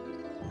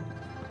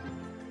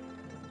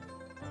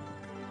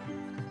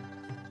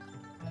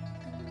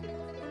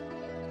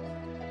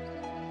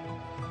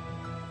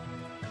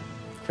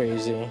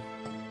 crazy.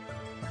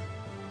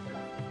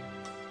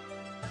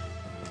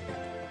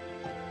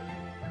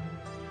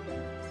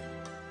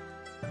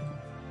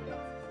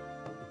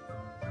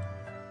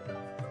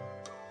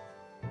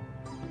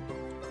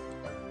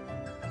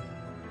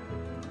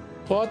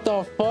 What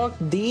the fuck,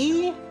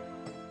 D?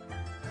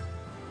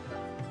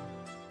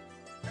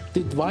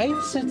 Dude, why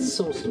is it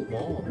so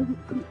small?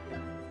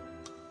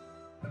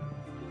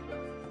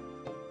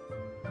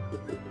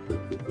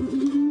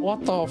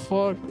 What the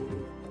fuck?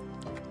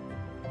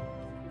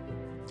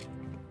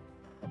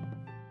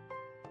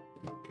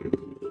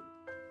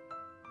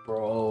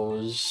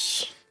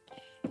 Bros.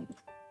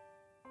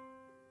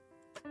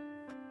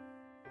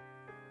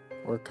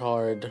 Work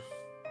hard.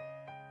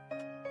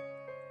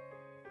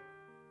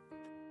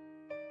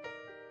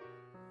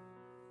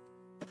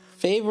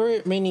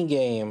 Favorite mini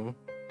game?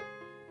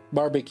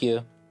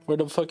 Barbecue. Where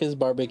the fuck is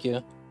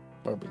barbecue?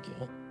 Barbecue.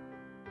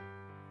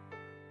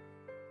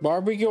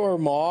 Barbecue or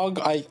Mog?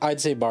 I'd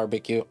say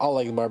barbecue. I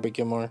like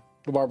barbecue more.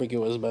 The barbecue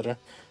was better.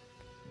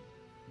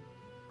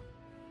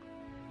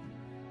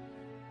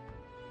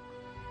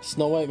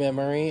 Snow White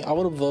Memory. I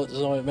would have voted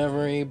Snow White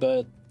Memory,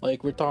 but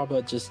like we're talking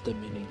about just the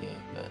mini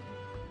game. But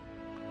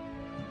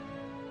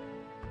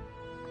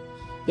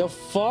yo,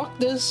 fuck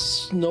this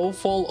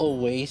Snowfall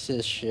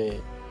Oasis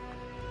shit.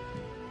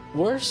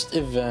 Worst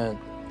event.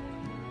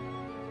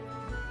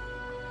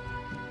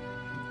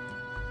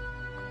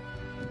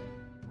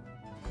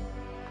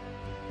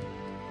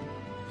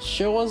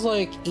 Shit was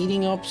like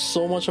eating up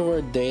so much of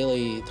our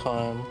daily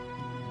time.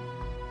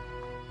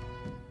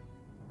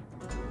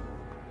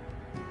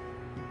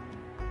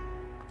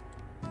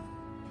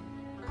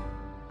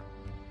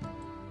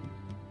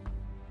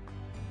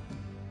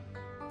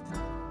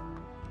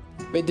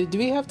 Wait, did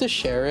we have to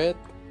share it?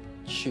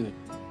 Shoot.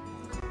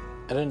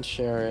 I didn't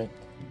share it.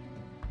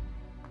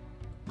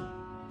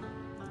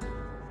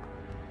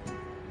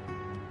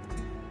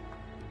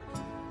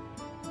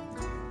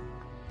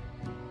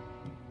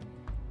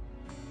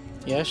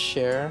 Yes,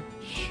 share.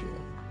 Sure.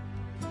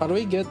 How do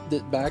we get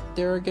it back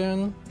there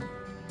again?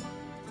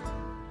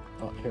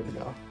 Oh, here we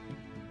go.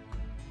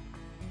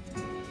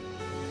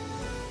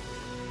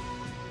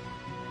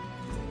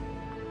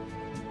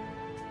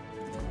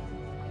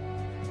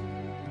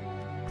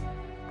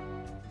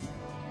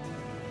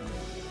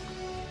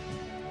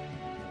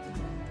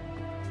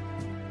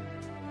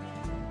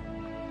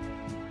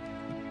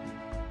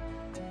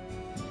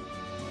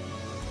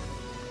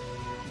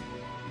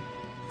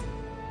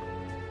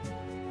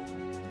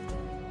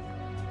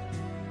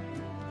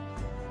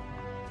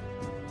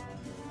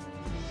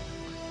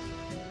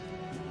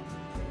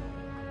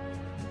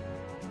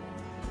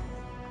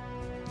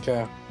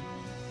 Okay.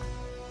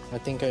 I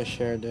think I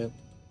shared it.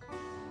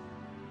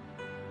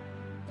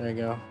 There you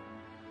go.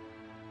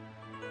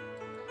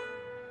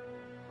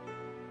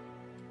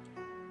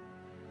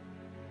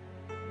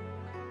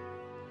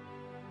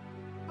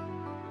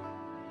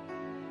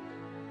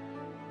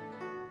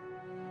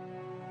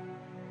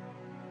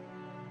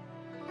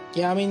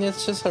 Yeah, I mean,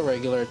 it's just a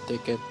regular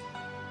ticket.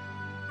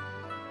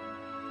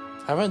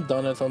 I haven't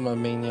done it on my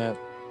main yet.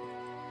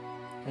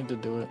 I need to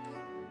do it.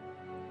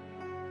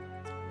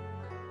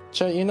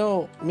 Chat, you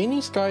know,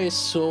 Mini Sky is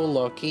so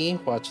lucky.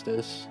 Watch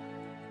this.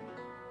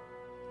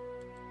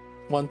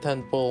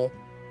 110 pull.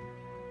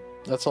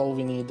 That's all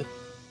we need.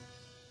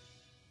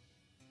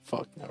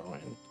 Fuck, never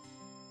mind.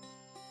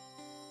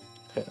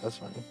 Okay, that's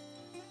fine.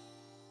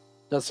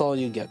 That's all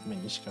you get,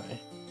 Mini Sky.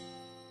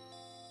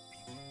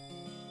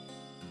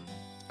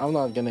 I'm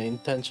not gonna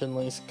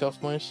intentionally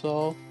scuff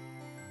myself.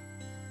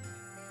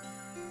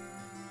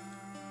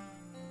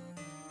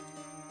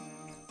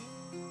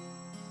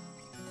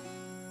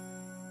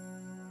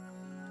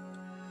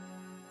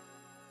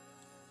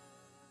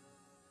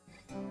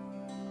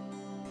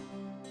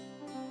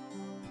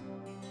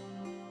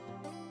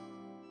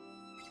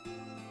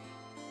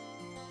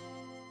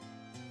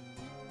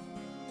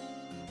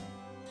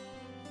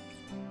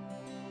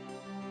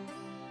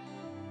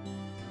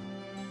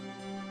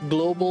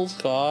 Global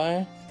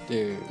Sky?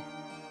 Dude.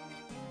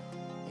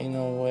 In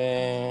a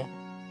way.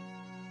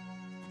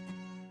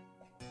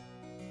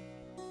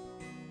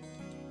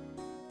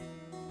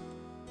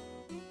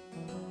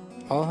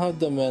 I'll have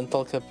the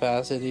mental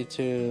capacity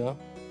to...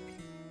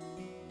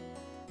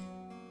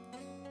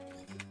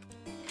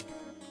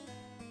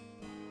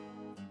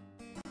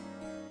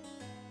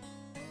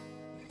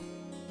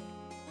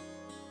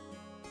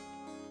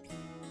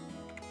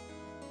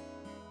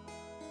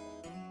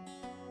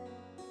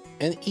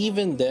 And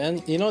even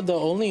then, you know, the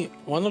only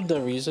one of the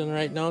reason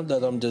right now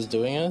that I'm just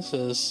doing this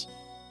is,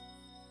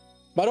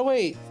 by the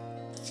way,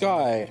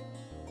 Sky,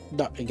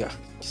 what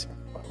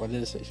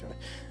did it say?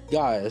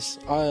 Guys,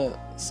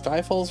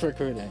 Skyfall's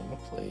recruiting,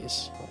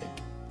 please.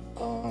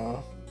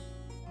 Like,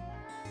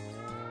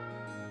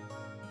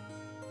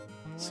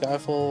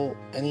 Skyfall,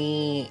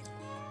 any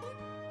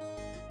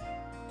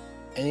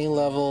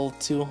level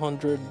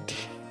 200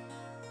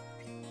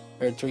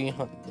 or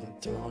 300,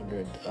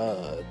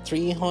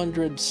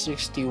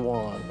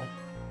 361.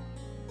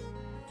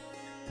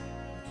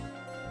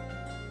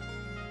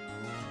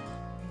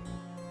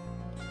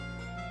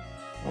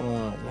 Come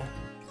on.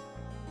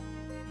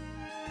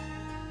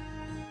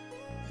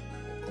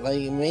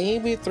 Like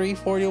maybe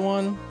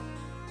 341?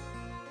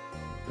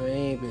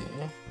 Maybe.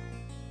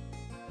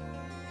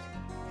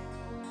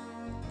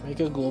 Make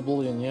a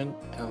global union?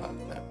 No.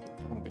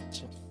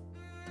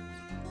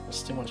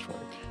 That's too much work.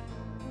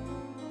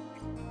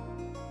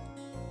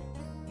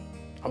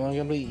 I'm not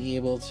gonna be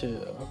able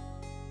to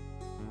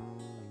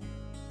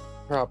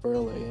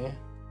properly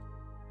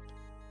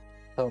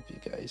help you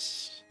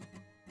guys.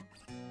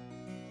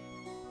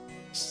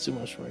 It's too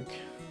much work.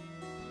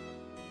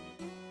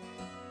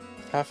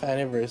 Half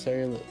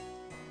anniversary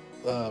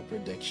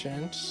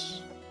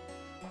predictions.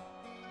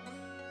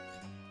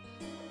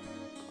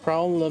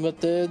 Crown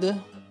Limited.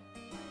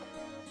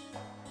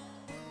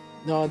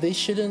 No, they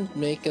shouldn't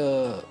make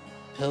a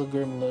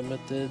Pilgrim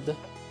Limited.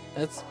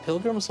 That's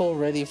Pilgrim's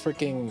already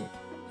freaking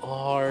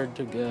hard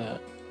to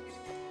get.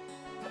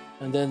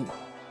 And then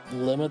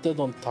limited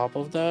on top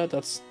of that,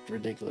 that's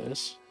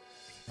ridiculous.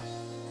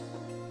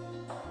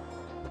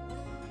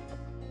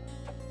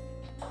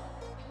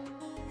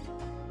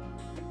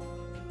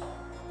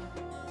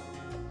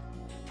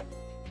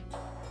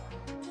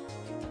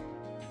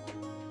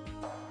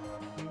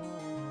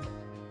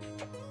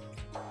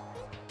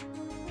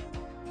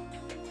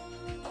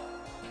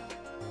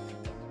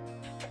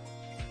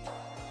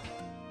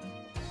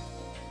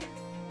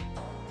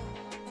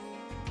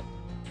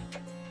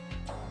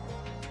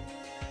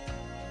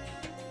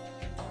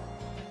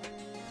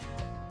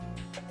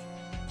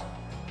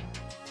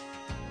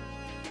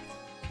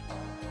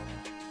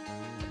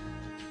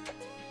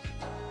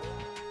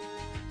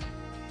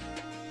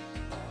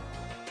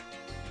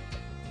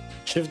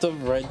 Shift up,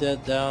 write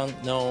that down.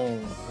 No.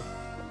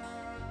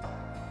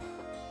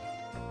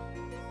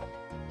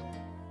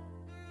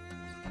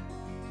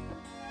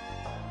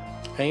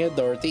 Hang a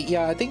Dorothy.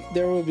 Yeah, I think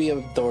there will be a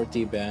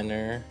Dorothy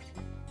banner.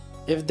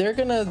 If they're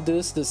gonna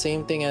do the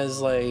same thing as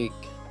like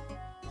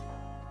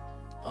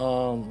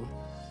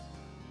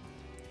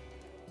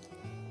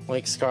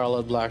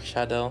Scarlet Black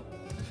Shadow.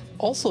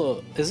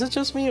 Also, is it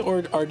just me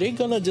or are they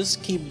gonna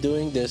just keep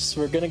doing this?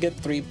 We're gonna get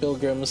 3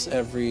 pilgrims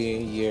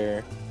every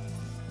year.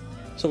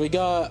 So we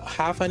got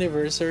half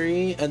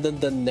anniversary, and then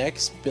the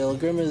next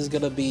pilgrim is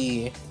gonna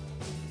be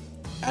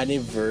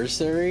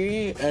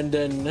anniversary, and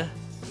then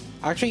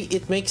actually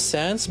it makes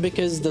sense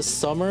because the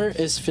summer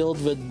is filled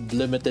with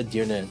limited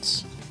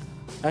units.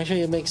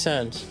 Actually, it makes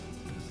sense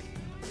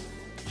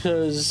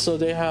because so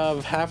they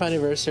have half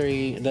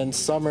anniversary, then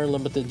summer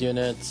limited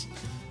units,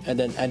 and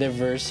then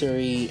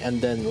anniversary,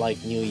 and then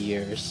like New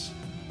Year's.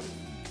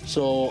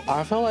 So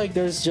I feel like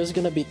there's just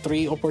gonna be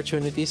 3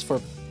 opportunities for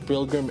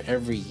pilgrim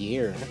every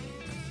year.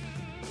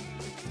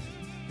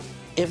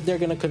 If they're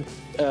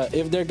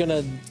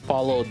gonna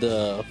follow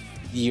the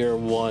year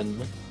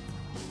 1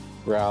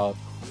 route,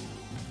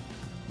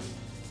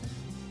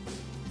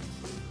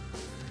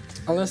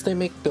 unless they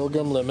make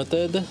Pilgrim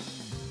Limited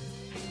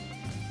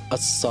a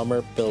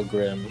summer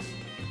pilgrim.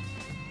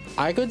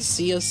 I could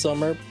see a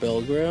summer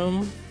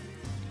pilgrim,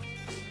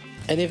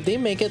 and if they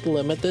make it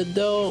limited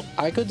though,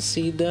 I could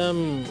see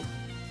them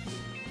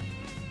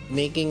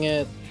making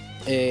it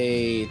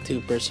a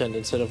 2%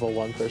 instead of a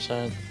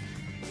 1%.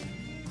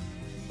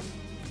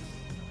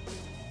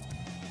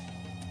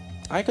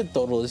 I could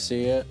totally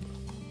see it.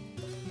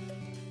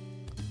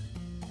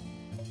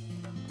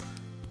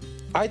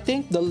 I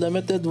think the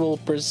limited will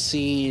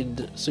supersede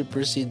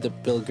the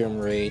pilgrim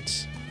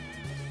rates.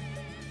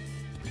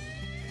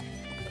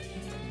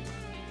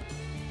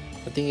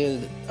 I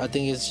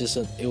think it's just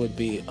it would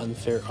be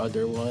unfair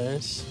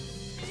otherwise.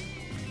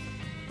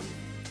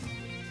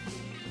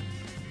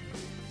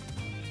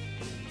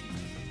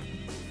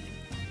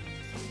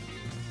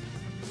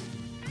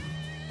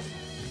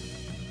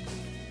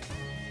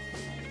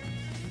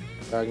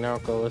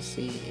 Ragnarok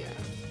OSC, yeah.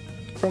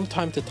 From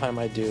time to time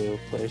I do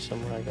play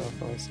some Ragnarok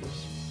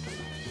OSCs.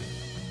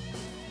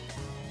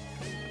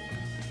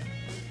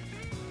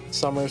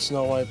 Summer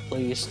Snow White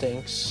please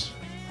stinks.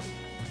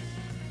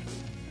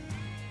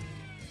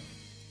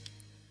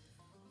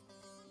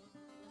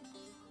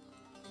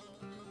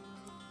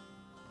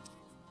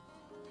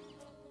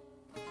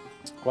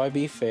 Why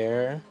be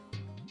fair?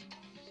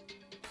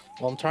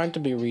 Well, I'm trying to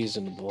be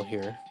reasonable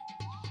here.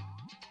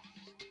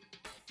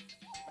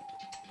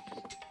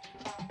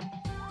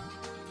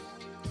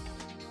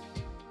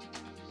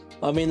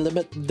 I mean,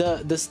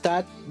 the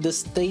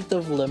state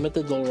of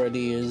limited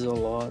already is a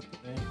lot,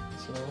 right?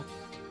 So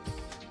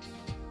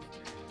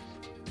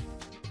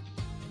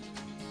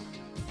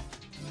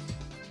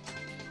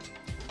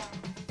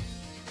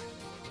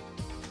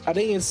I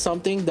think it's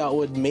something that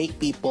would make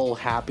people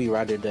happy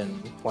rather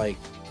than like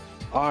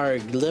our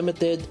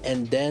limited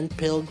and then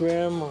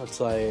pilgrim. It's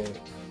like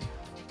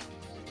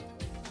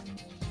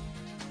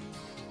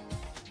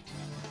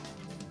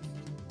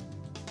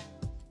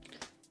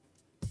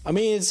I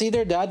mean, it's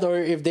either that or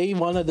if they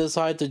want to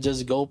decide to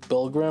just go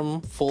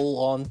pilgrim, full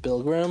on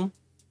pilgrim,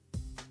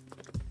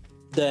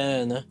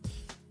 then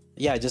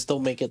yeah, just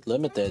don't make it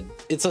limited.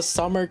 It's a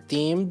summer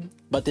theme,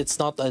 but it's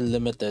not a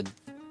limited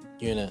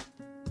unit.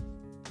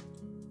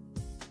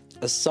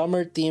 a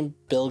summer themed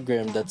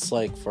pilgrim that's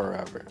like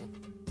forever.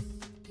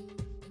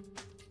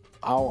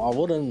 I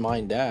wouldn't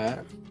mind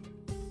that.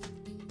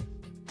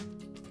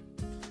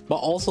 But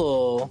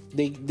also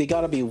they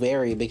gotta be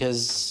wary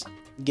because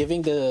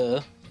giving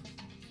the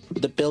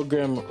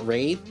pilgrim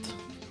rate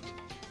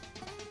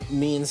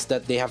means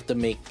that they have to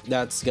make,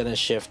 that's gonna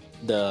shift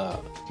the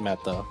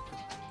meta.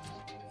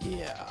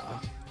 Yeah.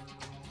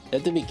 You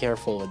have to be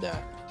careful with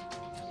that.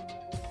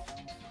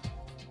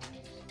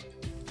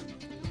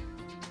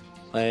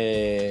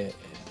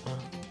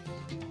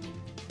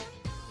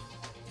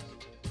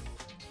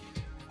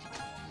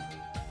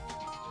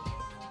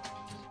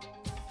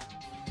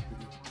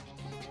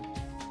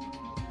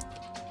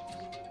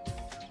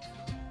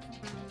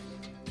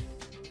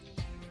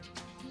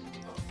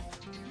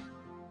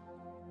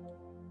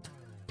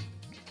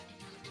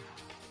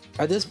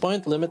 At this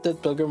point,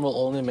 limited pilgrim will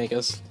only make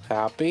us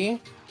happy.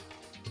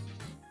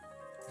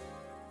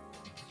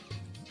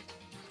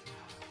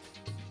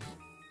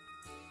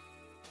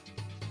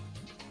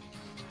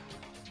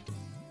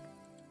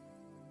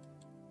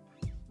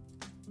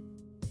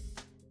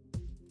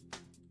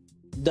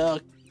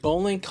 The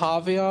only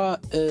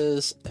caveat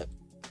is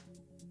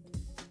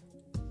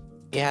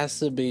it has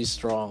to be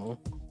strong,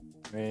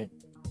 right?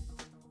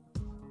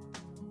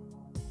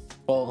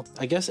 Well,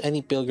 I guess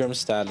any pilgrim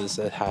status,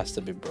 it has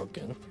to be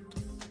broken.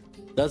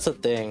 That's a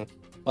thing.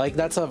 Like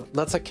that's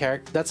a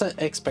character, that's an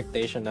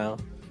expectation now.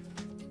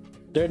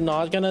 They're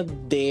not gonna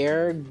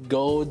dare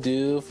go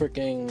do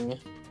freaking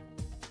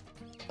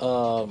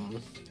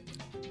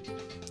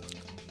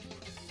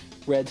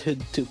Red Hood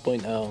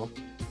 2.0.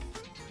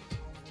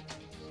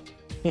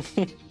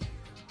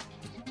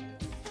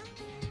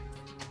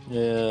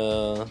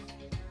 Yeah.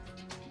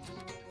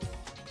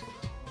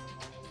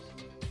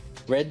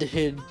 Red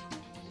Hood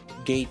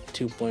Gate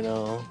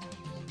 2.0.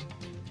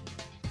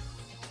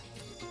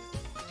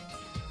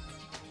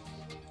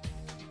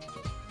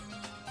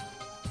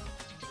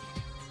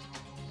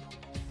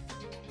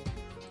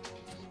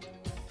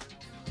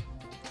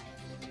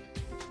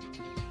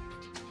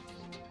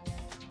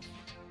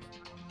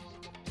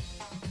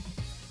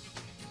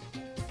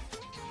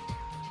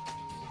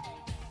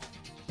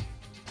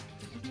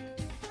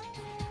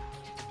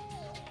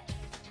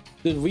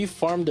 Dude, we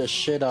farmed the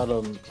shit out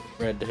of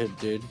Red Hood,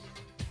 dude.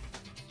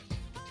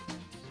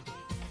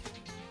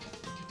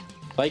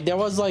 Like, there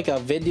was like a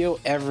video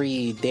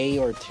every day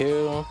or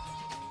two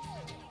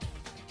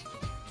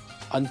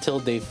until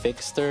they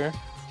fixed her.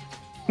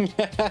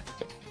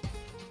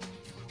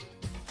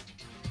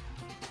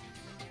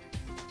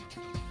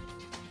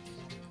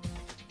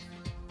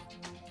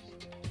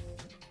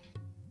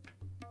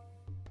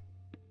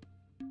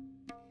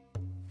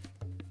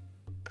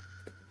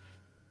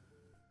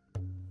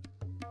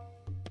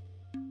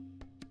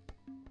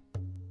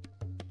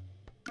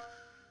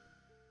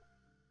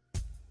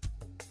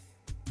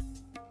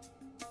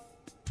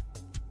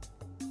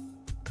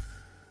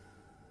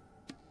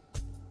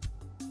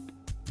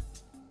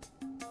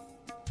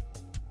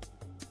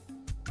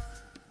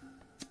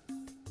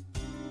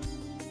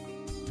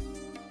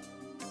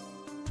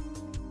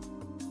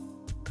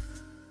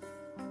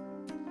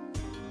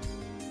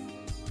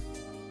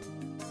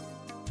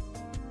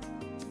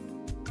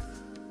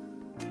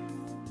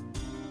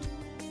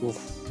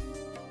 Oof.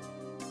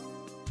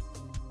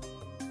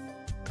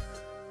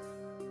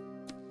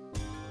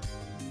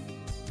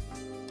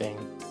 Dang,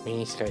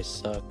 Mini Sky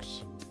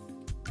sucks.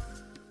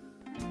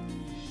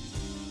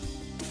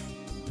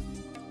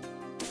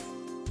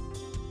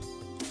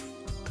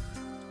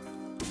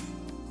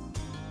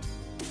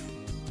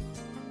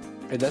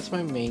 Hey, that's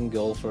my main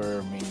goal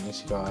for Mini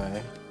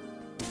Sky.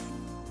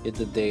 Get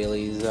the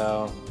dailies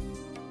out.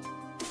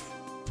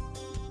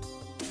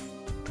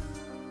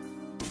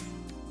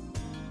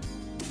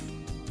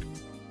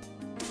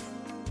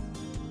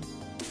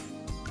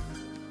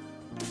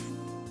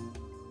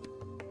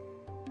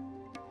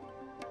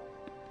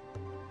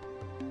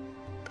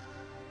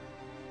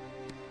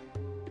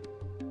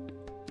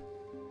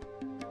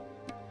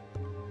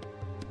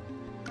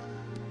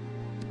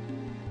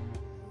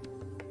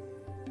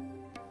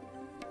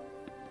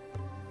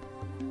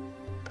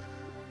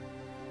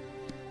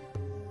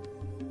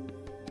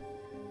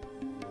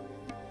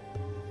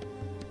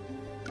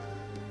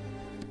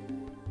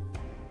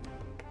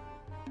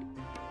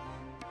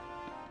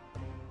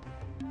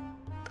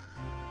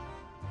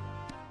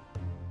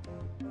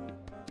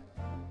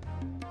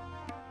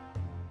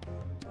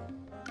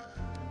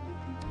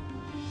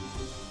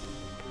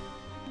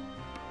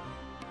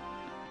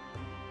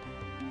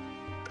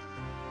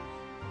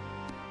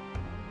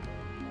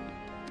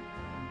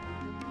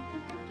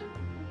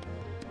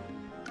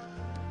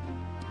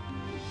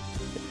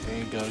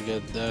 Go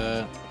get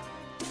that.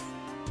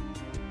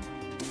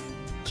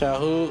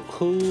 Chow,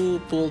 who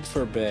pulled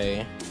for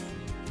Bay?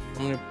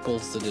 How many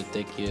pulls did it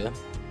take you?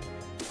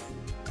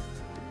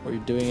 Were you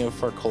doing it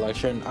for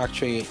collection?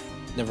 Actually,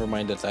 never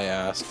mind that I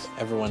asked.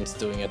 Everyone's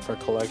doing it for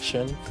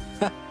collection.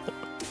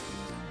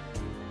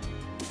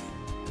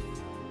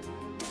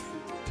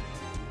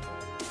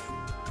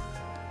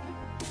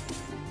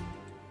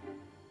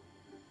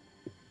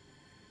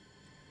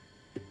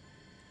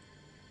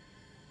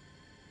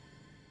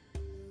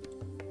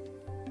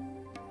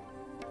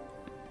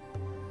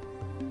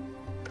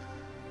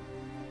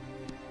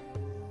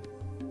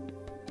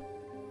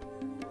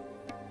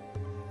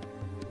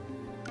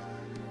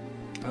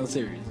 I'm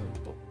serious.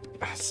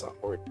 That's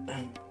not word.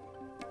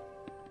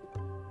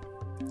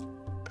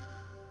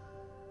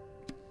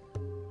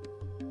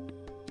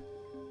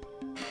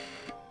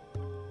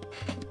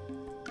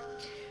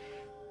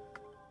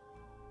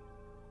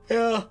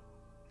 Yeah,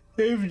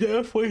 they've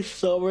definitely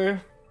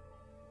summer.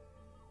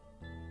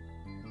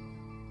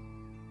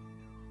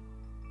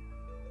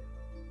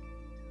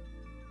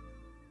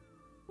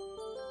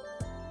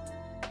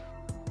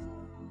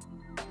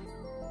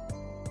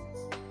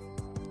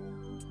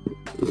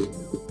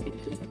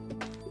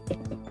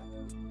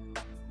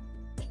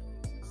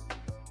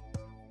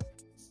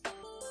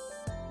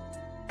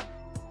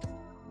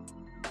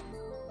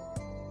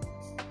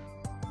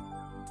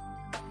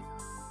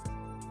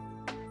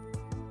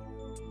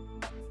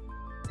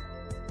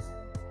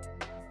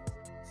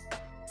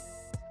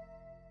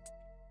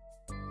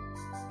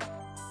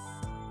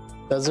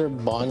 That's their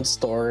Bond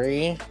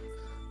story.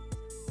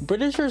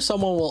 Pretty sure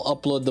someone will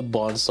upload the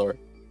Bond story.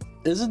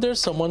 Isn't there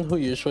someone who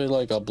usually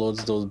like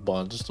uploads those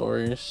Bond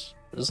stories?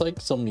 There's like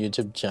some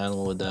YouTube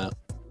channel with that.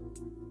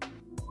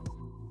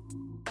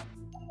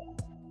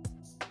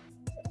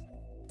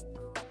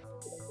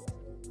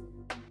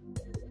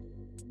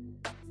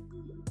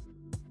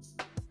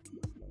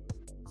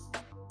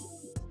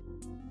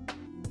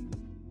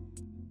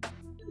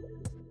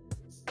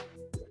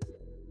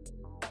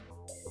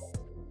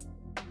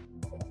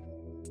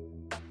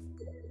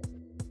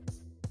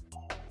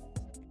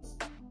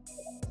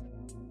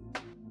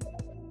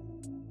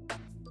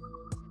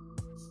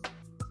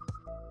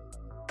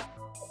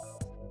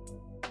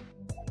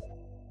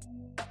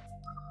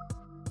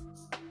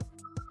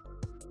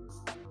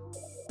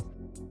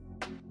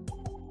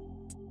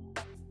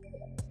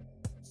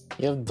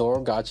 You have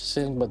Doro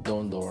Gotchison, but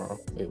don't Doro.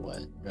 Wait,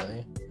 what?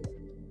 Really?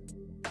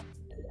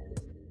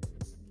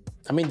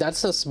 I mean,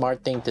 that's a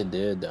smart thing to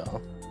do,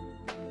 though.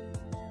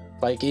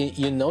 Like,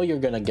 you know you're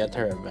gonna get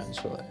her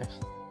eventually.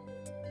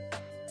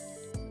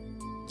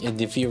 And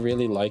if you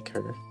really like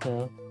her,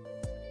 yeah.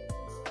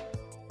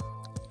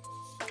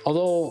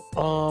 Although,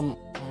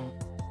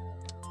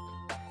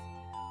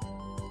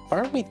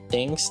 part of me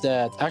thinks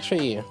that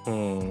actually,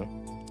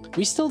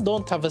 we still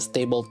don't have a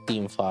stable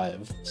Team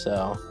 5,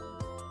 so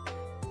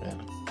yeah.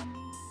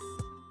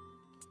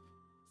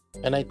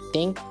 And I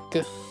think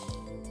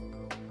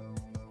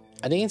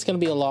it's gonna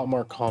be a lot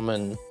more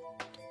common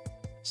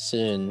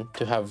soon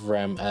to have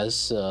Rem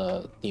as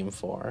Team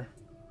 4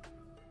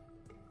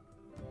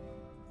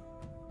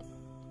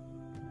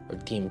 or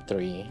Team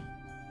 3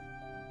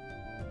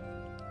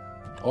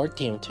 or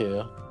Team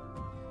 2.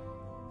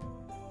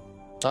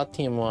 Not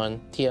Team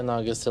 1. Tia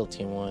Naga is still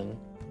Team 1.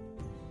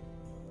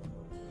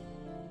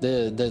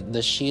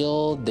 The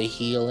shield, the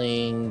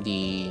healing,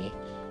 the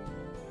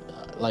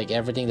like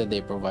everything that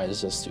they provide is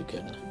just too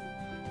good.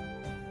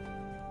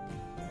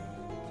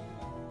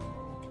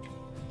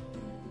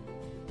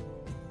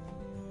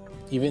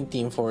 Even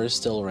Team 4 is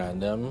still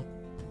random.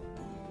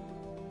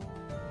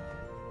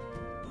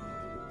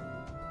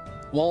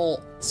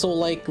 Well, so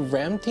like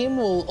Rem team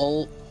will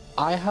all.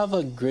 I have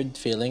a good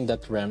feeling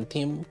that Rem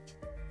team,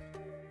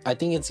 I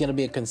think it's gonna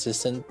be a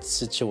consistent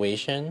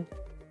situation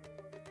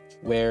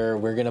where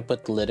we're gonna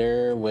put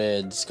Litter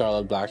with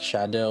Scarlet Black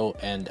Shadow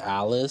and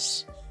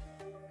Alice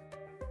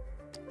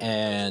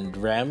and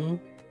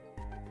Rem.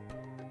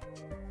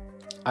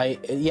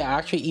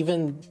 Actually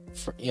even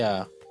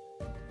yeah.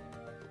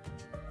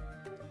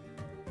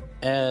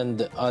 And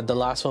the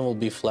last one will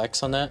be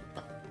Flex on it.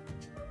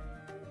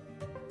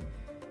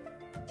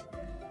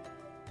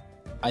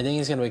 I think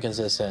it's gonna be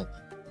consistent.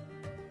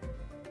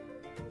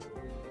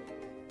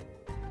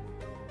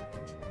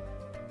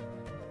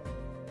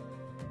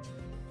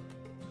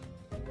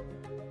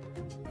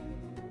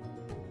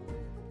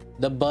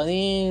 The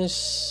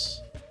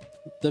bunnies,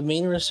 the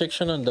main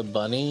restriction on the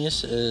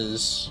bunnies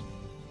is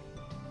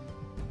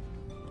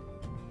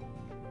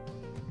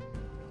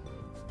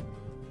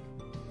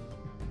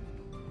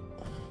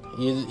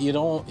you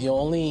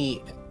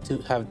only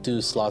have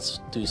two slots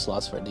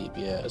for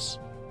DPS.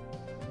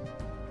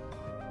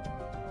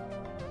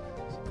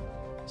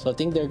 So I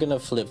think they're gonna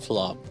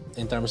flip-flop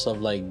in terms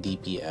of like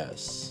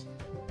DPS.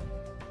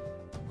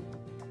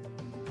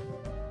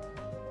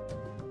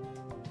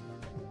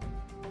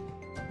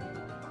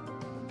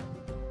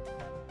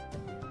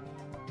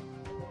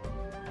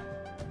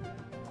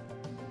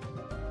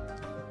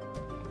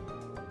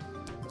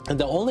 And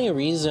the only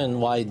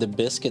reason why the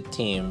Biscuit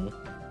team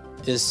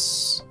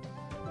is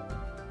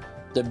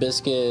the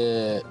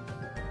Biscuit,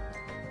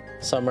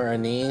 Summer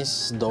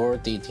Anise,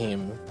 Dorothy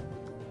team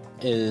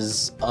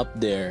is up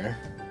there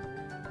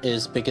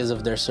is because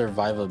of their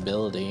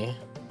survivability.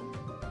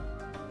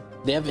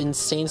 They have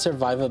insane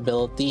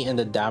survivability and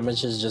the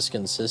damage is just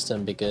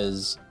consistent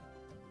because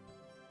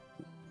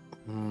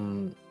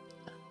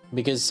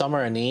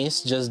Summer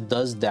Anise just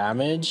does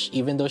damage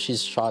even though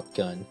she's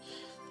shotgun.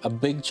 A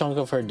big chunk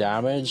of her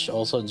damage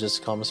also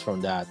just comes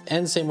from that.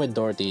 And same with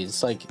Dorothy.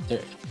 It's like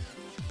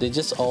they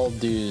just all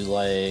do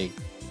like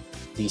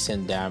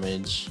decent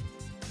damage.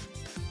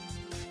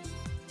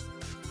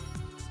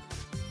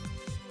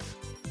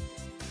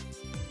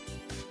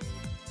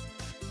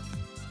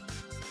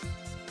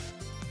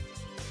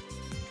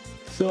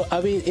 So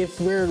I mean,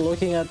 if we're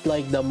looking at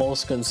like the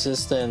most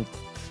consistent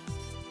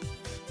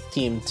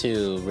team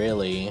two,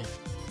 really,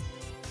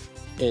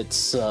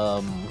 it's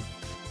the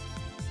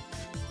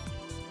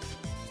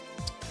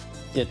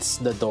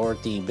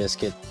Dorothy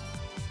Biscuit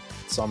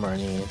Summer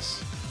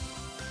Needs.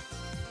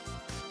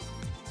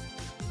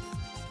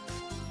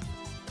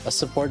 A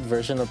support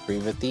version of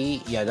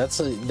Privity, yeah, that's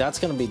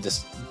gonna be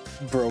just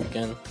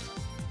broken.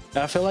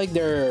 I feel like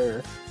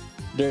they're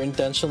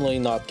intentionally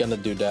not gonna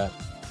do that.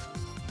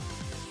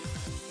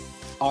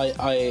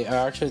 I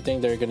actually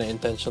think they're gonna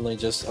intentionally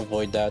just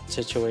avoid that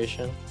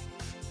situation.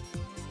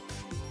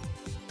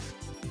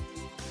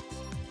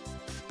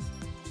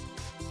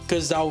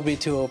 Because that would be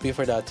too OP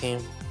for that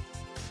team.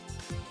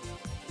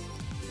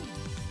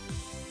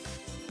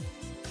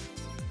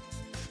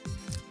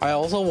 I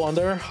also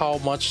wonder how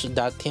much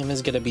that team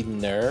is gonna be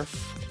nerfed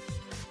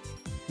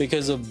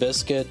because of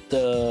Biscuit,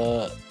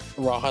 the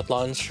rocket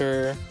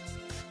launcher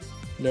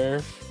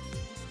nerf,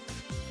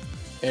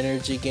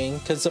 energy gain.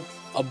 Because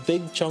a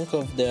big chunk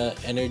of the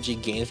energy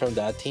gain from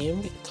that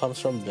team comes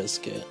from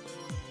Biscuit.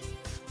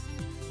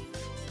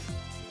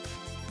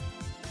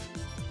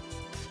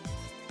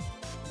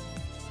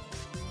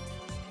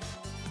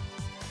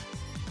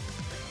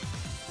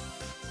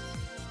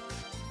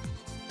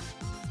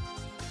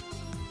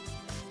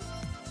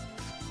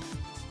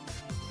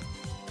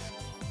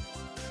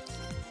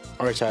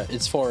 Alright chat,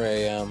 it's 4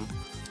 a.m.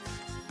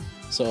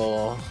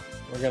 So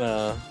we're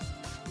gonna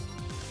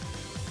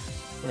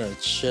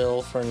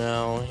chill for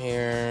now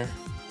here.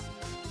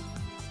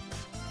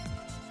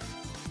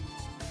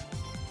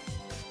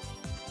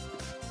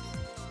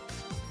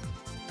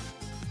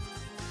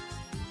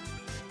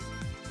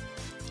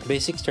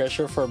 Basic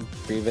treasure for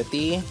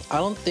Brevity. I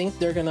don't think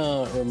they're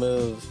gonna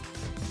remove.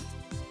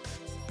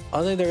 I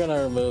don't think they're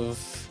gonna remove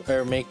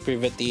or make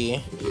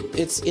Brevity.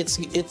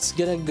 It's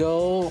gonna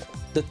go.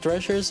 The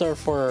treasures are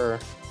for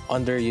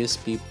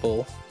underused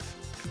people.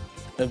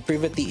 The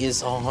Privity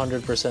is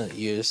 100%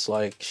 use.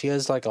 Like she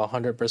has like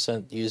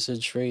 100%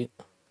 usage rate.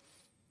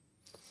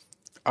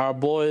 Our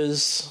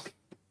boys'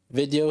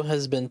 video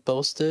has been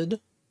posted.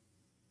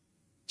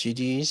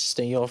 GG's,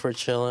 thank you all for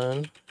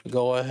chilling.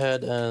 Go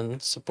ahead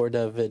and support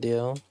that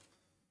video.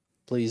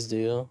 Please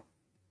do.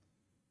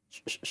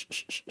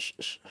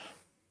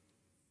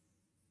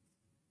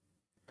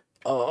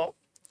 Oh,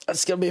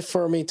 that's gonna be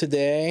for me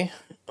today.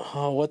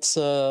 What's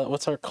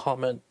our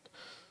comment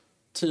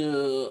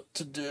to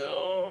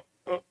do?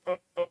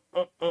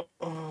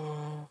 Oh.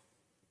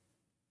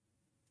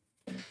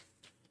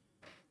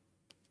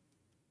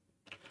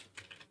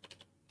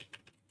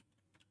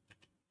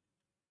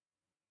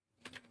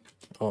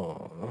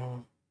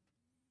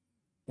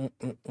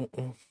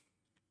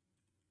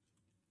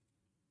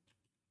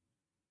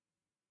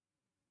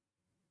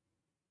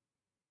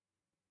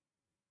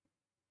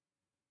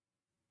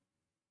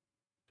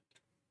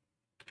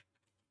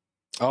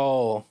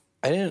 Oh,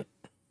 I didn't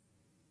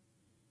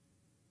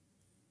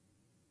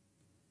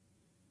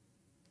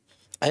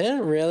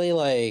really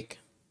like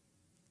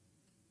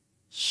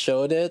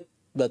showed it,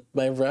 but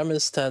my RAM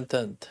is 10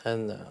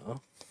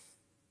 now.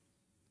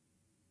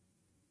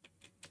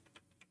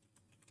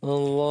 You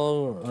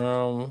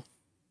know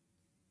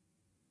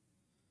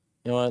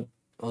what?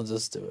 I'll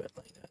just do it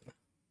like that.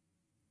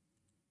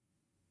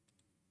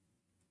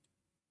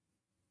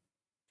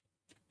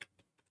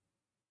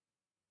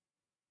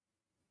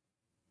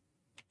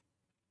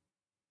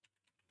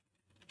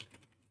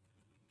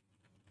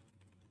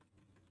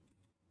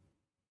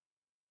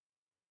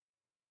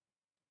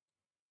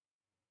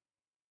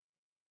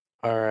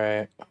 All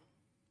right.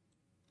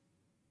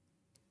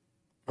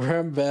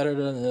 We're better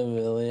than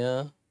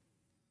Emilia.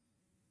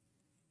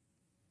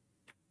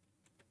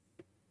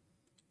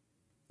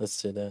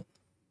 Let's do that.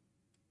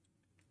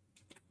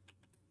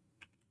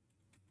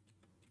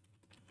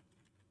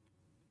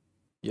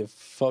 You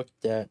fucked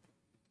that.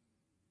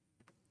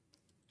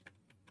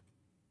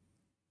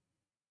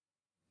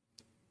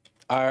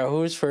 Alright,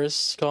 who's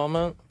first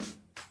comment?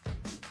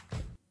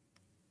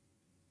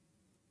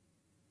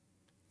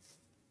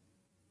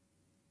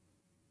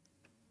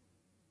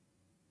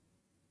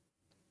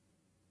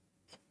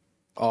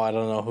 Oh, I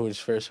don't know who's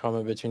first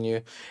comment between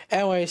you.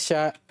 Anyways,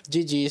 chat,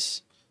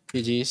 GG's.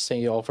 GG's,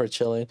 thank you all for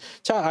chilling.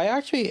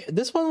 Chat,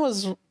 this one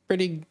was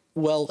pretty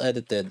well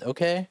edited,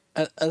 okay?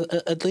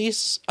 At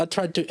least I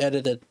tried to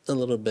edit it a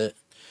little bit,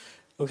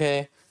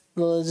 okay?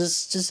 Well,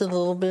 just a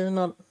little bit,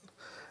 not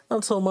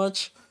so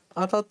much.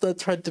 I thought I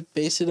tried to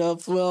base it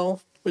up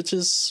well, which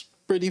is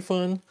pretty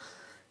fun.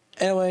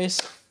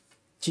 Anyways,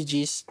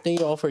 GG's,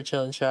 thank you all for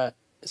chilling, chat.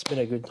 It's been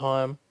a good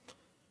time.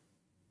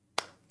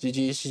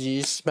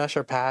 GG's, smash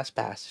or pass.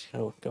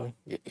 Go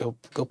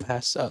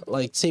pass.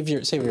 Like save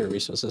your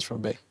resources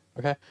from Bay.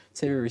 Okay,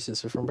 save your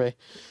resources from Bay.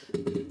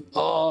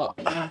 Oh,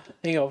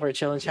 thank you all for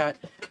chilling, chat.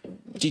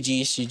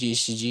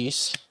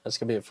 GG's. That's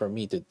gonna be it for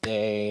me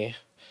today.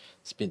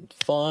 It's been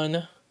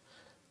fun.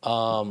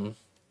 I'll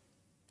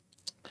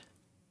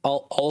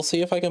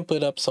see if I can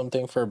put up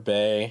something for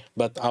Bay,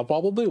 but I'll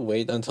probably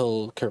wait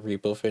until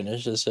Karipo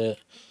finishes it.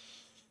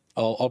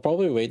 I'll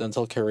probably wait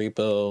until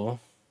Karipo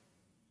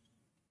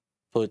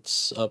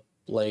puts up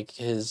like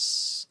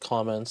his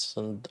comments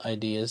and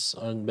ideas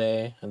on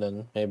Bay, and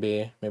then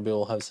maybe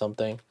we'll have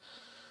something.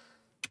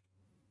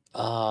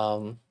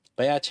 But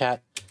yeah,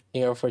 chat,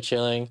 thank you for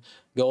chilling.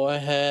 Go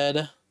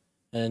ahead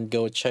and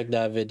go check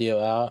that video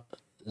out.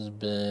 It's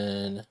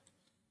been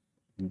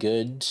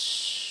good.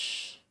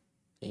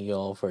 Thank you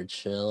all for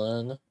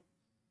chilling.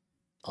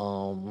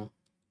 Mm,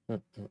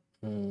 mm,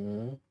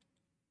 mm.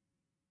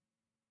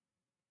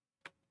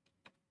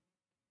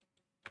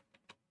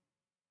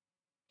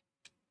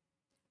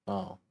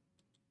 Oh.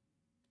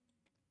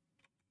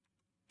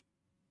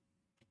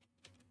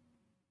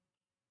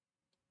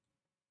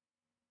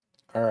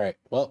 Alright,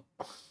 well.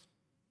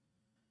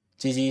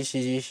 GG's.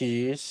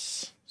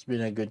 It's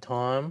been a good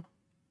time.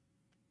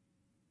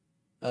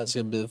 That's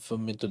gonna be it for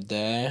me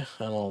today,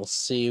 and I'll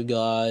see you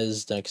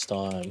guys next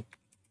time.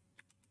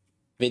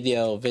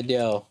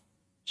 Video.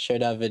 Share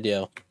that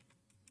video.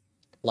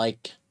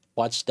 Like,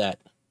 watch that.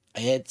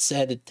 It's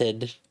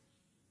edited.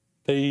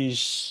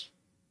 Peace.